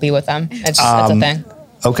 I won't be with them. It's a thing.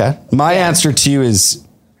 Okay. My answer to you is,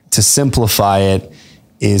 to simplify it,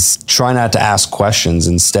 is try not to ask questions,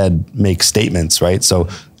 instead make statements, right? So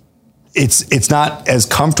it's not as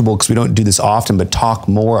comfortable because we don't do this often, but talk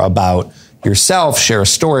more about yourself, share a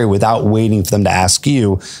story without waiting for them to ask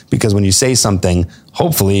you, because when you say something,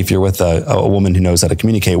 hopefully if you're with a woman who knows how to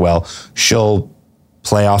communicate well, she'll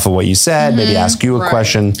play off of what you said, maybe ask you a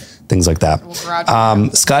question, things like that.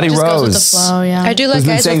 Scotty Just goes with the Rose. flow, yeah. I do like Who's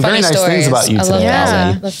been guys saying with funny very nice stories. things about you I love today, that.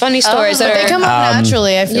 Ashley. The funny stories But that they come out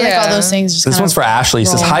naturally. I feel like all those things just This kind one's of for Ashley. It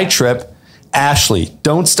says, roll. hi, Trip. Ashley,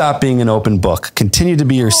 don't stop being an open book. Continue to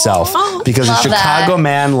be yourself, because a Love Chicago that.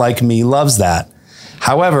 man like me loves that.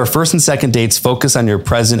 However, first and second dates, focus on your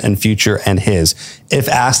present and future and his. If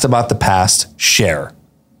asked about the past, share.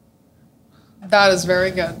 That is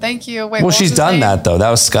very good. Thank you. Wait, Well, what was she's his done name? that though. That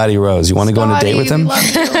was Scotty Rose. You want to go on a date with Scotty, him? we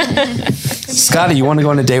love you. Scotty, you want to go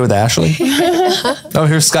on a date with Ashley? Oh,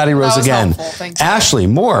 here's Scotty Rose That was again. helpful. Thank you. Ashley,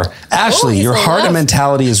 more. Ashley, he's your in heart and love.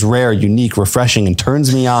 mentality is rare, unique, refreshing, and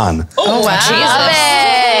turns me on. Love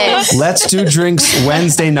it. Let's do drinks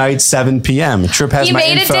Wednesday night, 7 p.m. Trip has He my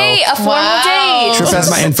made info. a date, a formal date. Trip has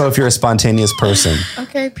my info if you're a spontaneous person.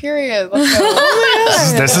 Okay, period. Let's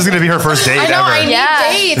go. This is going to be her first date I know, ever. I need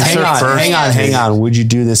Yeah. dates. Hang her on, first hang on. Would you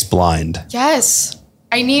do this blind? Yes.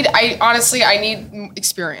 I need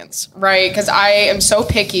experience, right? Because I am so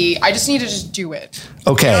picky. I just need to just do it.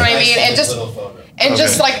 Okay. You know what I mean? And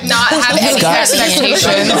just like not have any Scott- expectations.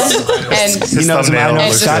 And He knows him. I thumbnail know.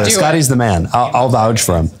 looks Scott- good. Scotty's the man. I'll vouch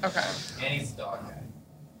for him. okay. And he's a dog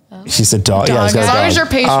guy. He's a dog. Yeah, he's got As a long as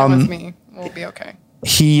dog. you're patient with me, we'll be okay.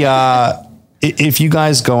 He, if you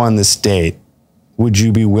guys go on this date, would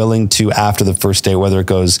you be willing to, after the first date, whether it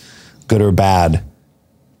goes good or bad,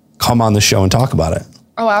 come on the show and talk about it?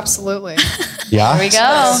 Oh, absolutely. Yeah. There we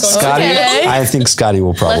go. Scotty, Okay. I think Scotty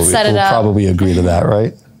will probably set it up. probably agree to that,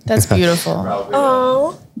 right? That's beautiful.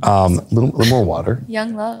 Little more water.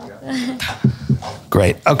 Young love.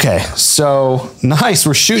 Great. Okay. So nice.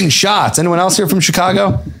 We're shooting shots. Anyone else here from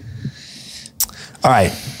Chicago? All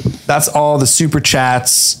right. That's all the super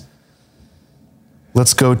chats.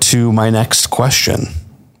 Let's go to my next question.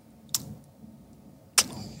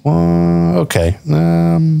 Okay.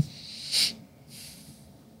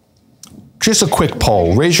 Just a quick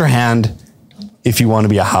poll. Raise your hand if you want to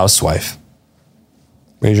be a housewife.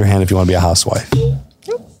 Raise your hand if you want to be a housewife.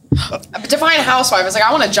 Define housewife. It's like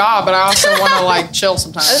I want a job, but I also want to like chill It's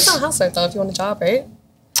sometimes. not a housewife though if you want a job, right?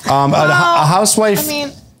 A housewife I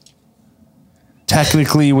mean,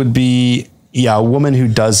 technically would be, a woman who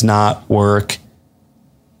does not work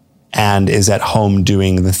and is at home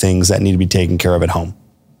doing the things that need to be taken care of at home.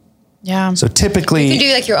 Yeah. So typically, You can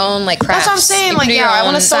do like your own like crafts. that's what I'm saying. You Like, can do yeah, your I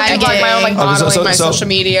want to own still do side like my own like gig. modeling, my so- social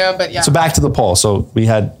media, but yeah. so back to the poll. So we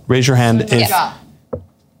had raise your hand if, job.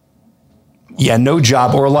 yeah, no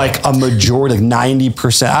job, or like a majority, like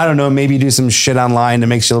 90%. I don't know, maybe you do some shit online that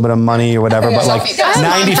makes you a little bit of money or whatever, but like I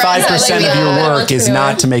have mom friends 95% that of your like work is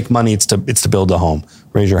not to make money, it's to build a home.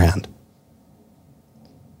 Raise your hand.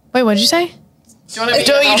 Wait, what did you say? Do you want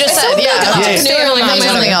to be You just said, yeah.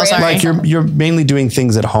 Something else. Sorry. Like you're mainly doing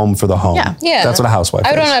things at home for the home. Yeah. Yeah. That's what a housewife I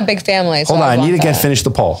is. don't have a big family. So Hold on, I need to want get that. finished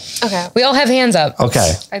the poll. Okay. We all have hands up.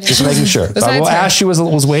 Okay, just making sure. Besides Well, her. Ashley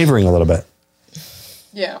was wavering a little bit.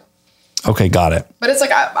 Yeah. Okay, got it. But it's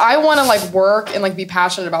like I want to like work and like be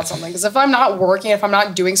passionate about something. Because if I'm not working, if I'm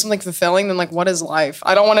not doing something fulfilling, then like what is life?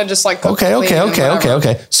 I don't want to just like cook, Okay. clean, and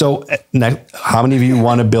whatever. So, how many of you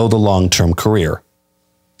want to build a long-term career?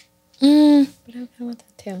 But I'm kind of with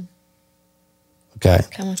that too. Okay.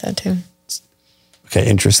 Kind of with that too. Okay,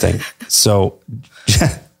 interesting. So,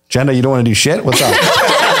 Jenna, you don't want to do shit? What's up?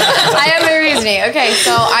 I have my reasoning. Okay,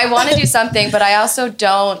 so I want to do something, but I also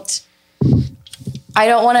don't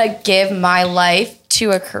want to give my life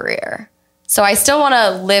to a career. So I still want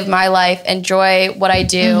to live my life, enjoy what I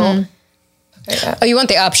do. Oh, you want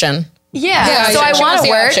the option? Yeah. So she I want wants to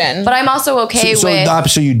the work, option. but I'm also okay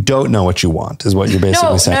with. So you don't know what you want, is what you're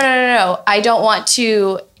basically saying. No. I don't want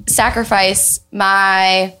to sacrifice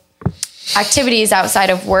my activities outside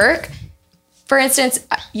of work. For instance,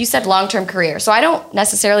 you said long-term career. So I don't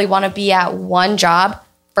necessarily want to be at one job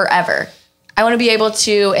forever. I want to be able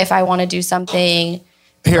to, if I want to do something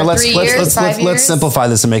Here, for let's 3 years, 5 years. let's simplify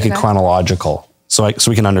this and make it Okay. chronological, so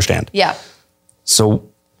we can understand. Yeah. So,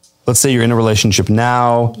 let's say you're in a relationship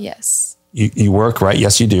now. Yes. You work, right?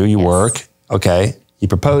 Yes, you do. You work. Okay. He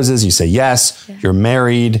proposes. You say yes. Yeah. You're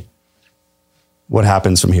married. What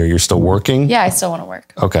happens from here? You're still working. Yeah, I still want to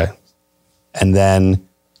work. Okay. And then,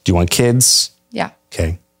 do you want kids? Yeah.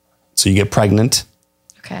 Okay. So you get pregnant.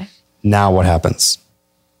 Okay. Now what happens?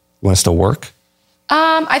 You want to still work?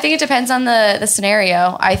 I think it depends on the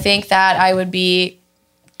scenario. I think that I would be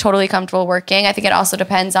totally comfortable working. I think it also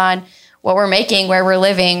depends on what we're making, where we're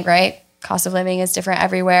living, right? Cost of living is different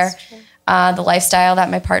everywhere. The lifestyle that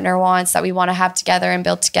my partner wants, that we want to have together and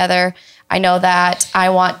build together. I know that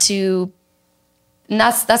I want to, and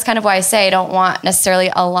that's kind of why I say I don't want necessarily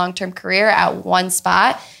a long-term career at one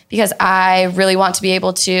spot, because I really want to be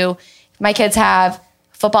able to, if my kids have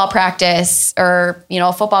football practice or,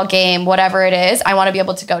 a football game, whatever it is, I want to be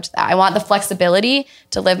able to go to that. I want the flexibility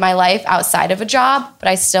to live my life outside of a job, but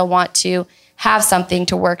I still want to have something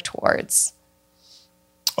to work towards.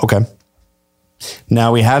 Okay.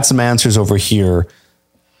 Now we had some answers over here.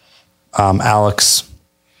 Alex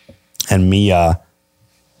and Mia,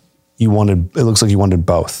 it looks like you wanted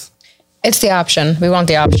both. It's the option. We want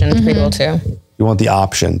the option for people too. You want the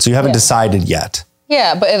option. So you haven't decided yet.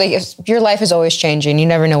 Yeah, but your life is always changing. You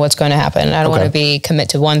never know what's going to happen. I don't want to be commit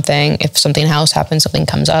to one thing. If something else happens, something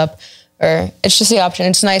comes up, or it's just the option.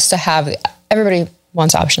 It's nice to have. Everybody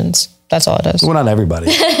wants options. That's all it is. Well, not everybody.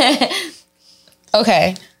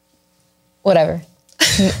 Okay, whatever.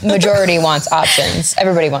 Majority wants options.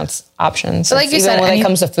 Everybody wants options. But like you Even said, when it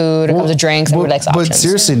comes to food, it comes to drinks, everybody likes options. But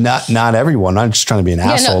seriously, not everyone. I'm just trying to be an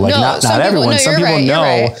asshole. Not some people- everyone. no, Some you're people right, you're know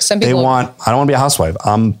right. Some they people- want. I don't want to be a housewife.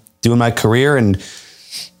 I'm doing my career, and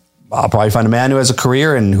I'll probably find a man who has a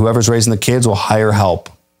career, and whoever's raising the kids will hire help.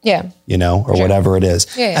 Yeah. Or whatever it is.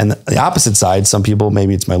 Yeah. And the opposite side, some people,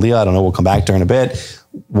 maybe it's my Leah, I don't know, we'll come back to her in a bit,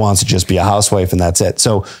 wants to just be a housewife and that's it.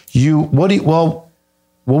 So what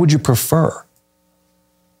would you prefer?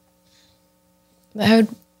 I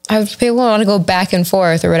would people want to go back and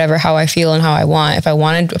forth or whatever, how I feel and how I want. If I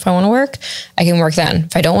want to work, I can work then.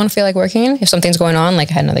 If I don't want to feel like working, if something's going on, like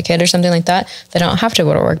I had another kid or something like that, then I don't have to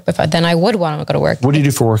go to work. But then I would want to go to work. What do you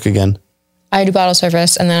do for work again? I do bottle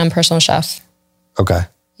service and then I'm personal chef. Okay.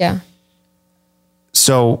 Yeah.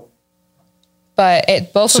 So.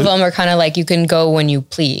 But both of them are kind of like you can go when you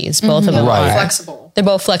please. Both of them Right. are. Flexible. They're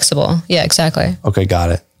both flexible. Yeah, exactly. Okay, got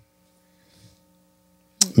it.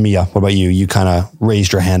 Mia, what about you? You kind of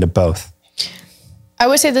raised your hand at both. I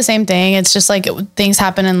would say the same thing. It's just like things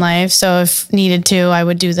happen in life. So if needed to, I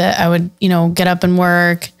would do that. I would, get up and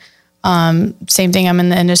work. Same thing. I'm in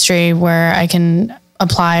the industry where I can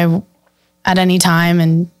apply at any time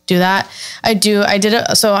and do that.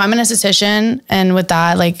 So I'm an esthetician, and with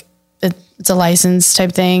that, like it's a license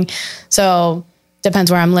type thing. So depends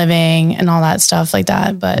where I'm living and all that stuff like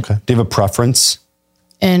that. But Okay. Do you have a preference?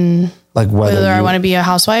 in Like whether I want to be a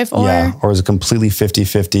housewife or or is it completely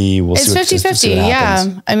 50-50? We'll it's see what 50-50. what Yeah.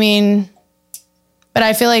 happens. I mean, but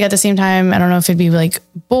I feel like at the same time, I don't know if it'd be like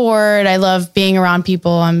bored. I love being around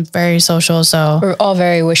people. I'm very social. So We're all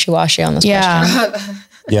very wishy-washy on this question. yeah,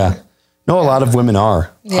 Yeah. No, a lot of women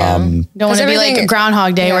are. Yeah. don't want 'Cause to be like everything-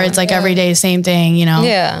 Groundhog Day where it's like every day, same thing,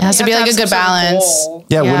 Yeah. It has to be like a good balance.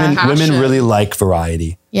 Yeah, Yeah. women Passion. really like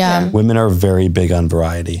variety. Yeah. Women are very big on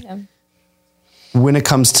variety. When it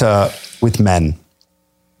comes to with men,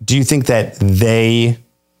 do you think that they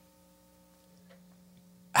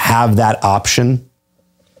have that option?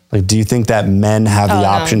 Like, do you think that men have the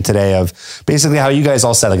option today of basically how you guys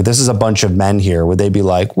all said, like, this is a bunch of men here. Would they be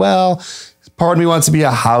like, well, part of me wants to be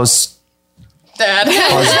a house Dad.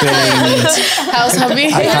 husband. House hubby.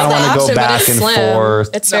 I kind of want to go Option, but back it's and slim. forth.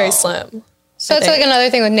 It's very slim. So it's like another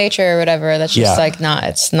thing with nature or whatever. That's just Yeah. like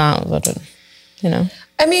it's not what it,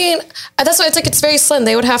 I mean, that's why it's very slim.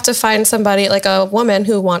 They would have to find somebody, like a woman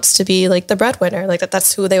who wants to be like the breadwinner. Like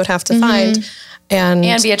that's who they would have to find. And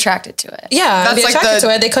be attracted to it. yeah, That's be like attracted the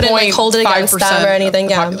to it. They couldn't like hold it against 0.5% them or anything. of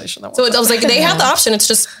the Yeah. population that So wants it was like they have the option. It's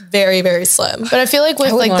just very, very slim. But I feel like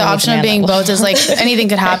with wouldn't like the wanna meet option a of man being that both is like anything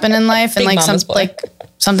could happen in life, and Big like mama's boy.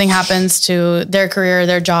 something happens to their career,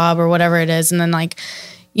 their job, or whatever it is, and then like,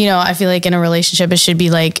 I feel like in a relationship it should be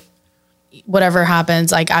like whatever happens,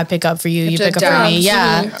 like I pick up for you, you to pick up for adapt. me.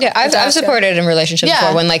 Yeah. Yeah, I've supported in relationships Yeah.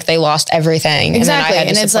 before when like they lost everything, Exactly. and then I had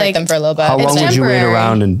And to it's support like- them for a little bit. How long would you wait temporary.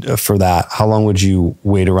 around for that? How long would you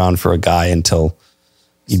wait around for a guy until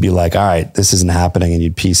you'd be like, all right, this isn't happening, and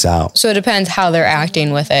you'd peace out? So it depends how they're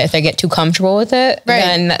acting with it. If they get too comfortable with it, Right.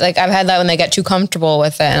 then like I've had that when they get too comfortable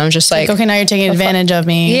with it, and I'm just like, Okay, now you're taking advantage of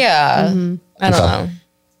me. yeah, I don't Okay. know.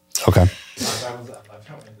 Okay.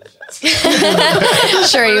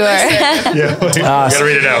 Sure you were. Yeah, gotta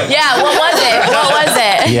read it out. Yeah, what was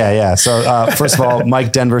it? Yeah. So first of all,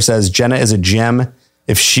 Mike Denver says, Jenna is a gem.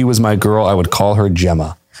 If she was my girl, I would call her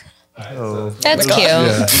Gemma. That's cute.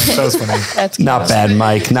 Yeah, that was funny. That's cute. Not bad,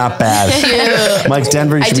 Mike. Not bad. Mike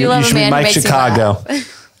Denver, you should be, love you a should be man who Mike makes me Chicago.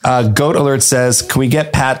 Goat Alert says, can we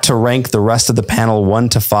get Pat to rank the rest of the panel 1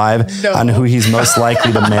 to 5 on who he's most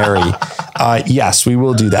likely to marry? Yes, we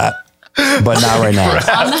will do that, but not right now.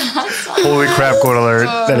 Holy crap, Goat Alert.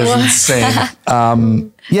 That is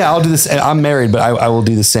insane. Yeah, I'll do this. I'm married, but I will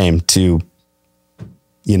do the same to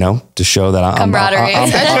show that I'm Camaraderie.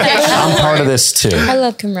 I'm part of this too. I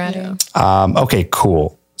love camaraderie. Okay,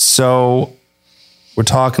 cool. So we're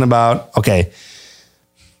talking about,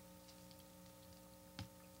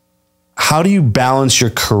 how do you balance your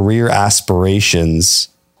career aspirations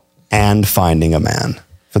and finding a man?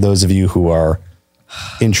 For those of you who are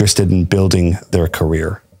interested in building their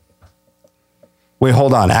career. Wait,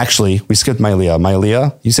 hold on. Actually, we skipped Mylea.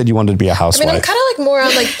 Mylea, you said you wanted to be a housewife. I mean, I'm kind of like more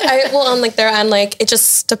on on their end. Like, it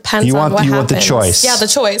just depends on what happens. You want the choice. Yeah, the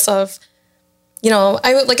choice of,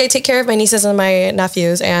 I take care of my nieces and my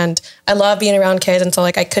nephews, and I love being around kids. And so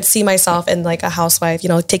I could see myself in like a housewife,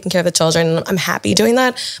 taking care of the children. And I'm happy doing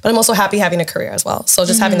that, but I'm also happy having a career as well. So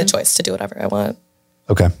just having the choice to do whatever I want.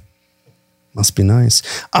 Okay. Must be nice.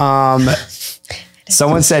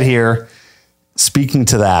 Someone said here, speaking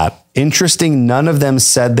to that, interesting, none of them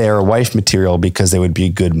said they are wife material because they would be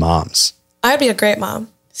good moms. I'd be a great mom.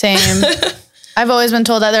 Same. I've always been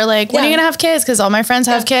told that. They're like, when are you going to have kids? Because all my friends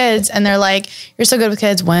have kids. And they're like, you're so good with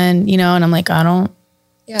kids. When? And I'm like, I don't.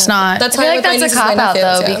 Yeah. It's not. I feel like that's a cop-out,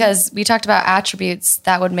 though, because we talked about attributes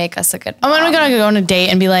that would make us a good mom. I'm going to go on a date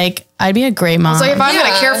and be like, I'd be a great mom. It's like, if I'm going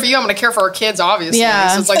to care for you, I'm going to care for our kids, obviously.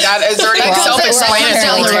 Yeah. So it's like that is already self-explanatory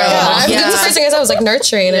down the road. Yeah. The first thing I was like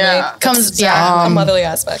nurturing and comes a motherly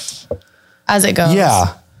aspect. As it goes.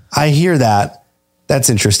 Yeah, I hear that. That's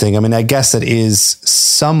interesting. I mean, I guess it is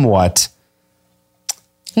somewhat.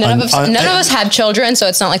 None of us have children, so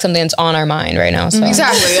it's not like something that's on our mind right now. So.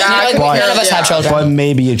 Exactly. None of us have children. But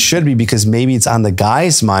maybe it should be, because maybe it's on the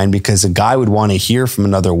guy's mind, because a guy would want to hear from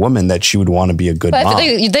another woman that she would want to be a good mom.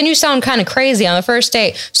 Then you sound kind of crazy on the first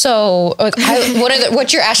date. So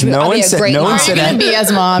what's your attribute? No one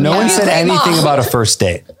said anything about a first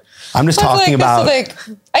date. I'm just talking about.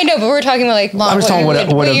 I know, but we're talking about like. I'm just talking what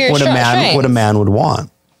a man would want.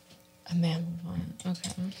 A man would want.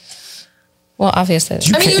 Okay. Well, obviously.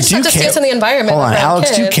 You just have to stay in the environment. Hold on,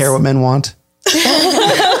 Alex. Do you care what men want?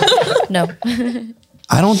 No.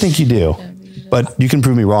 I don't think you do, but you can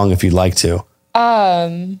prove me wrong if you'd like to.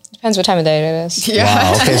 Depends what time of day it is.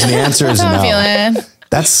 Yeah. Wow, okay, so the answer is no. Feeling.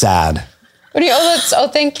 That's sad. What do you?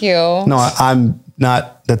 Thank you. No, I'm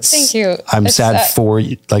not. That's. Thank you. I'm sad for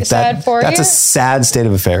you. Like that. That's a sad state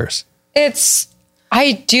of affairs.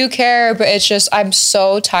 I do care, but it's just, I'm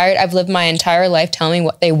so tired. I've lived my entire life telling me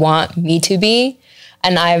what they want me to be,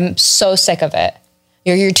 and I'm so sick of it.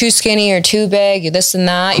 You're too skinny, you're too big, you're this and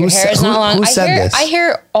that, your hair is not long. Who said this? I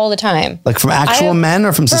hear it all the time. Like from actual men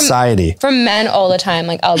or from society? From men all the time.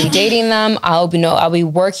 Like, I'll be dating them, I'll be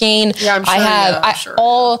working. Yeah, I'm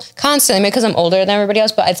sure. Constantly, because I'm older than everybody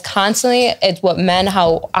else, but it's what men,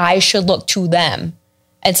 how I should look to them.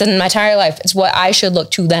 It's in my entire life. It's what I should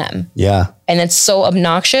look to them. Yeah. And it's so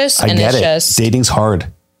obnoxious. I get it. Dating's hard.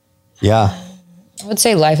 Yeah. I would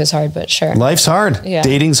say life is hard, but sure. Life's hard. Yeah.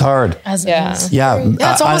 Dating's hard. Yeah.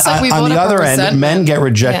 It's almost like we on the other end, men get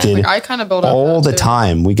rejected I kind of build up all the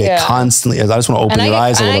time. We get constantly, I just want to open your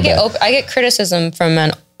eyes a little bit. I get criticism from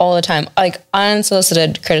men all the time, like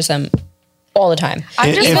unsolicited criticism. All the time.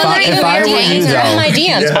 I'm just wondering who you're taking in my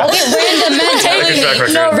DMs. Yeah. I'll get random men telling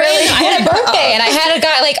me. No, really. I had a birthday and I had a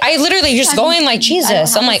guy I literally just going like,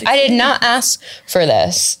 Jesus. I'm like, I did not ask for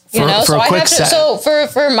this. So I have to. So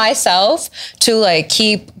for myself to like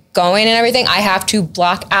keep going and everything, I have to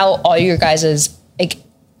block out all your guys' like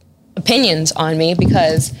opinions on me,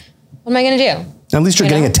 because what am I going to do? At least you're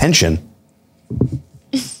getting attention.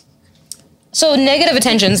 So negative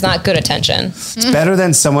attention is not good attention. It's better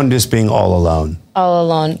than someone just being all alone. All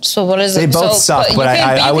alone. So what is it? They both suck, but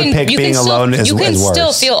I would pick being alone as worse. You can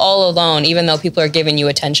still feel all alone, even though people are giving you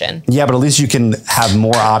attention. Yeah, but at least you can have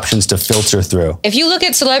more options to filter through. If you look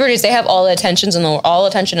at celebrities, they have all the attention in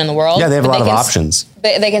the world. Yeah, they have a lot of options.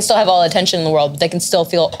 They can still have all the attention in the world, but they can still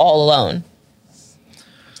feel all alone.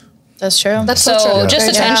 That's true. That's so true. Just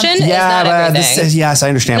attention is not everything. Yes, I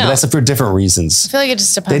understand, but that's for different reasons. I feel like it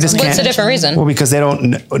just depends. What's a different reason? Well, because they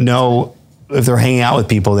don't know if they're hanging out with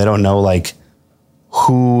people, they don't know like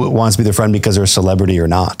who wants to be their friend because they're a celebrity or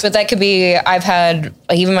not. But that could be, I've had,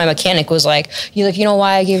 like, even my mechanic was like, you know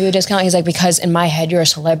why I gave you a discount? He's like, because in my head, you're a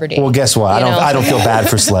celebrity. Well, guess what? I don't feel bad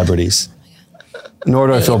for celebrities. Nor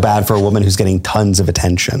do I feel bad for a woman who's getting tons of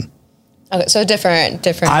attention. Okay, so different.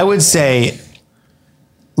 I would say,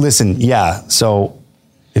 listen, yeah. So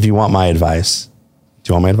if you want my advice,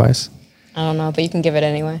 do you want my advice? I don't know, but you can give it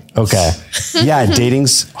anyway. Okay. Yeah,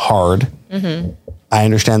 dating's hard. I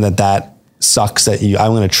understand that sucks that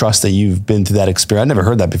I'm going to trust that you've been through that experience. I never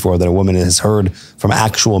heard that before, that a woman has heard from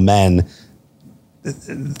actual men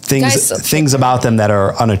things about them that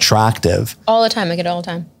are unattractive. All the time. I get it all the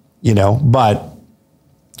time. You know, but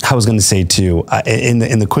I was going to say too, in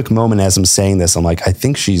the quick moment as I'm saying this, I'm like, I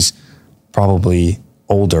think she's probably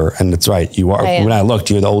older, and it's right. You are. When I looked,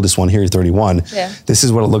 you're the oldest one here. You're 31. Yeah. This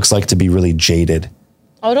is what it looks like to be really jaded.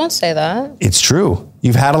 Oh, don't say that. It's true.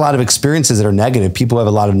 You've had a lot of experiences that are negative. People who have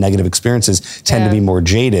a lot of negative experiences tend to be more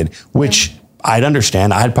jaded, which I'd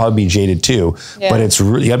understand. I'd probably be jaded too, but it's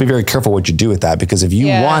really, you gotta be very careful what you do with that, because if you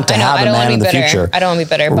want to have a man in the future, I don't want to be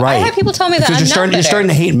bitter. But I have people tell me that because you're starting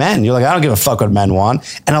to hate men. You're like, I don't give a fuck what men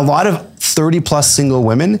want. And a lot of 30 plus single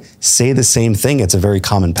women say the same thing. It's a very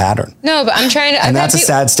common pattern. No, but I'm trying to, and that's a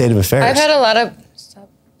sad state of affairs. I've had a lot of,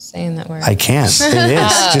 stop saying that word. I can't. It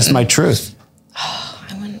is just my truth.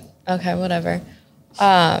 Okay, whatever.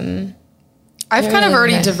 I've kind of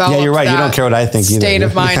already developed. Yeah, you're right. You don't care what I think either. State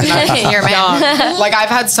of mind. You're young. Like, I've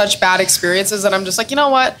had such bad experiences that I'm just like, you know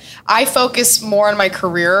what? I focus more on my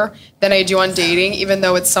career than I do on dating, even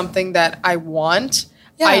though it's something that I want.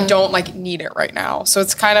 Yeah. I don't like need it right now. So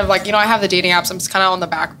it's kind of like, you know, I have the dating apps. I'm just kind of on the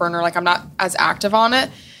back burner. Like, I'm not as active on it,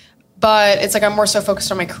 but it's like I'm more so focused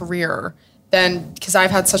on my career than, because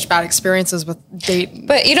I've had such bad experiences with dating.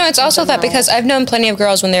 But you know, it's also that because I've known plenty of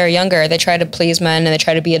girls when they were younger, they try to please men and they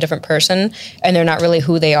try to be a different person, and they're not really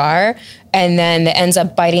who they are, and then it ends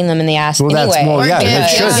up biting them in the ass anyway. It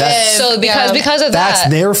should. So because of that, that's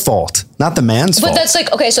their fault, not the man's fault. But that's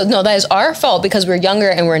like, okay, so no, that is our fault because we're younger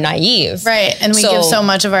and we're naive, right? And we give so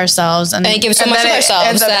much of ourselves, and give so much of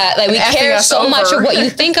ourselves that like we care so much of what you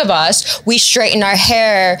think of us. We straighten our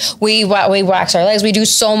hair, we wax our legs, we do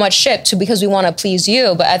so much shit because we want to please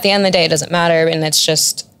you. But at the end of the day, it doesn't matter, and it's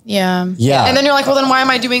just. Yeah. And then you're like, well, then why am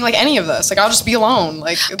I doing like any of this? Like, I'll just be alone.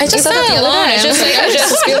 Like, I just said that alone. It's just like, I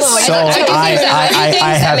just be alone. So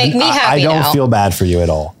I don't feel bad for you at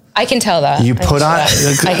all. I can tell that. You put on.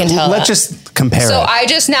 I can tell. Let's just compare. So it. I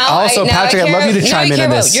just now. Also, Patrick, I'd love you to chime in on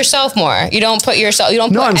this. Yourself more. You don't put yourself. You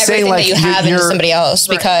don't put everything like that you have into somebody else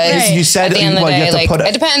because you said at the end of the day, like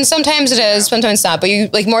it depends. Sometimes it is, sometimes it's not. But you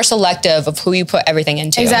like more selective of who you put everything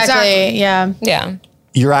into. Exactly. Yeah. Yeah.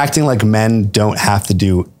 You're acting like men don't have to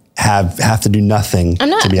do nothing to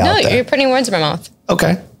be out there. No, you're putting words in my mouth.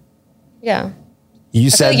 Okay. Yeah. You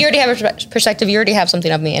said you already have a perspective. You already have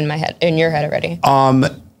something of me in my head, in your head already.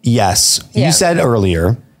 Yes. Yeah. You said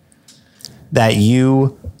earlier that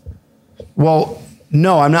you. Well,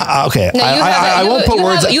 no, I'm not. Okay. No, I won't put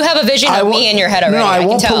words. You have a vision of me in your head already. No, I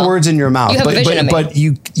won't put words in your mouth. You have a vision of me. But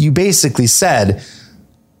you basically said.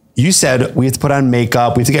 You said we have to put on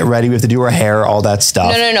makeup, we have to get ready, we have to do our hair, all that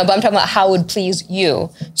stuff. No. But I'm talking about how would please you.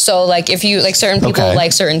 So like if you like certain people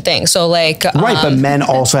like certain things. So like right, but men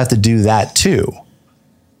also have to do that too.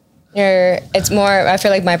 It's more. I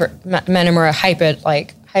feel like men are more hyper.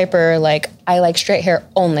 Like I like straight hair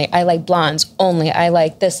only. I like blondes only. I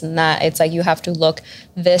like this and that. It's like you have to look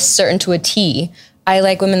this certain to a T. I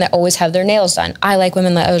like women that always have their nails done. I like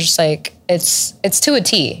women that are just like it's to a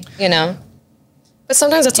T. You know. But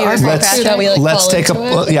sometimes it's our fault, Patrick, that we like let's take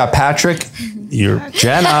Patrick, you're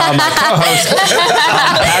Jenna, my co-host.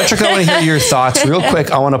 Patrick, I want to hear your thoughts real quick.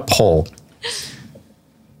 I want to poll.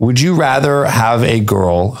 Would you rather have a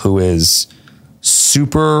girl who is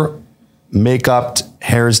super make-upped,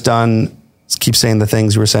 hair's done, keep saying the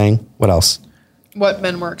things you were saying? What else? What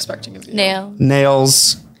men were expecting of you.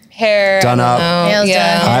 Nails. Hair. Done up. Nails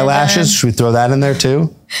done. Eyelashes. Should we throw that in there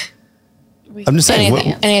too? I'm just saying.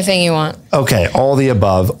 Anything you want. Okay, all the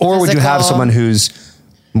above. Or would you have someone who's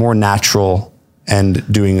more natural and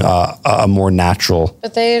doing a more natural,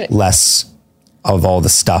 less of all the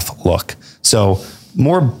stuff look? So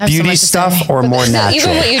more beauty stuff or more natural?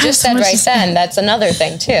 Even what you just said right then, that's another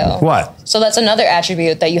thing too. What? So that's another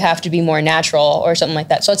attribute that you have to be more natural or something like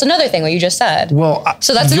that. So it's another thing what you just said. Well,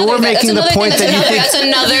 so that's you're making the point that you think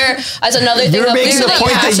that's another thing. You're making the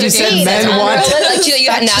point that you said men want.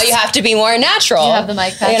 Now you have to be more natural. You have the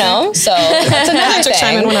mic, Patrick. You know, so that's another thing.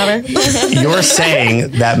 Chime in whenever. You're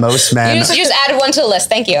saying that most men. You just added one to the list.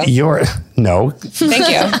 Thank you. Thank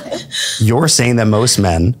you. You're saying that most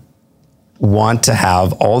men want to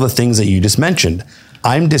have all the things that you just mentioned.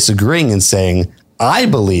 I'm disagreeing and saying I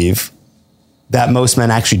believe that most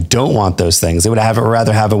men actually don't want those things. They would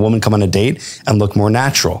rather have a woman come on a date and look more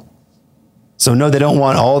natural. So no, they don't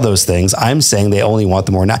want all those things. I'm saying they only want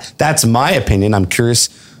the more natural. That's my opinion. I'm curious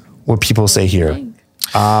what people say here.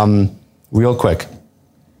 Real quick.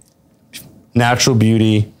 Natural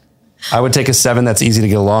beauty. I would take a 7 that's easy to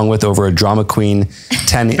get along with over a drama queen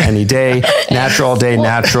 10 any day. Natural all day,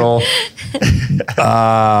 natural. It's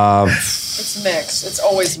mixed. It's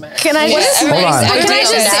always mixed. Can I just, Hold on. can I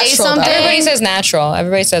just say something? Everybody says natural.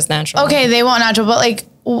 Everybody says natural. Okay, they want natural, but like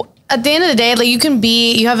at the end of the day, like you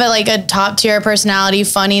have a top tier personality,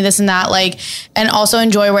 funny, this and that, like, and also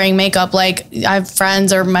enjoy wearing makeup. Like I have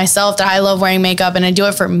friends or myself that I love wearing makeup and I do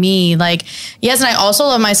it for me. Like, yes. And I also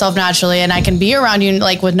love myself naturally and I can be around you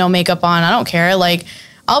like with no makeup on. I don't care. Like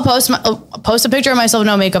I'll post a picture of myself with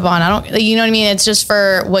no makeup on. I don't, you know what I mean? It's just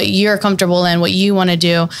for what you're comfortable in, what you want to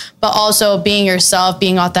do, but also being yourself,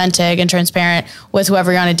 being authentic and transparent with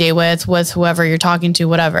whoever you're on a date with whoever you're talking to,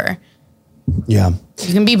 whatever. Yeah.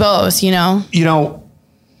 You can be both, you know?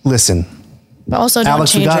 Listen. But also don't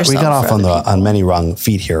Alex, change yourself. we got off for on other people. on many wrong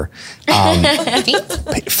feet here.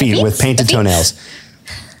 Feet with painted toenails.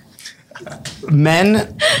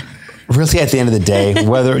 Men, really at the end of the day,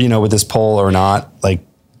 whether, with this poll or not, like,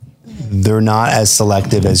 they're not as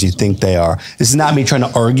selective as you think they are. This is not me trying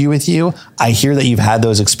to argue with you. I hear that you've had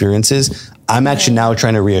those experiences. I'm actually now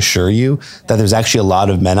trying to reassure you that there's actually a lot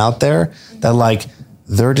of men out there that like,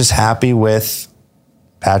 they're just happy with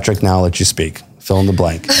Patrick. Now I'll let you speak. Fill in the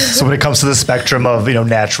blank. So when it comes to the spectrum of,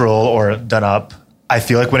 natural or done up, I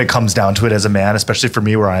feel like when it comes down to it as a man, especially for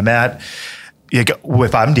me where I'm at,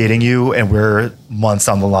 if I'm dating you and we're months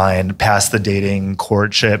on the line past the dating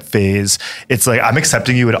courtship phase, it's like I'm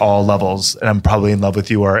accepting you at all levels and I'm probably in love with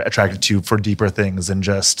you or attracted to you for deeper things than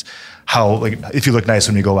just how, like, if you look nice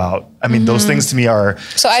when we go out. I mean, those things to me are...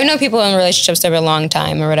 So I've known people in relationships over a long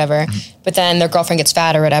time or whatever, but then their girlfriend gets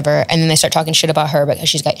fat or whatever, and then they start talking shit about her because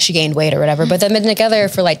she gained weight or whatever, but they've been together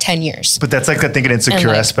for like 10 years. But that's like, I think, an insecure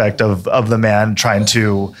aspect of the man trying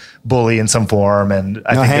to bully in some form. And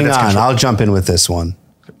I think hang that's on. I'll jump in with this one.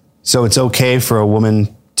 So it's okay for a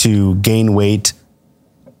woman to gain weight,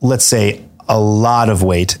 let's say a lot of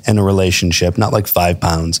weight in a relationship, not like 5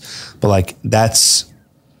 pounds, but like that's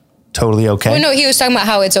totally okay. Well, no, he was talking about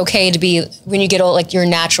how it's okay to be, when you get old, like your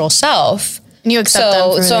natural self. And you accept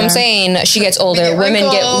them for So I'm their- saying she gets older. get Women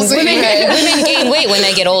wrinkles. women gain weight when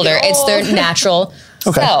they get older. It's their natural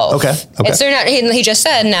self. Okay. It's their he just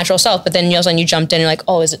said natural self, but then all of a sudden you jumped in and you're like,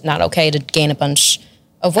 oh, is it not okay to gain a bunch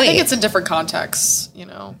of weight? I think it's in different contexts,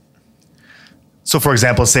 So for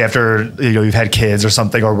example, say after, you've had kids or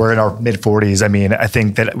something, or we're in our mid 40s. I mean, I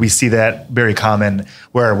think that we see that very common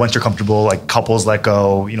where once you're comfortable, like couples let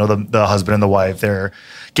go, the husband and the wife, they're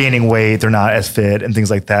gaining weight, they're not as fit and things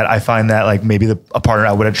like that. I find that like maybe a partner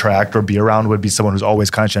I would attract or be around would be someone who's always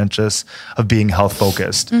conscientious of being health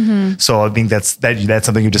focused. So I think that's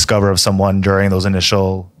something you discover of someone during those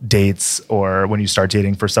initial dates or when you start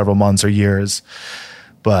dating for several months or years.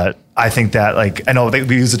 But I think that, like, I know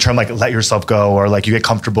we use the term like let yourself go, or like you get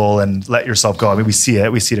comfortable and let yourself go. I mean, we see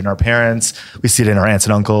it in our parents, we see it in our aunts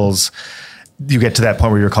and uncles. You get to that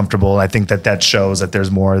point where you're comfortable. And I think that shows that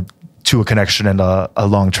there's more to a connection and a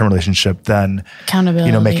long-term relationship than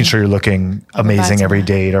Accountability. making sure you're looking amazing every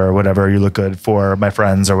date or whatever. You look good for my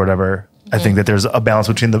friends or whatever. I think that there's a balance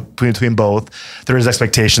between both. There is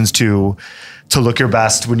expectations to look your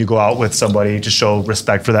best when you go out with somebody, to show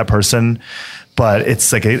respect for that person. But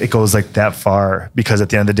it's like, it goes like that far, because at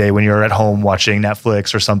the end of the day, when you're at home watching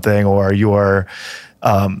Netflix or something, or you're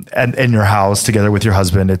and in your house together with your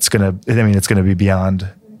husband, it's going to be beyond,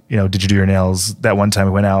 did you do your nails that one time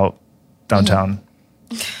we went out downtown?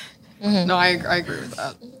 No, I agree with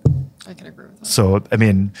that. I can agree with that. So, I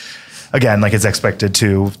mean, again, like it's expected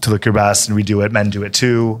to look your best, and we do it. Men do it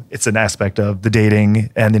too. It's an aspect of the dating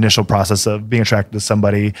and the initial process of being attracted to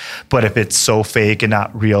somebody. But if it's so fake and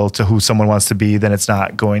not real to who someone wants to be, then it's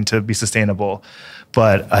not going to be sustainable.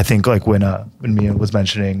 But I think like when Mia was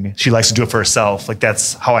mentioning, she likes to do it for herself. Like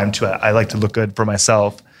that's how I'm too. I like to look good for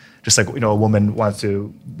myself. Just like, a woman wants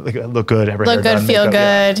to look good, have her hair Look good, done, feel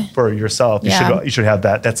makeup, good. for yourself. Yeah. You should have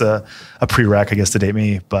that. That's a prereq, I guess, to date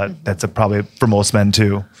me, but that's probably for most men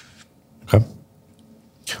too. Okay.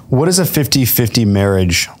 What does a 50-50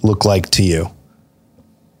 marriage look like to you?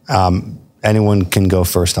 Anyone can go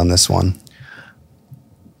first on this one.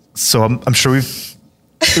 So I'm sure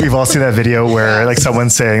We've all seen that video where like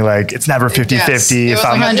someone's saying like it's never 50-50. Yes. It If was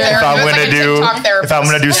I'm like a if I'm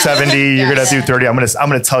gonna do 70, you're gonna do 30. I'm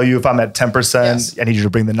gonna tell you if I'm at 10%. I need you to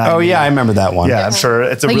bring the 90. Oh yeah, I remember that one. Yeah, I'm sure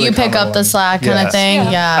it's a Like really you pick common up the one. slack kind of Yes.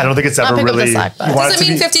 thing. Yeah. I don't think it's Not ever pick up the really. slack, but- you want Does it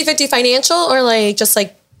mean 50-50 financial or like just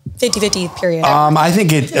like 50-50 period? I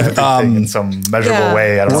think it. in some measurable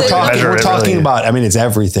way. I don't know We're if you talking, measure we're it talking really. about. I mean, it's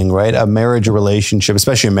everything, right? A marriage, a relationship,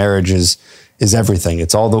 especially a marriage, is everything.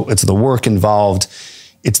 It's the work involved.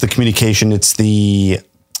 It's the communication. It's the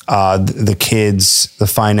kids, the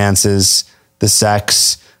finances, the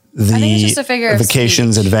sex, think it's the just a figure of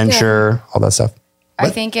vacations, speech. adventure, all that stuff. I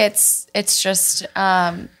think it's just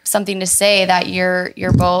something to say that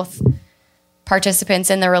you're both participants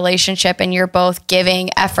in the relationship and you're both giving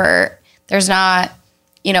effort. There's not,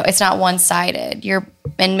 it's not one-sided.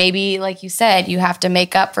 And maybe like you said, you have to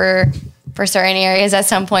make up for certain areas at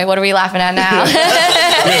some point. What are we laughing at now?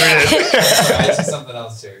 I see something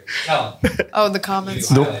else here. Tell him. Oh, the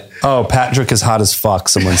comments. Oh, Patrick is hot as fuck.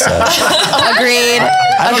 Someone said. Agreed.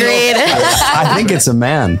 I think it's a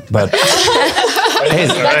man, but hey,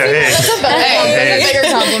 Bigger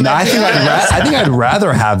compliment. no, I think I'd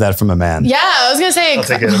rather have that from a man. Yeah, I was gonna say. I'll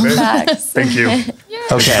take it. Okay. Thank you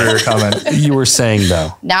for Okay. your comment. You were saying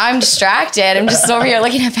though. Now I'm distracted. I'm just over here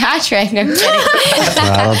looking at Patrick. No, I'm kidding.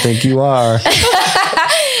 I don't think you are.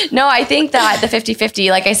 No, I think that the 50-50,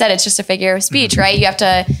 like I said, it's just a figure of speech, right? You have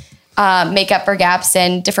to make up for gaps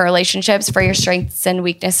in different relationships for your strengths and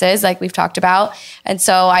weaknesses, like we've talked about. And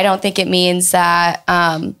so I don't think it means that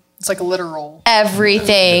It's like literal.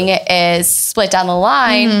 everything is split down the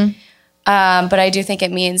line. But I do think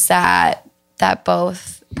it means that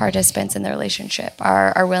both participants in the relationship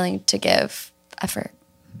are willing to give effort.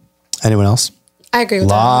 Anyone else? I agree A with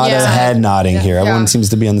lot that. of head nodding here. Everyone seems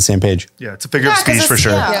to be on the same page. Yeah, it's a figure of speech for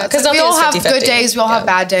sure. Yeah, because we nothing all is have 50-50. good days. We all have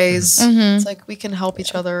bad days. It's like we can help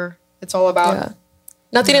each other. It's all about. Yeah.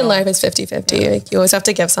 Nothing in life is 50-50. Like, you always have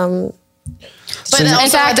to give some. But In also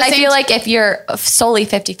at fact, the I same feel like if you're solely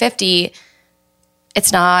 50-50,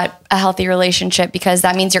 it's not a healthy relationship because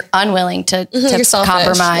that means you're unwilling to You're selfish,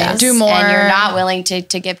 compromise. yes. Do more. And you're not willing to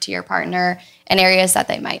give to your partner in areas that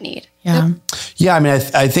they might need. Yeah. Yeah, I mean,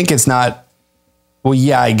 I think it's not. Well,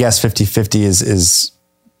 yeah, I guess 50-50 is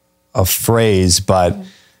a phrase, but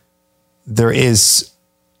there is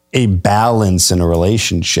a balance in a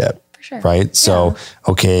relationship, right? So,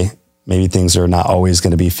 okay, maybe things are not always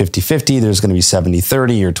going to be 50-50. There's going to be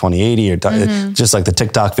 70-30 or 20-80 or just like the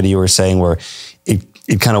TikTok video we were saying where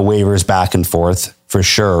it kind of wavers back and forth for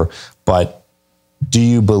sure. But do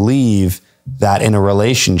you believe that in a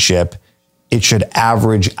relationship, it should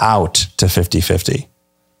average out to 50-50?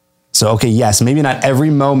 So, okay, yes, maybe not every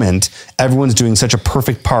moment everyone's doing such a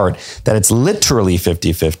perfect part that it's literally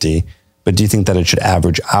 50-50, but do you think that it should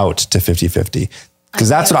average out to 50-50? Because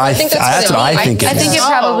that's what I think. That's what I think. I think it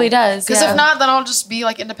probably does. Because yeah. if not, then I'll just be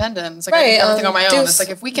like independent. It's like I Right, do everything on my do own. It's like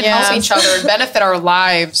if we can Yeah. help each other and benefit our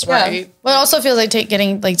lives, right? Well, it also feels like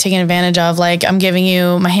taking advantage of, like, I'm giving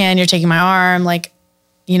you my hand, you're taking my arm. Like,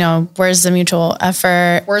 where's the mutual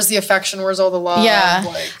effort? Where's the affection? Where's all the love? Yeah.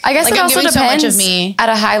 Like, I guess Like, it I'm also giving so much depends of me. at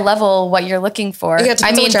a high level what you're looking for. Yeah, it depends I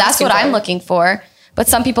on mean, what you're that's asking what I'm for. looking for, but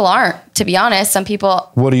some people aren't, to be honest. Some people,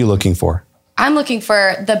 What are you looking for? I'm looking for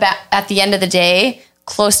at the end of the day,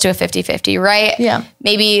 close to a 50-50, right? Yeah.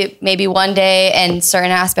 Maybe one day in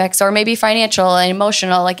certain aspects, or maybe financial and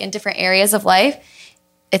emotional, like in different areas of life,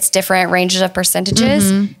 it's different ranges of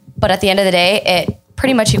percentages. But at the end of the day, it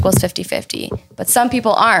pretty much equals 50-50. But some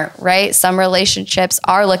people aren't, right? Some relationships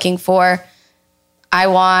are looking for, I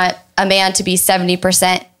want a man to be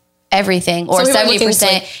 70% everything, or Some people are looking to, 70%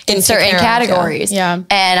 like, in take certain care of, categories. yeah.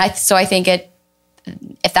 And I think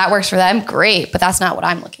if that works for them, great. But that's not what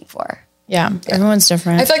I'm looking for. Yeah. Everyone's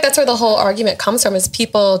different. I feel like that's where the whole argument comes from, is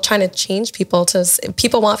people trying to change people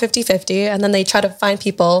people want 50-50, and then they try to find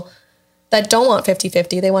people that don't want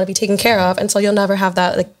 50-50. They want to be taken care of. And so you'll never have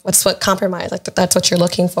that, like, what's what compromise? Like, that's what you're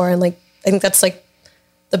looking for. And like, I think that's like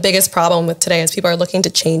the biggest problem with today is people are looking to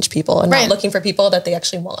change people and Right. not looking for people that they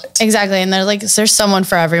actually want. Exactly. And they're like, there's someone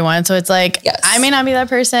for everyone. So it's like, Yes. I may not be that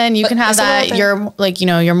person. You But can have there's someone that. out there. You're like,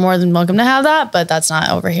 you're more than welcome to have that, but that's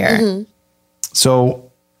not over here. So,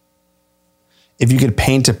 if you could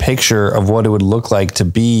paint a picture of what it would look like to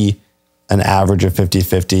be an average of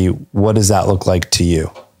 50-50, what does that look like to you?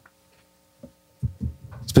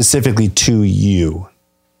 Specifically to you.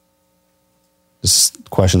 Just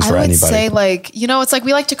questions for I would anybody. say, like, it's like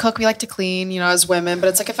we like to cook, we like to clean, as women, but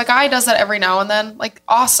it's like if a guy does that every now and then, like,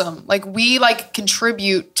 awesome. Like, we like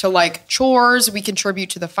contribute to like chores, we contribute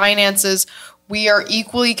to the finances. We are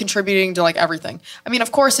equally contributing to like everything. I mean,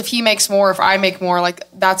 of course, if he makes more, if I make more, like,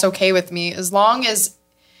 that's okay with me, as long as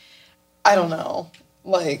I don't know.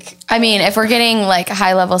 Like, I mean, if we're getting like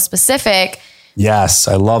high level specific, Yes,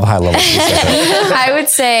 I love high level specific. I would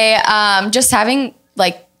say just having,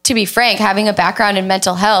 like, to be frank, having a background in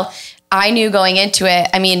mental health, I knew going into it,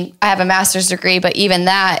 I mean, I have a master's degree, but even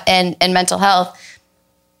that and mental health,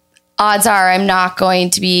 odds are I'm not going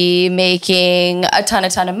to be making a ton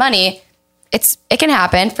of money. It can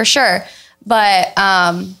happen for sure. But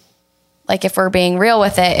like if we're being real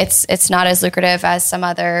with it, it's not as lucrative as some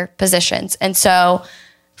other positions. And so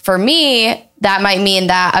for me, that might mean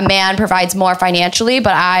that a man provides more financially,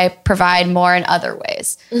 but I provide more in other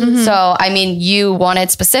ways. Mm-hmm. So, I mean, you wanted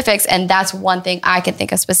specifics, and that's one thing I can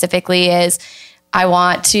think of specifically is I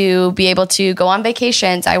want to be able to go on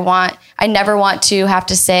vacations. I never want to have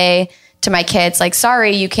to say to my kids, like,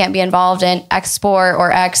 sorry, you can't be involved in X sport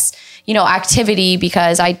or X, activity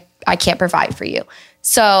because I can't provide for you.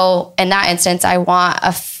 So in that instance, I want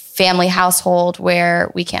a family household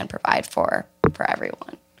where we can provide for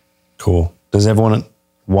everyone. Cool. Does everyone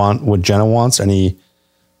want what Jenna wants? Any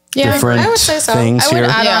different I would say so. things I would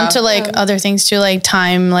here? add on to like other things too, like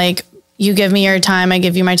time. Like you give me your time, I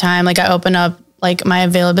give you my time. Like I open up like my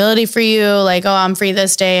availability for you. Like, oh, I'm free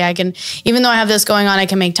this day. I can, even though I have this going on, I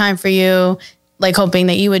can make time for you. Like hoping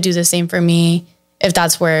that you would do the same for me if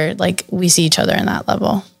that's where like we see each other in that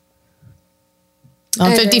level.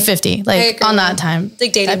 50-50, like on that time.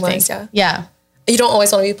 Like dating wise, yeah. Yeah. You don't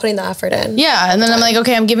always want to be putting the effort in. Yeah. And then I'm like,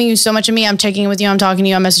 okay, I'm giving you so much of me. I'm checking in with you. I'm talking to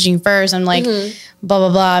you. I'm messaging first. I'm like, blah, blah,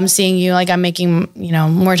 blah. I'm seeing you. Like I'm making,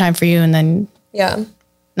 more time for you. And then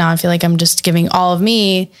now I feel like I'm just giving all of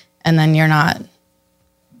me and then you're not.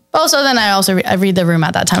 Also, then I read the room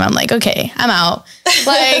at that time. I'm like, okay, I'm out.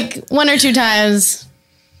 Like 1 or 2 times.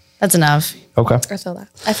 That's enough. Okay. I feel that.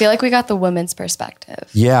 I feel like we got the women's perspective.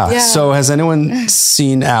 Yeah. So has anyone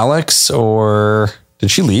seen Alex or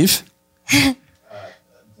did she leave?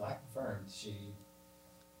 Black confirmed. She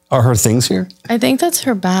Are her things here? I think that's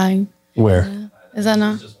her bag. Where? Is that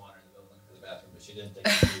not? just wandered the building to the bathroom, but she didn't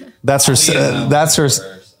think That's her.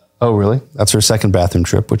 Oh, really? That's her second bathroom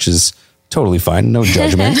trip, which is totally fine. No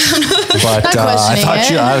judgment. But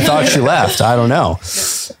I thought she left. I don't know.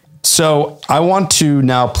 So I want to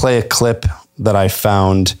now play a clip that I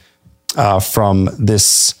found from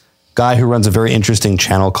this guy who runs a very interesting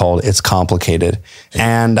channel called It's Complicated.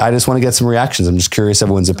 And I just want to get some reactions. I'm just curious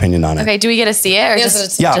everyone's opinion on it. Okay, do we get to see it or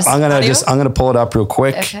just I'm gonna pull it up real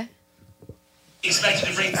quick. Okay.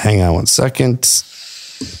 Hang on one second.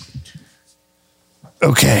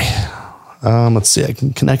 Okay. Let's see. I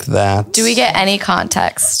can connect that. Do we get any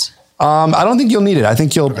context? I don't think you'll need it. I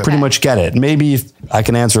think you'll pretty much get it. Maybe I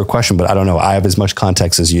can answer a question, but I don't know. I have as much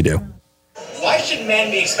context as you do. Why should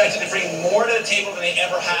men be expected to bring more to the table than they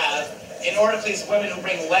ever have in order to please women who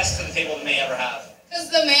bring less to the table than they ever have?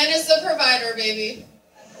 Because the man is the provider, baby.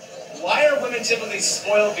 Why are women typically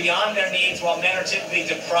spoiled beyond their needs while men are typically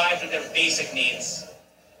deprived of their basic needs?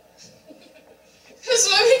 Because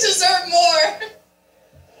women deserve more.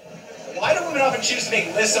 Why do women often choose to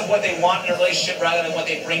make lists of what they want in a relationship rather than what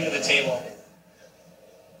they bring to the table?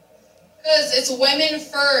 Because it's women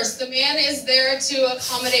first. The man is there to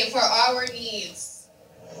accommodate for our needs.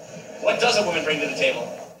 What does a woman bring to the table?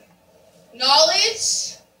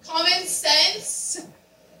 Knowledge, common sense,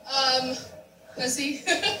 pussy.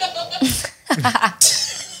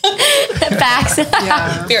 Facts.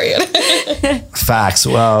 Yeah. Period. Facts.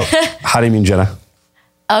 Well, how do you mean, Jenna?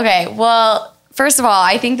 Okay, well, first of all,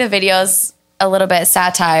 I think the video's a little bit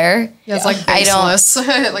satire. Yeah, it's like baseless.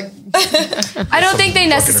 I don't think they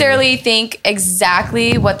necessarily think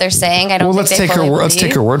exactly what they're saying. I don't. Well, let's take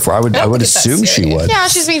her word for it. I would assume she would. Yeah,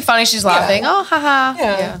 she's being funny. She's laughing. Oh, haha.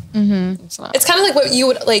 Yeah. Mm-hmm. It's kind of like what you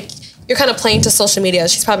would like. You're kind of playing to social media.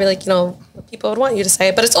 She's probably like, what people would want you to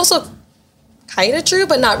say, but it's also kind of true,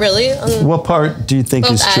 but not really. What part do you think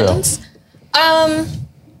is true?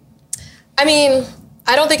 I mean,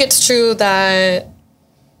 I don't think it's true that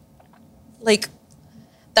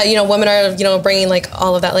women are, bringing like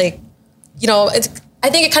all of that, I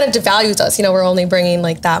think it kind of devalues us, we're only bringing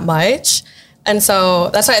like that much. And so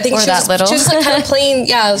that's why I think she was like kind of playing.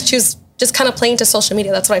 Yeah. She was just kind of playing to social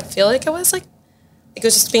media. That's what I feel like it was like. It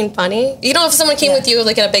was just being funny. If someone came with you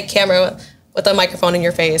like in a big camera with a microphone in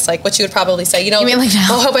your face, like what you would probably say, you mean like now?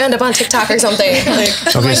 Oh, I hope I end up on TikTok or something.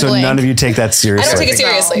 Okay. So none of you take that seriously. I don't take it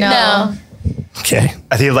seriously. No. Okay.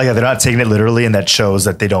 I think they're not taking it literally, and that shows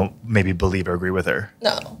that they don't maybe believe or agree with her.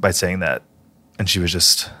 No. By saying that. And she was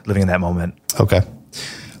just living in that moment. Okay.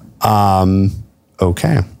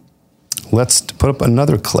 Okay. Let's put up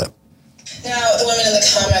another clip. Now, the women in the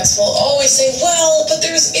comments will always say, well, but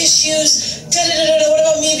there's issues. What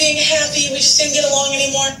about me being happy, we just didn't get along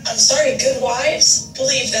anymore. I'm sorry, good wives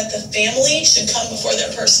believe that the family should come before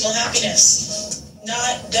their personal happiness,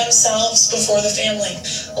 not themselves before the family.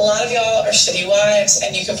 A lot of y'all are shitty wives,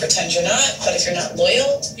 and you can pretend you're not, but if you're not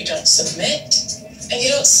loyal, you don't submit, and you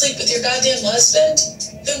don't sleep with your goddamn husband,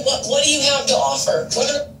 then what do you have to offer? What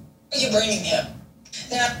are you bringing him?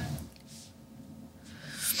 Now,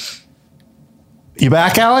 You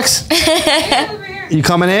back, Alex? You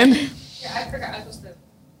coming in? Yeah, I forgot. I was supposed to.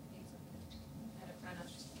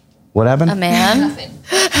 What happened? A man.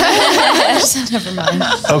 Never mind.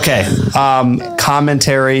 Okay.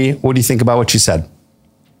 Commentary. What do you think about what you said?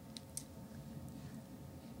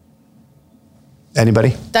 Anybody?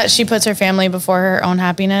 That she puts her family before her own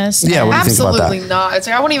happiness. Yeah, what do you think about that? Absolutely not. It's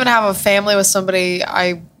like I wouldn't even have a family with somebody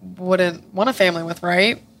I wouldn't want a family with,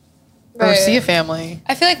 right? Or Right. see a family.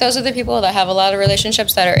 I feel like those are the people that have a lot of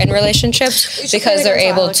relationships that are in relationships should because really they're go to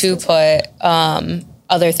able Alex to put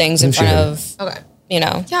other things in Who's front she? of, Okay.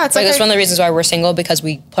 Yeah, it's like that's like one of the reasons why we're single, because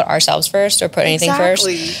we put ourselves first or put anything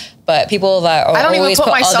Exactly. first. But people that are I don't even always put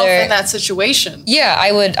myself other, in that situation. Yeah,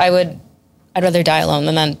 I'd rather die alone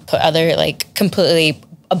than then put other, like, completely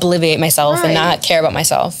obliviate myself and Right. not care about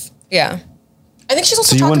myself. Yeah. I think she's also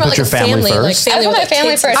So you talking wouldn't about put your like a family family, like first? family I with put my like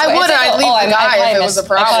family kids. first. I but would. it's like, I'd leave the I guy if probably it was a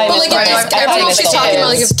missed- problem. I probably But like, missed- if I there's, probably I don't know if missed she's the whole talking thing.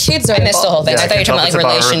 about like if kids are I missed the whole thing. Yeah, I thought you were talking about like it's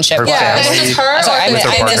about her relationship. family. Yeah, it's just her. I'm sorry, or I like missed,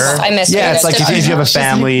 the I missed, partner. I missed. Yeah, it's like if you have a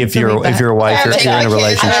family, if you're a wife or if you're in a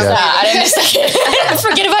relationship. I didn't miss that.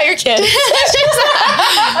 Forget about your kid.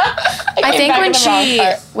 I think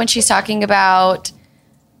when she's talking about,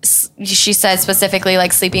 she said specifically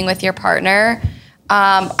like sleeping with your partner.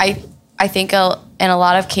 I think in a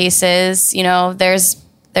lot of cases, you know, there's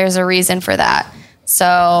a reason for that.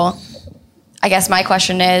 So I guess my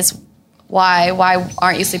question is, why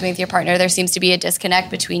aren't you sleeping with your partner? There seems to be a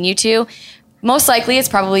disconnect between you two. Most likely it's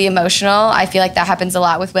probably emotional. I feel like that happens a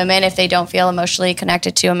lot with women. If they don't feel emotionally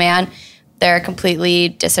connected to a man, they're completely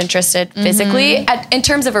disinterested physically in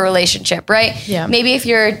terms of a relationship, right? Yeah. Maybe if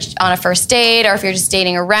you're on a first date or if you're just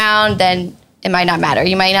dating around, then it might not matter.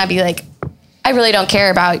 You might not be like, I really don't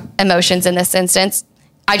care about emotions in this instance.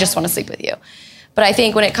 I just want to sleep with you. But I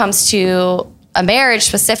think when it comes to a marriage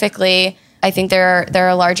specifically, I think there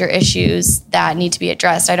are larger issues that need to be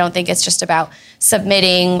addressed. I don't think it's just about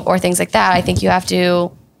submitting or things like that. I think you have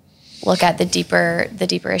to look at the deeper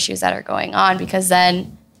issues that are going on, because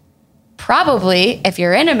then probably if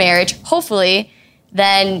you're in a marriage, hopefully,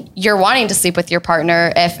 then you're wanting to sleep with your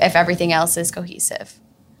partner if everything else is cohesive.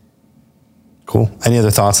 Cool. Any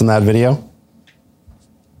other thoughts on that video?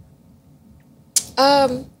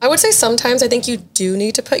 I would say sometimes I think you do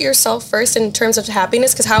need to put yourself first in terms of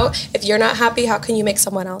happiness, because if you're not happy, how can you make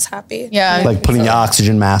someone else happy? Yeah. Like putting the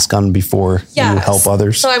oxygen mask on before you help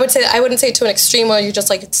others? So I wouldn't say to an extreme where you're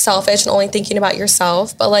just like selfish and only thinking about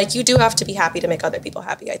yourself, but like you do have to be happy to make other people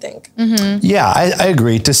happy, I think. Yeah, I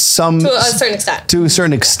agree to To a certain extent. To a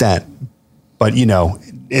certain extent. But, you know,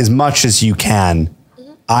 as much as you can,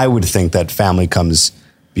 I would think that family comes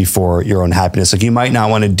before your own happiness. Like you might not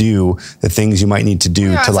want to do the things you might need to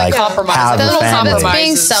do to like have a family. That's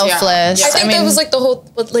being selfless. I think that was like the whole,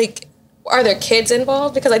 like, are there kids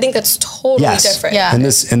involved? Because I think that's totally different. Yeah. In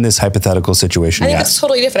this hypothetical situation, I think yes. it's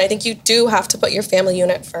totally different. I think you do have to put your family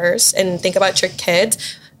unit first and think about your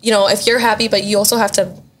kids. You know, if you're happy, but you also have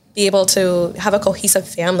to be able to have a cohesive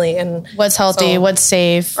family and what's healthy, what's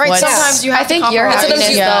safe. Right, what's, sometimes you have I think to your compromise.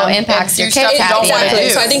 happiness though impacts your kids' happiness. Exactly.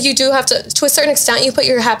 So I think you do have to a certain extent, you put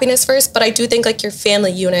your happiness first, but I do think like your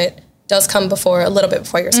family unit does come before a little bit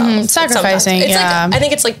before yourself. Sacrificing, It's yeah. like, I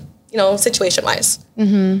think it's like, you know, situation wise.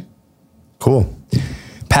 Cool.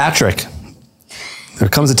 Patrick, there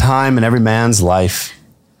comes a time in every man's life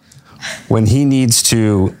when he needs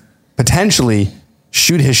to potentially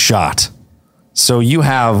shoot his shot. So you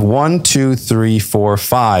have 1, 2, 3, 4,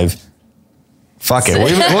 5. Fuck it. What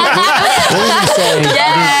are you even saying?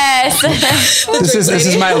 Yes. This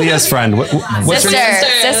is my Leah's friend. What's her name?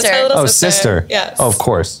 Sister. Oh, sister. Yes. Oh, of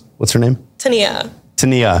course. What's her name? Tania.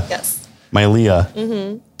 Tania. Yes. My Leah.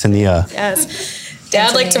 Tania. Yes.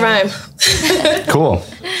 Dad liked to rhyme. Cool.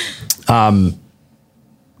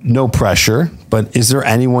 No pressure, but is there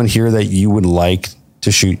anyone here that you would like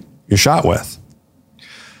to shoot your shot with?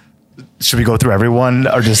 Should we go through everyone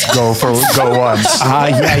or just go once?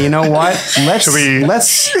 Yeah, you know what? Let's.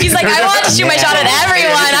 He's like, I want to shoot my shot at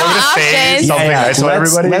everyone. I want options. Something nice for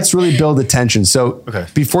everybody. Let's really build the tension. So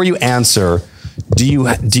before you answer, do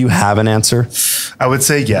you have an answer? I would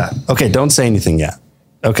say yeah. Okay, don't say anything yet.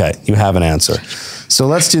 Okay, you have an answer. So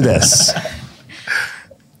let's do this.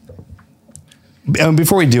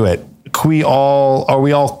 Before we do it, are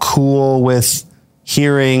we all cool with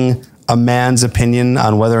hearing a man's opinion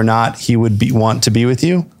on whether or not he would want to be with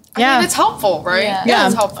you? I mean, it's helpful, right? Yeah.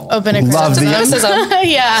 It's helpful. Open and Love the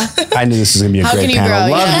yeah. I knew this was going to be a How great can you panel.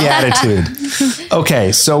 grow? Love Yeah. the attitude.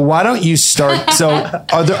 Okay, so why don't you start? So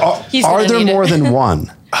are there more than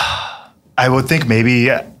one? I would think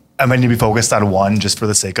maybe I might need to be focused on one just for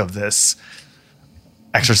the sake of this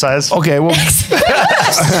exercise. Okay, well,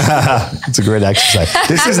 it's a great exercise.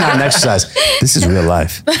 This is not an exercise. This is real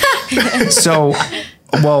life. So,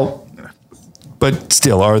 well, but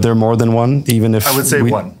still, are there more than one? Even if I would say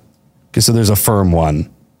one. Okay, so there's a firm one.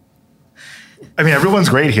 I mean, everyone's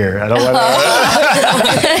great here. I don't want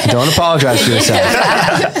to. Don't apologize for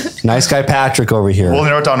yourself. Nice guy Patrick over here. We'll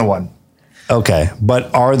narrow it down to one. Okay,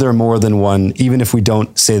 but are there more than one, even if we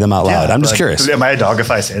don't say them out loud? I'm just curious. Am I a dog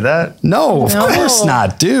if I say that? No, of course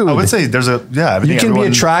not, dude. I would say there's a, yeah. I You can be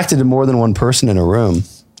attracted to more than one person in a room.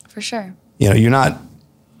 For sure. You know,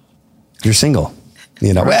 you're single.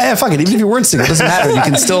 You know, fuck it. Even if you weren't single, it doesn't matter. You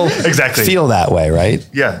can still Exactly. feel that way, right?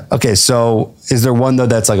 Yeah. Okay, so is there one though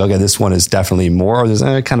that's like, okay, this one is definitely more, or there's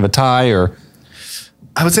kind of a tie, or?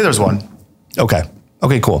 I would say there's one. Okay.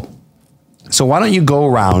 Okay, cool. So why don't you go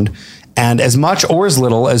around and as much or as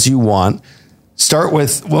little as you want,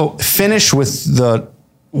 finish with the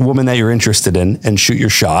woman that you're interested in and shoot your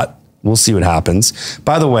shot. We'll see what happens.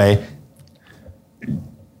 By the way,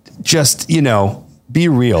 just, be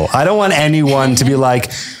real. I don't want anyone to be like,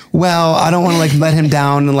 well, I don't want to like let him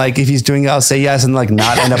down and like if he's doing it, I'll say yes and like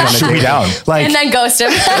not end up on a Shoot me date. down. Like, And then ghost him.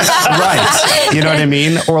 right. You know what I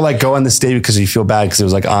mean? Or like go on this date because you feel bad because it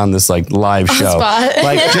was like on this like live show. spot.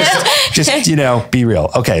 Like just be real.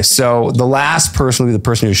 Okay. So the last person will be the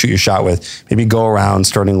person you shoot your shot with. Maybe go around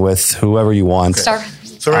starting with whoever you want. Start.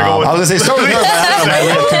 So we're going with I was gonna say start with her, but I don't know,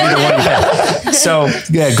 maybe it could be the one you pick. So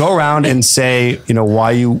yeah, go around and say,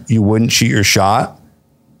 why you wouldn't shoot your shot.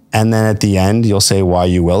 And then at the end, you'll say why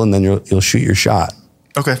you will, and then you'll shoot your shot.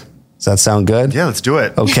 Okay. Does that sound good? Yeah, let's do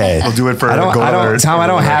it. Okay. We'll do it for Tom, I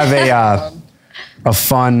don't have a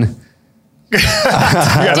fun. You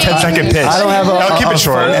got a 10-second pitch. I don't have I'll keep it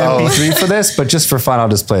short. fun MP3 for this, but just for fun, I'll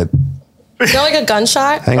just play it. Is there like a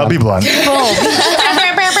gunshot? Hang I'll on. be blunt.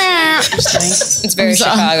 It's very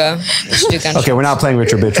Chicago. We should do gunshot. Okay, we're not playing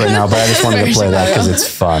Rich or Bitch right now, but I just wanted to play that because it's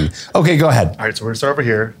fun. Okay, go ahead. All right, so we're gonna start over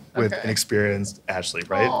here with inexperienced Ashley,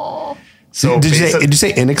 right? So Did you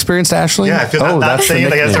say inexperienced Ashley? Yeah, I feel not that's the saying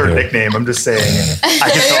like that's her here. nickname. I'm just saying I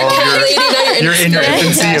can tell you're in your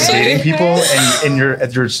infancy of dating people, and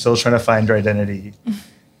you're still trying to find your identity,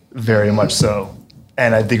 very much so.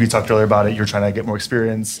 And I think we talked earlier about it. You're trying to get more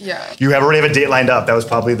experience. Yeah. You already have a date lined up. That was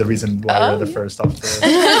probably the reason why you're the first off the.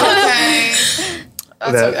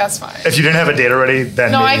 Okay. That's fine. If you didn't have a date already,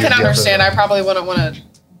 then No, maybe I you'd can be up for understand. that. I probably wouldn't want to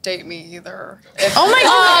date me either. Oh my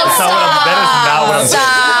God. That is not what I'm saying.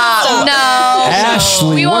 Stop. No.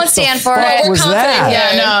 Ashley, We what won't the stand for fuck it. was that?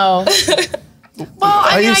 Yeah, no. Well,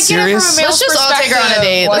 Are you I get it serious? from a male's Let's just all take her on a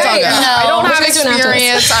date. Let's all go. perspective. No. I don't What have you guys doing afterwards?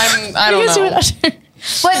 experience. I don't know.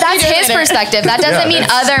 But that's his later. perspective. That doesn't Yeah, mean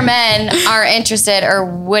that's- other men are interested or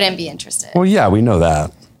wouldn't be interested. Well, yeah, we know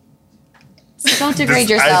that. So don't degrade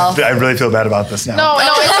yourself. I really feel bad about this now. No,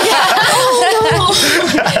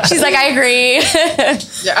 She's like, I agree.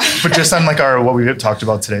 yeah. But just on like what we talked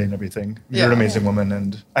about today and everything, you're an Yeah. amazing woman,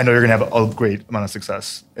 and I know you're gonna have a great amount of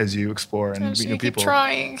success as you explore and meet new Keep people.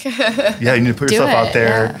 trying. Yeah, you need to put yourself out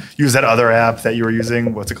there. Use that other app that you were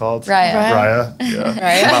using. What's it called? Raya. Raya.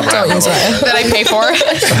 Yeah. Come on, Raya. Don't use Raya. That I pay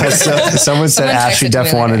for. Someone said Ashley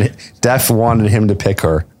texted me Def wanted him to pick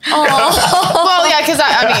her. Well, yeah, because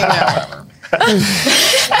I mean, yeah, whatever.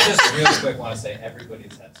 I just real quick want to say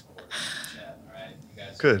everybody's had support in the chat, all right? You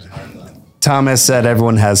guys Good. are done. Tom has said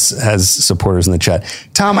everyone has supporters in the chat.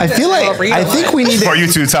 Tom, I feel like I think we need For to, you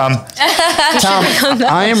too, Tom. Tom.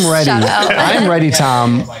 I am ready. Shout out. I'm ready,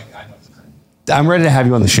 Tom. Mike, I know what you're saying. I'm ready to have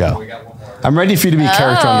you on the show. We got one more. I'm ready for you to be a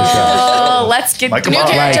character on the show. Oh, let's get Mike, new come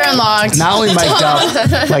on. Character Like, unlocked. Not only mic'd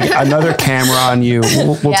up, like another camera on you.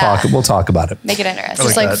 We'll Yeah. talk. We'll talk about it. Make it interesting.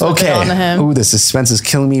 Just like Flip it onto Okay. him. Ooh, the suspense is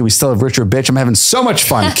killing me. We still have Richard Bitch. I'm having so much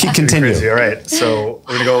fun. Continue. Crazy. All right. So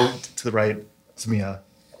we're gonna go to the right, Samia,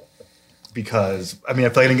 because I mean I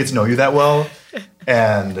feel like I didn't get to know you that well,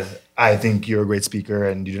 and I think you're a great speaker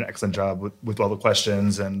and you did an excellent job with all the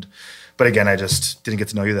questions. But again, I just didn't get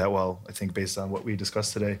to know you that well. I think based on what we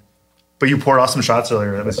discussed today. But you poured awesome shots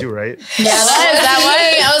earlier. That was you, right? Yeah, that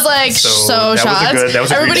way. I was like, so that shots.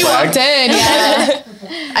 was a green Everybody flag. walked in. Yeah.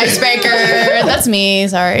 Icebreaker. That's me.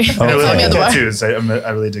 Sorry. And I really Throw me like on the the bar. tattoos. I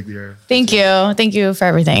really dig your. Thank you. Thank you for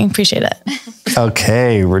everything. Appreciate it.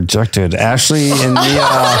 Okay, rejected. Ashley in the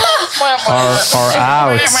are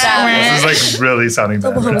out. This is like really sounding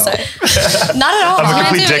bad. Right now. Not at all. I'm a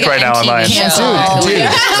complete dick right now online. Dude,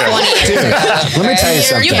 let me tell you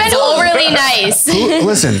something. You've been overly nice.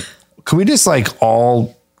 Listen, can we just like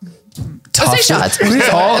all tough take shots. Can we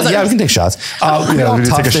just all, yeah, we can take shots. We all we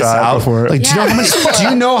tough take a this shot out. before. Like, do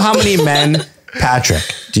you know how many men, Patrick?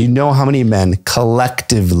 Do you know how many men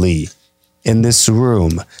collectively in this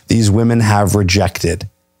room these women have rejected?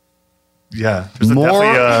 Yeah, there's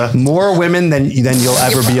more women than you'll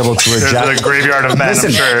ever be able to reject. There's a graveyard of men. Listen,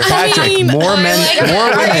 I'm sure. Patrick, more women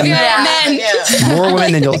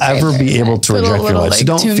than you'll ever be able to reject your life. So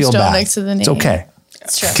don't feel bad. Next to the name. It's okay.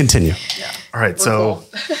 Continue. All right, so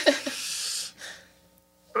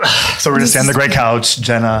we're gonna stand on the great couch,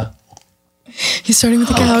 Jenna. He's starting with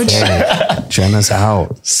the couch. Okay. Jenna's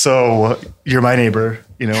out. So you're my neighbor,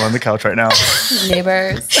 on the couch right now.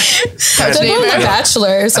 Neighbors. I'm the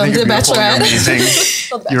Bachelor, so I'm the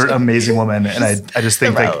Bachelorette. You're an amazing woman, and I just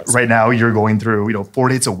think like right now you're going through 4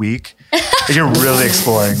 dates a week. And you're really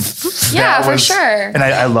exploring. Yeah, for sure. And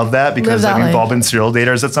I love that because Live that we've all life. been serial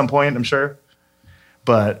daters at some point, I'm sure.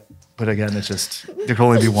 But again, it's just there can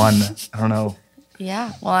only be one. I don't know.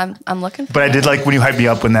 Yeah, well, I'm looking for But I did like when you hyped me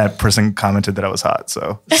up when that person commented that I was hot.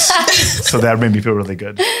 So that made me feel really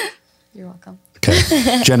good. You're welcome.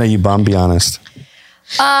 Okay. Jenna, you bummed, be honest.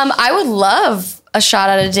 I would love a shot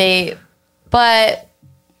at a date, but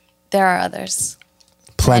there are others.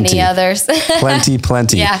 Plenty. Many others. Plenty.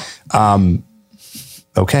 Yeah.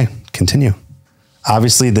 Okay, continue.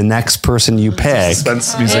 Obviously, the next person you pick,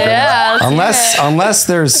 Suspense music. Yeah, unless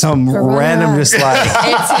there's some random just like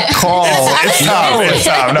call. It's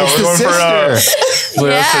Tom. No, we're going for a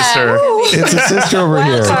sister. It's a sister over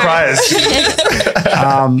here. Surprise.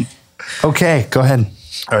 Okay, go ahead.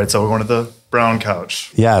 All right, so we're going to the brown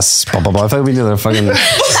couch. Yes. Blah, blah, blah. I thought we did a fucking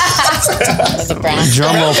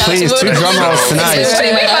drum roll, please. 2 drum rolls tonight. It's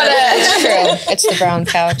true. It's the brown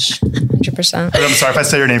couch. 100%. I'm sorry if I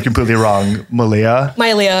say your name completely wrong. Malia.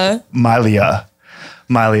 Mylia.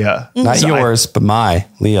 Not So yours, but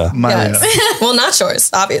Leah. Yes. Well, not yours,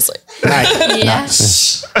 obviously. Yeah.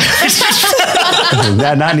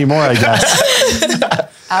 Not anymore, I guess.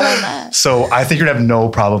 Out on that. So I think you're gonna have no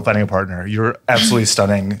problem finding a partner. You're absolutely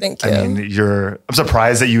stunning. Thank you. I mean, I'm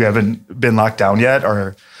surprised that you haven't been locked down yet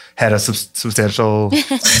or had a substantial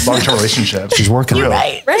long-term relationship. She's working on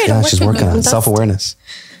it. Right. Yeah, she's working on it. That's- Self-awareness.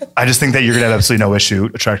 I just think that you're gonna have absolutely no issue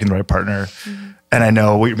attracting the right partner. And I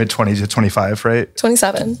know you're mid-20s to 25, right?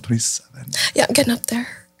 27. 27. Yeah, I'm getting up there.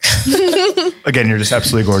 Again, you're just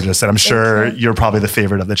absolutely gorgeous, and I'm sure you're probably the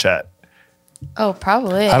favorite of the chat. Oh,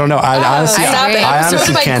 probably. I don't know. I honestly, Stop it. I I'm surrounded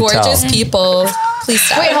honestly by can't gorgeous tell. people. Please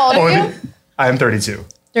stop. Wait, how old are you? I'm 32,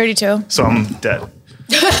 32. so I'm dead.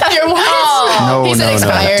 You're what? No, He said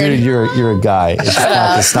expired. dude, you're a guy.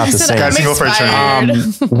 It's not the same. Guys can go for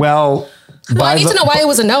eternity. Well, Well, I need to know why it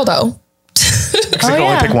was a no, though. Because I can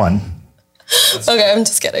only pick one. Okay, I'm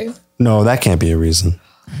just kidding. No, that can't be a reason.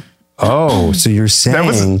 Oh, so you're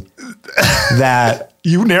saying that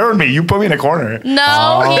You narrowed me. You put me in a corner.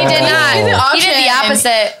 No, he did not. He did the option.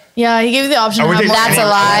 opposite. Yeah, he gave you the option. I would to date have That's more. a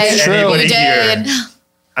lie. Anybody You here. did.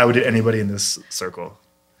 I would date anybody in this circle.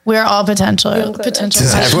 We're all potential. does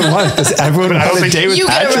everyone want I don't a think- date with You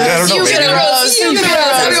get a Patrick? I don't rose. know, You maybe. get a rose. You get a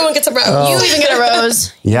rose. Everyone gets a rose. You even get a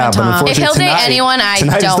rose. Yeah, but Tom. unfortunately If he'll date tonight- anyone, I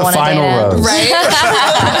tonight is don't the wanna date final him. rose. Right?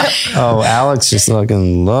 Oh, Alex just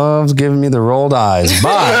fucking loves giving me the rolled eyes,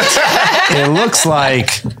 but it looks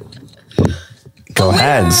like. Go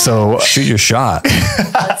ahead. So shoot your shot.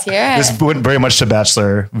 Let's hear it. This went very much to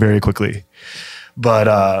Bachelor very quickly. But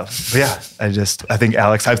yeah, I think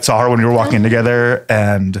Alex, I saw her when we were walking in together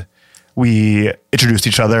and we introduced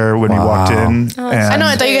each other when we walked in. I know.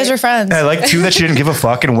 I thought you guys were friends. And I like too that she didn't give a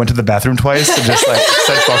fuck and went to the bathroom twice and just like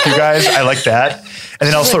said fuck you guys. I like that. And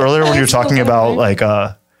then also earlier when you were talking about like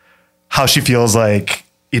how she feels like,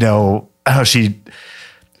 how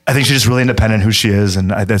I think she's just really independent who she is, and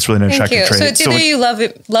that's really an Thank attractive you. trait. So it's either you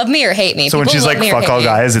love me or hate me. So when People she's love like, me or fuck hate all me.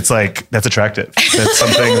 guys, it's like, that's attractive. That's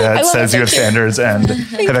something that says you have standards and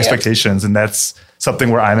have expectations. And that's something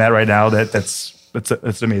where I'm at right now. That's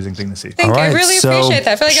an amazing thing to see. Thank you. I really appreciate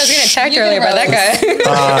that. I feel like I was getting attacked earlier by that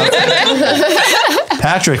guy.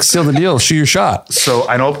 Patrick, seal the deal. Shoot your shot. So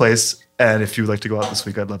I know a place. And if you would like to go out this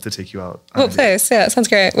week, I'd love to take you out. What place? Yeah, sounds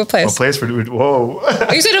great. What place? What place? Whoa.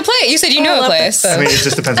 You said a place. You said you know a place. So. I mean, it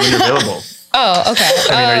just depends when you're available. Oh, okay.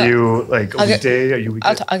 I mean, are you like a weekday? Are you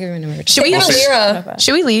weekday? I'll give you a number. Should we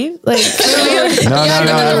Should we leave? Like, No.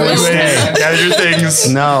 Gather your things.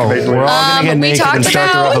 No, we're all gonna get we naked and talked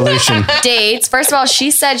start the about revolution. dates. First of all,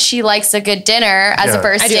 she said she likes a good dinner as a Yeah.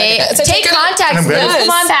 first I do like date. it. So Take take contact. I'm good. Come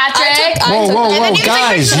on, Patrick. Whoa,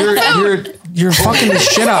 guys, you're fucking this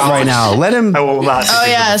shit up right now. Let him. I will not. oh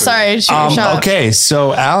yeah, sorry. Shoot your shot. Okay,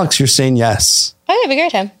 so Alex, you're saying yes. Oh, yeah, have a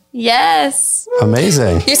great time. Yes.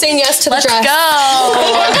 Amazing. You're saying yes to the Let's dress.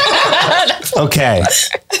 go. Okay.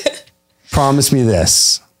 Promise me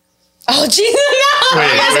this. Oh, Jesus, no.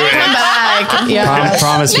 Wait. Come back. Yeah.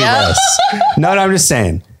 Promise me this. No, I'm just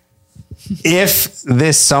saying. If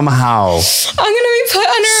this somehow. I'm going to be put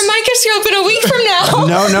under a microscope in a week from now.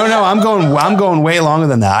 No. I'm going way longer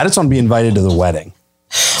than that. I just want to be invited to the wedding.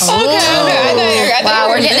 Okay. Wow,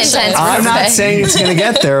 we're getting intense. I'm not saying it's going to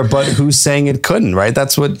get there, but who's saying it couldn't, right?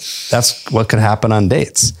 That's what could happen on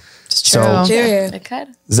dates. So Period. It could.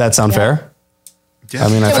 does that sound fair? I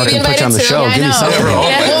mean, I Can we be fucking put you on the invited show. too? Give me something.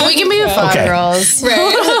 Well, we can be fun Okay. girls.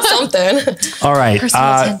 Right. Something. All right.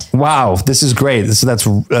 Personal hint. Wow, this is great. That's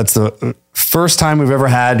the first time we've ever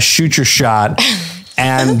had shoot your shot,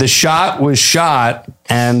 and the shot was shot,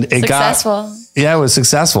 and it Successful. it was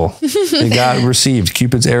successful. It got received.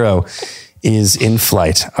 Cupid's arrow is in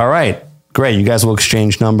flight. All right, great. You guys will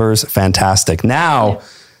exchange numbers. Fantastic. Now,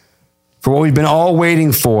 for what we've been all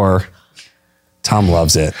waiting for, Tom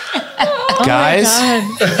loves it. Guys,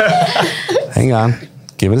 hang on.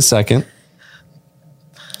 Give it a second.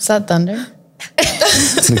 Is that thunder?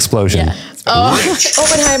 It's an explosion.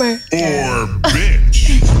 Oppenheimer. Or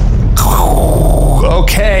bitch.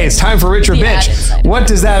 Okay, it's time for Rich or The added Bitch. side. What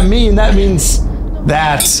does that mean? That means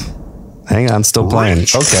that. Hang on, still playing.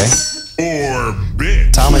 Rich. Okay, Or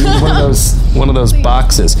bitch. Tom, I need one of those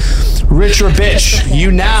boxes. Rich or Bitch.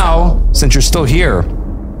 You now, since you're still here,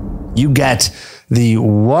 you get the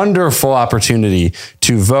wonderful opportunity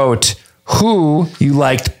to vote who you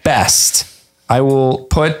liked best. I will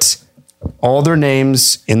put all their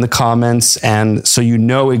names in the comments, and so you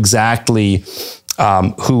know exactly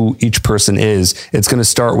who each person is. It's going to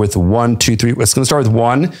start with 1, 2, 3. It's going to start with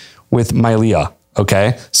 1 with Mylea.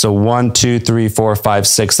 Okay. So 1, 2, 3, 4, 5,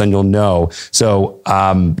 6, then you'll know. So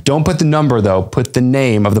don't put the number though, put the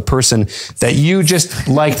name of the person that you just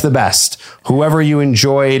liked the best, whoever you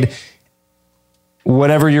enjoyed,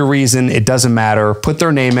 whatever your reason, it doesn't matter. Put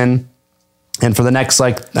their name in. And for the next,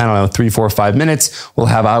 3, 4, 5 minutes, we'll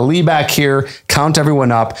have Ali back here, count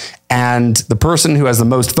everyone up. And the person who has the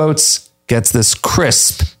most votes gets this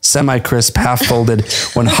crisp, semi-crisp, half-folded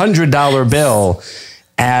 $100 bill.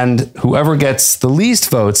 And whoever gets the least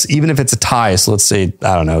votes, even if it's a tie, so let's say,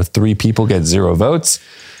 3 people get 0 votes,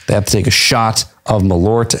 they have to take a shot of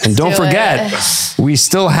Malort. And don't forget, we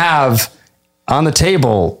still have on the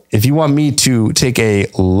table, if you want me to take a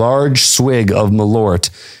large swig of Malort,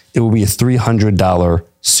 it will be a $300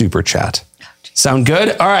 super chat. Sound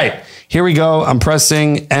good? All right, here we go. I'm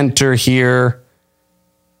pressing enter here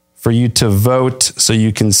for you to vote so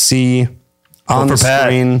you can see on the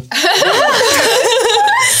screen.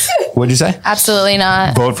 What'd you say? Absolutely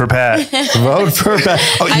not. Vote for Pat. Vote for Pat.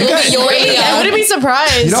 Oh, you guys, I wouldn't be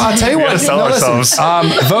surprised. you know, I'll tell you We what. gotta sell ourselves.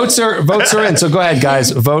 Votes are in. So go ahead,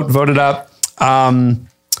 guys. Vote it up.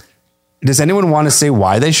 Does anyone want to say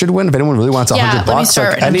why they should win? If anyone really wants $100, Yeah, let me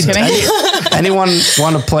start. No, I'm just kidding. anyone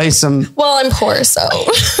want to play some? Well, I'm poor, so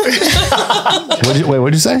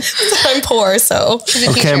What'd you say? I'm poor, so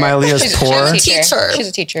Okay, Mylea's poor. teacher. She's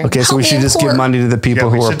a teacher. Okay, so we Help should me, just I'm give poor. money to the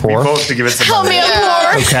people who are poor. Vote to give it some Help money. me,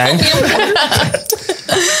 I'm poor. Okay.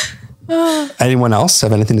 Anyone else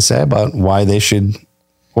have anything to say about why they should?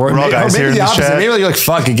 Or We're all maybe, guys or here maybe in the the opposite. chat. Maybe you're like,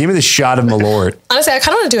 fuck it, give me the shot of Malort. Honestly, I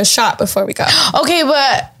kind of want to do a shot before we go. Okay,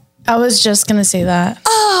 but I was just gonna say that.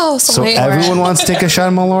 Oh, So wait. everyone wants to take a shot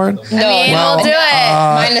of Malort? I mean, we'll do it.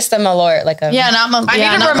 Minus the Malort, like a Yeah, not. I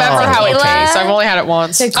need to remember how it tastes. I've only had it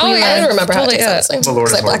once. Oh, yeah, I didn't remember how it Totally tastes, honestly, Malort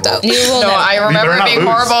is because I blacked horrible. out. You will No, I You remember better it not being lose.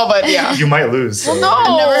 horrible, but yeah. You might lose. So. No.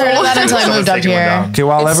 I've never heard of that until I moved up Taking one here. down. Okay,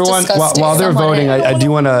 while It's everyone disgusting. while they're Someone- voting, I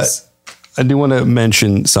do want to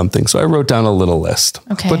mention something. So I wrote down a little list.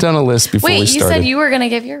 Okay. Put down a list before we Wait, you started. said you were going to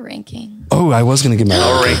give your ranking. Oh, I was going to give my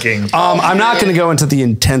Our ranking. ranking. I'm not going to go into the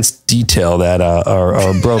intense detail that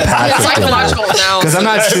our bro Patrick did Psychological analysis. because I'm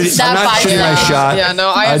not shooting my shot. Yeah, no,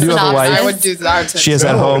 I do have a wife. I would do that too. She is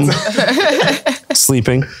at home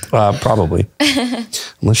sleeping, probably,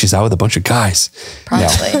 unless she's out with a bunch of guys.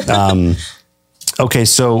 Probably. No. Okay,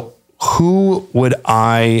 so who would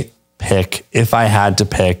I pick if I had to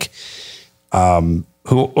pick?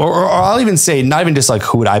 Or I'll even say not even just like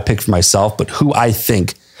who would I pick for myself, but who I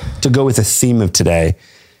think to go with the theme of today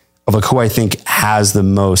of like who I think has the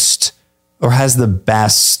most or has the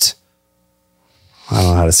best, I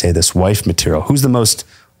don't know how to say this, wife material? Who's the most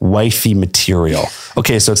wifey material?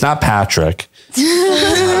 Okay, so it's not Patrick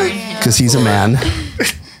because he's a man,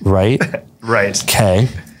 right? Right. Okay.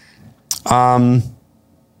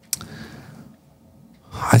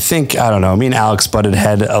 I think, I don't know, me and Alex butted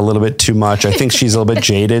head a little bit too much. I think she's a little bit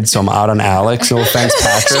jaded, so I'm out on Alex. No offense,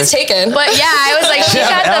 Patrick. She's taken. But yeah, I was like, she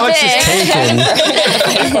got the Alex is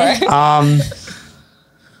taken.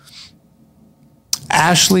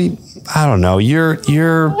 Ashley, I don't know. You're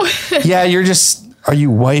just, are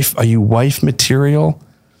you wife material?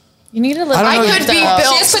 You need a little. I don't know. could be She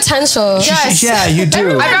built. has potential. Yes. Yeah, you do.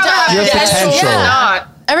 Everyone does. You have Yes. potential. Yeah.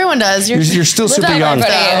 Everyone does. You're still Live super that young. life,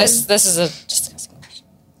 though. This is a just.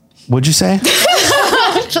 What'd you say?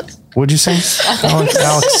 What'd you say?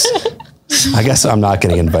 Alex? I guess I'm not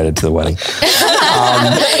getting invited to the wedding.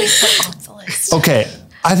 Okay,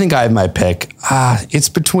 I think I have my pick. It's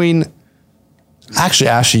between, actually,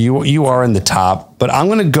 Ashley, you are in the top, but I'm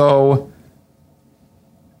going to go,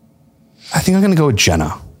 I think I'm going to go with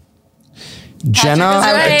Jenna. Jenna.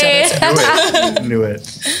 Knew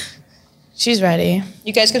it. She's ready.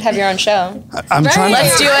 You guys could have your own show. I'm trying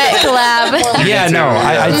Let's do it, collab. Yeah, no,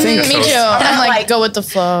 I think. Me too. I'm like, go with the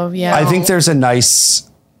flow. Yeah. I think there's a nice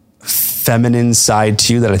feminine side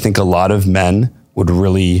to you that I think a lot of men would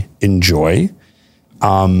really enjoy.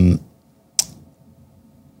 I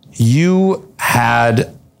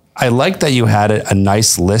like that you had a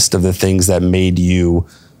nice list of the things that made you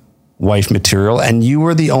wife material, and you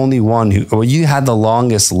were the only one you had the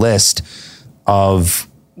longest list of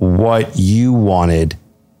what you wanted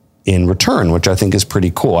in return, which I think is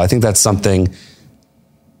pretty cool. I think that's something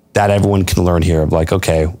that everyone can learn here of like,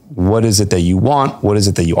 okay, what is it that you want? What is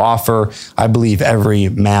it that you offer? I believe every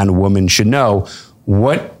man, woman should know,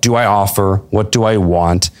 what do I offer? What do I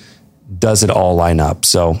want? Does it all line up?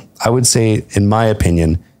 So I would say, in my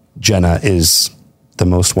opinion, Jenna is the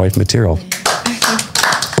most wife material.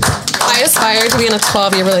 I aspire to be in a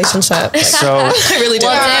 12-year relationship. So I really do.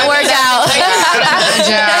 Well, it didn't work out.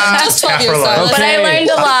 Just 12 years life. old. But I learned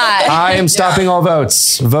a lot. I am stopping all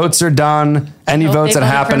votes. Votes are done. Any votes that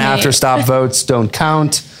happen after stop votes don't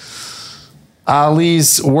count.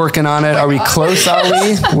 Ali's working on it. Are we close,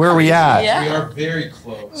 Ali? Where are we at? We are very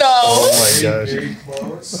close. No. Oh my gosh. Very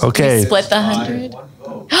close. Okay. Split the 100.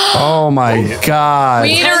 Oh my God. We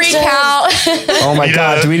need to recount. Oh my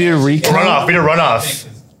God. Do we need a recount? Runoff. We need a runoff.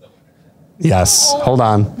 Yes. Hold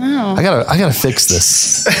on. No. I gotta fix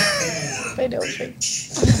this.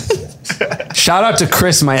 Shout out to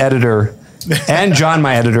Chris, my editor, and John,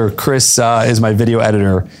 my editor. Chris is my video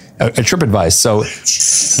editor at TripAdvice. So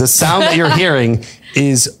the sound that you're hearing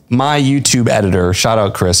is my YouTube editor. Shout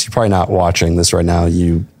out, Chris. You're probably not watching this right now. I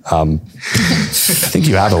think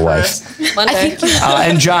you have a wife. Monday.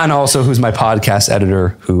 And John also, who's my podcast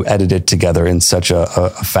editor, who edited together in such a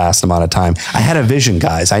fast amount of time. I had a vision,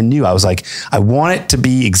 guys. I knew. I was like, I want it to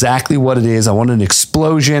be exactly what it is. I wanted an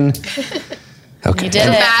explosion. Okay. You did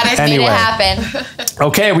it. Anyway. Made it happen.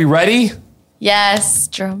 Okay, are we ready? Yes.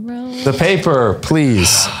 Drum roll. The paper,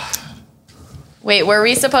 please. Wait, were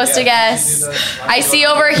we supposed to guess? I see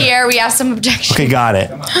over here we have some objections. Okay, got it.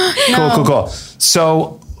 Cool.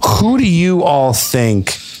 So, who do you all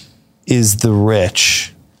think is the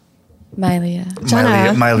rich? Mylia.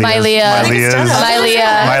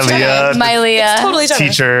 Mylia. Totally Jenna.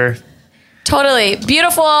 Teacher. Totally.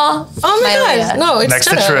 Beautiful. Oh my God. No, it's Next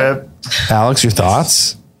Jenna. to Trip. Alex, your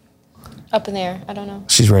thoughts? Up in the air. I don't know.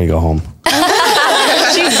 She's ready to go home.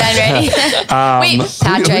 She's been ready. Wait,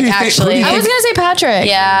 Patrick, actually. I was gonna say Patrick.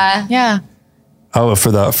 Yeah. Yeah. Oh,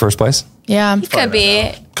 for the first place? Yeah. Could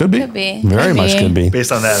be. Could be. Very much could be.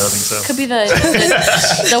 Based on that, I don't think so. Could be the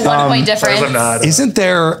 1 point difference. Isn't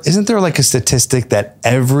there like a statistic that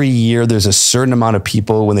every year there's a certain amount of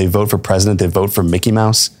people when they vote for president, they vote for Mickey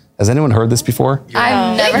Mouse? Has anyone heard this before?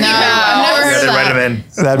 I've never heard They write them in.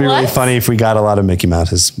 That'd be really funny if we got a lot of Mickey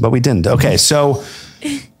Mouses, but we didn't. Okay, so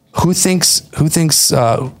who do you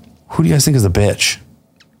guys think is the bitch?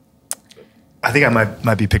 I think I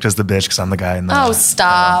might be picked as the bitch because I'm the guy in the. Oh,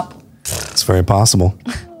 stop. It's very possible.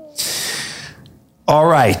 All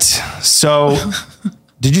right. So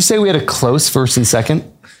did you say we had a close first and second?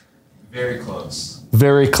 Very close.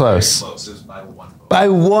 Very close. Very close. It was by 1 vote. By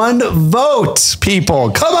 1 vote,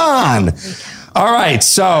 people. Come on. All right.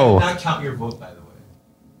 So Not count your vote, by the way.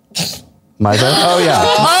 my vote? Oh, yeah.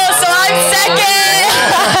 Oh, so I'm second.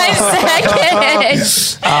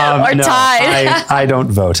 Or No, tied. I don't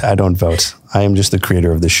vote. I am just the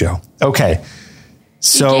creator of the show. Okay.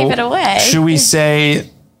 So gave it away. should we say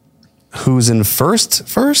who's in first,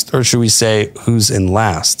 or should we say who's in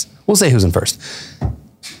last? We'll say who's in first.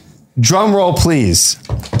 Drum roll, please.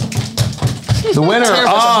 The winner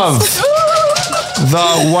of the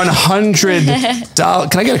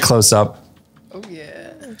 $100. Can I get a close up?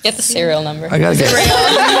 Get the serial number. I gotta get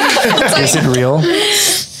it. Is it real?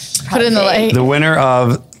 Put it in the light. The winner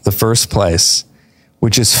of the first place,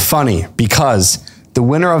 which is funny because the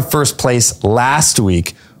winner of first place last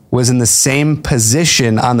week was in the same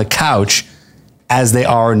position on the couch as they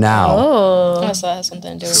are now. Oh, so that has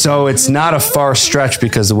something to do with it. So it's not a far stretch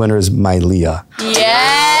because the winner is Mylea.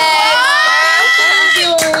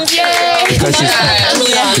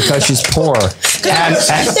 Because she's poor.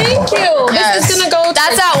 Thank you. This is gonna go.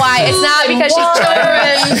 That's not why. It's not because she's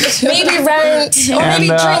children. Maybe rent or maybe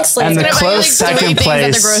drinks. And the close second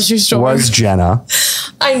place was Jenna.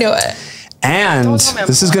 I knew it. And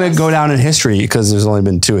this is going to go down in history because there's only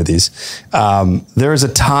been 2 of these. There's a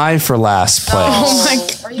tie for last place. Oh my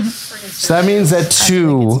God. So that means that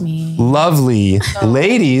 2 lovely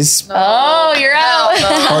ladies Oh, you're out.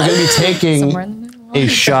 are going to be taking a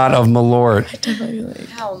shot of Malort.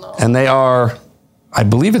 Hell no. And they are, I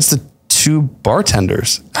believe it's the 2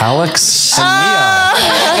 bartenders, Alex and Mia.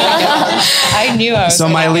 I knew I was So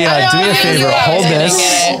Mylea, do me a favor, hold this.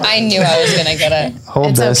 I knew I was going to get it.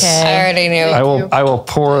 Hold this. I already knew. I will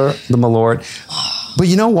pour the Malort. But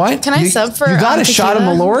you know what? Can I sub for You got a shot of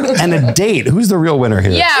tequila? Malort and a date. Who's the real winner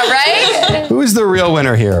here? Yeah, right? Who's the real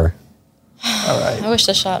winner here? I wish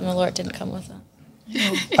the shot Malort didn't come with it.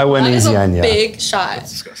 I went easy on you. Big shot.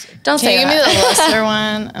 Don't Can say you give me that. the lesser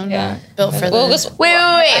one? I'm not built for this. Wait.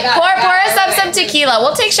 Pour us up some tequila.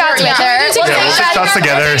 We'll take shots with her. We'll take shots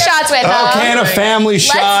together. We'll take shots with her. Okay, and a family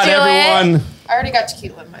shot, do it. everyone. I already got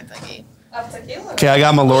tequila in my thingy. Okay, I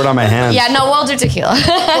got Malort on my hands. Yeah, no, we'll do tequila.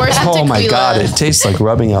 Oh my God, it tastes like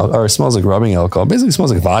rubbing alcohol, or it smells like rubbing alcohol. Basically, it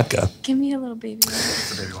smells like vodka. Give me a little baby.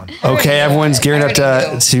 Okay, everyone's gearing up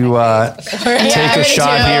to take a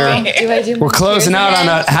shot here. We're closing out on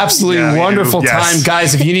an absolutely wonderful time.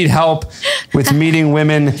 Guys, if you need help with meeting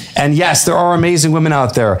women, and yes, there are amazing women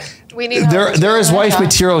out there. We need There is wife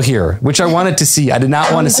material here, which I wanted to see. I did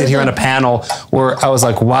not want to sit here on a panel where I was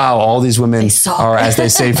like, wow, all these women are, as they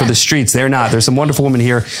say, for the streets. They're not. There's some wonderful women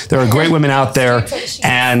here. There are great women out there.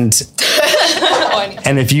 And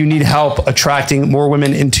if you need help attracting more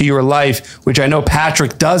women into your life, which I know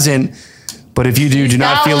Patrick doesn't, but if you do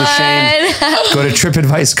not feel ashamed, go to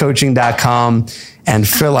tripadvicecoaching.com and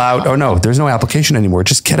fill out. Oh no, there's no application anymore.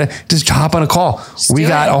 Just hop on a call. We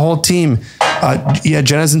got a whole team.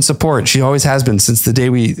 Jenna's in support. She always has been since the day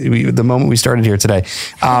the moment we started here today.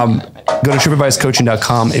 Go to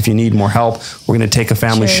tripadvicecoaching.com if you need more help. We're going to take a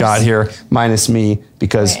family shot here, minus me,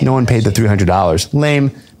 because no one paid the $300.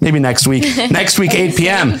 Lame. Maybe next week. Next week, 8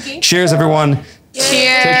 p.m. Cheers, everyone.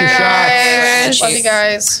 Cheers. Take your shots. Love you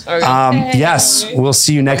guys. Yes, we'll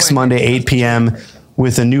see you next Monday, 8 p.m.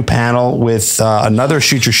 with a new panel with another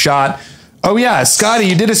Shoot Your Shot. Oh yeah, Scotty,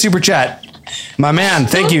 you did a super chat. My man,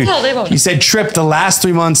 thank you. You said, Trip, the last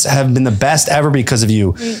 3 months have been the best ever because of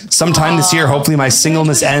you. Sometime this year, hopefully my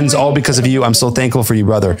singleness ends all because of you. I'm so thankful for you,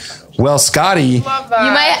 brother. Well, Scotty, You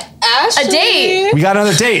might a date. we got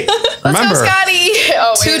another date. Remember. Let's go, Scotty.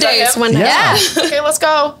 Oh, wait, 2 is that days, him? 1 night. Yeah. Okay, let's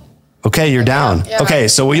go. Okay, you're down. Yeah. Okay,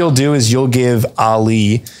 so what you'll do is you'll give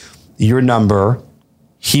Ali your number.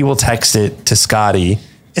 He will text it to Scotty,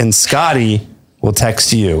 and Scotty will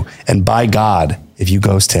text you. And by God, if you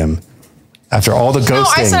ghost him, after all the ghosting. No,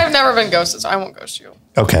 I said I've never been ghosted, so I won't ghost you.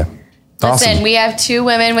 Okay. Awesome. Listen, we have 2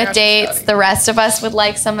 women with dates. The rest of us would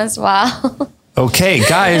like some as well. Okay,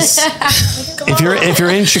 guys, if you're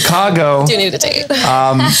in Chicago, Do need a date.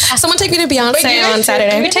 Someone take me to Beyonce on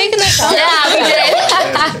Saturday. Are we taking the shot? Yeah, we did.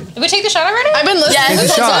 Did we take the shot already? I've been listening. take the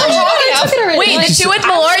shot. Wait, the 2 with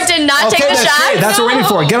Malort did not take the that's shot? great. That's what we're waiting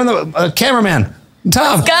for. Get on the cameraman.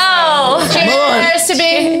 Tom. Go. Malort.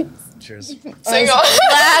 Cheers to being Single.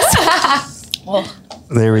 last.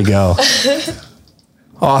 There we go.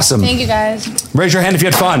 Awesome. Thank you guys. Raise your hand if you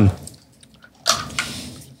had fun.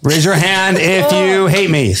 Raise your hand if you hate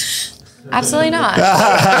me. Absolutely not.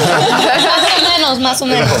 Muscle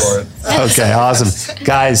menos. Okay, awesome.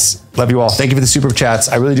 Guys, love you all. Thank you for the super chats.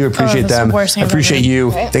 I really do appreciate that's the them. worst I thing I've appreciate ever you.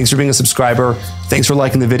 heard. Thanks for being a subscriber. Thanks for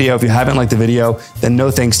liking the video. If you haven't liked the video, then no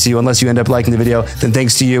thanks to you. Unless you end up liking the video, then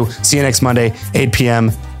thanks to you. See you next Monday, 8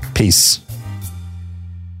 p.m. Peace.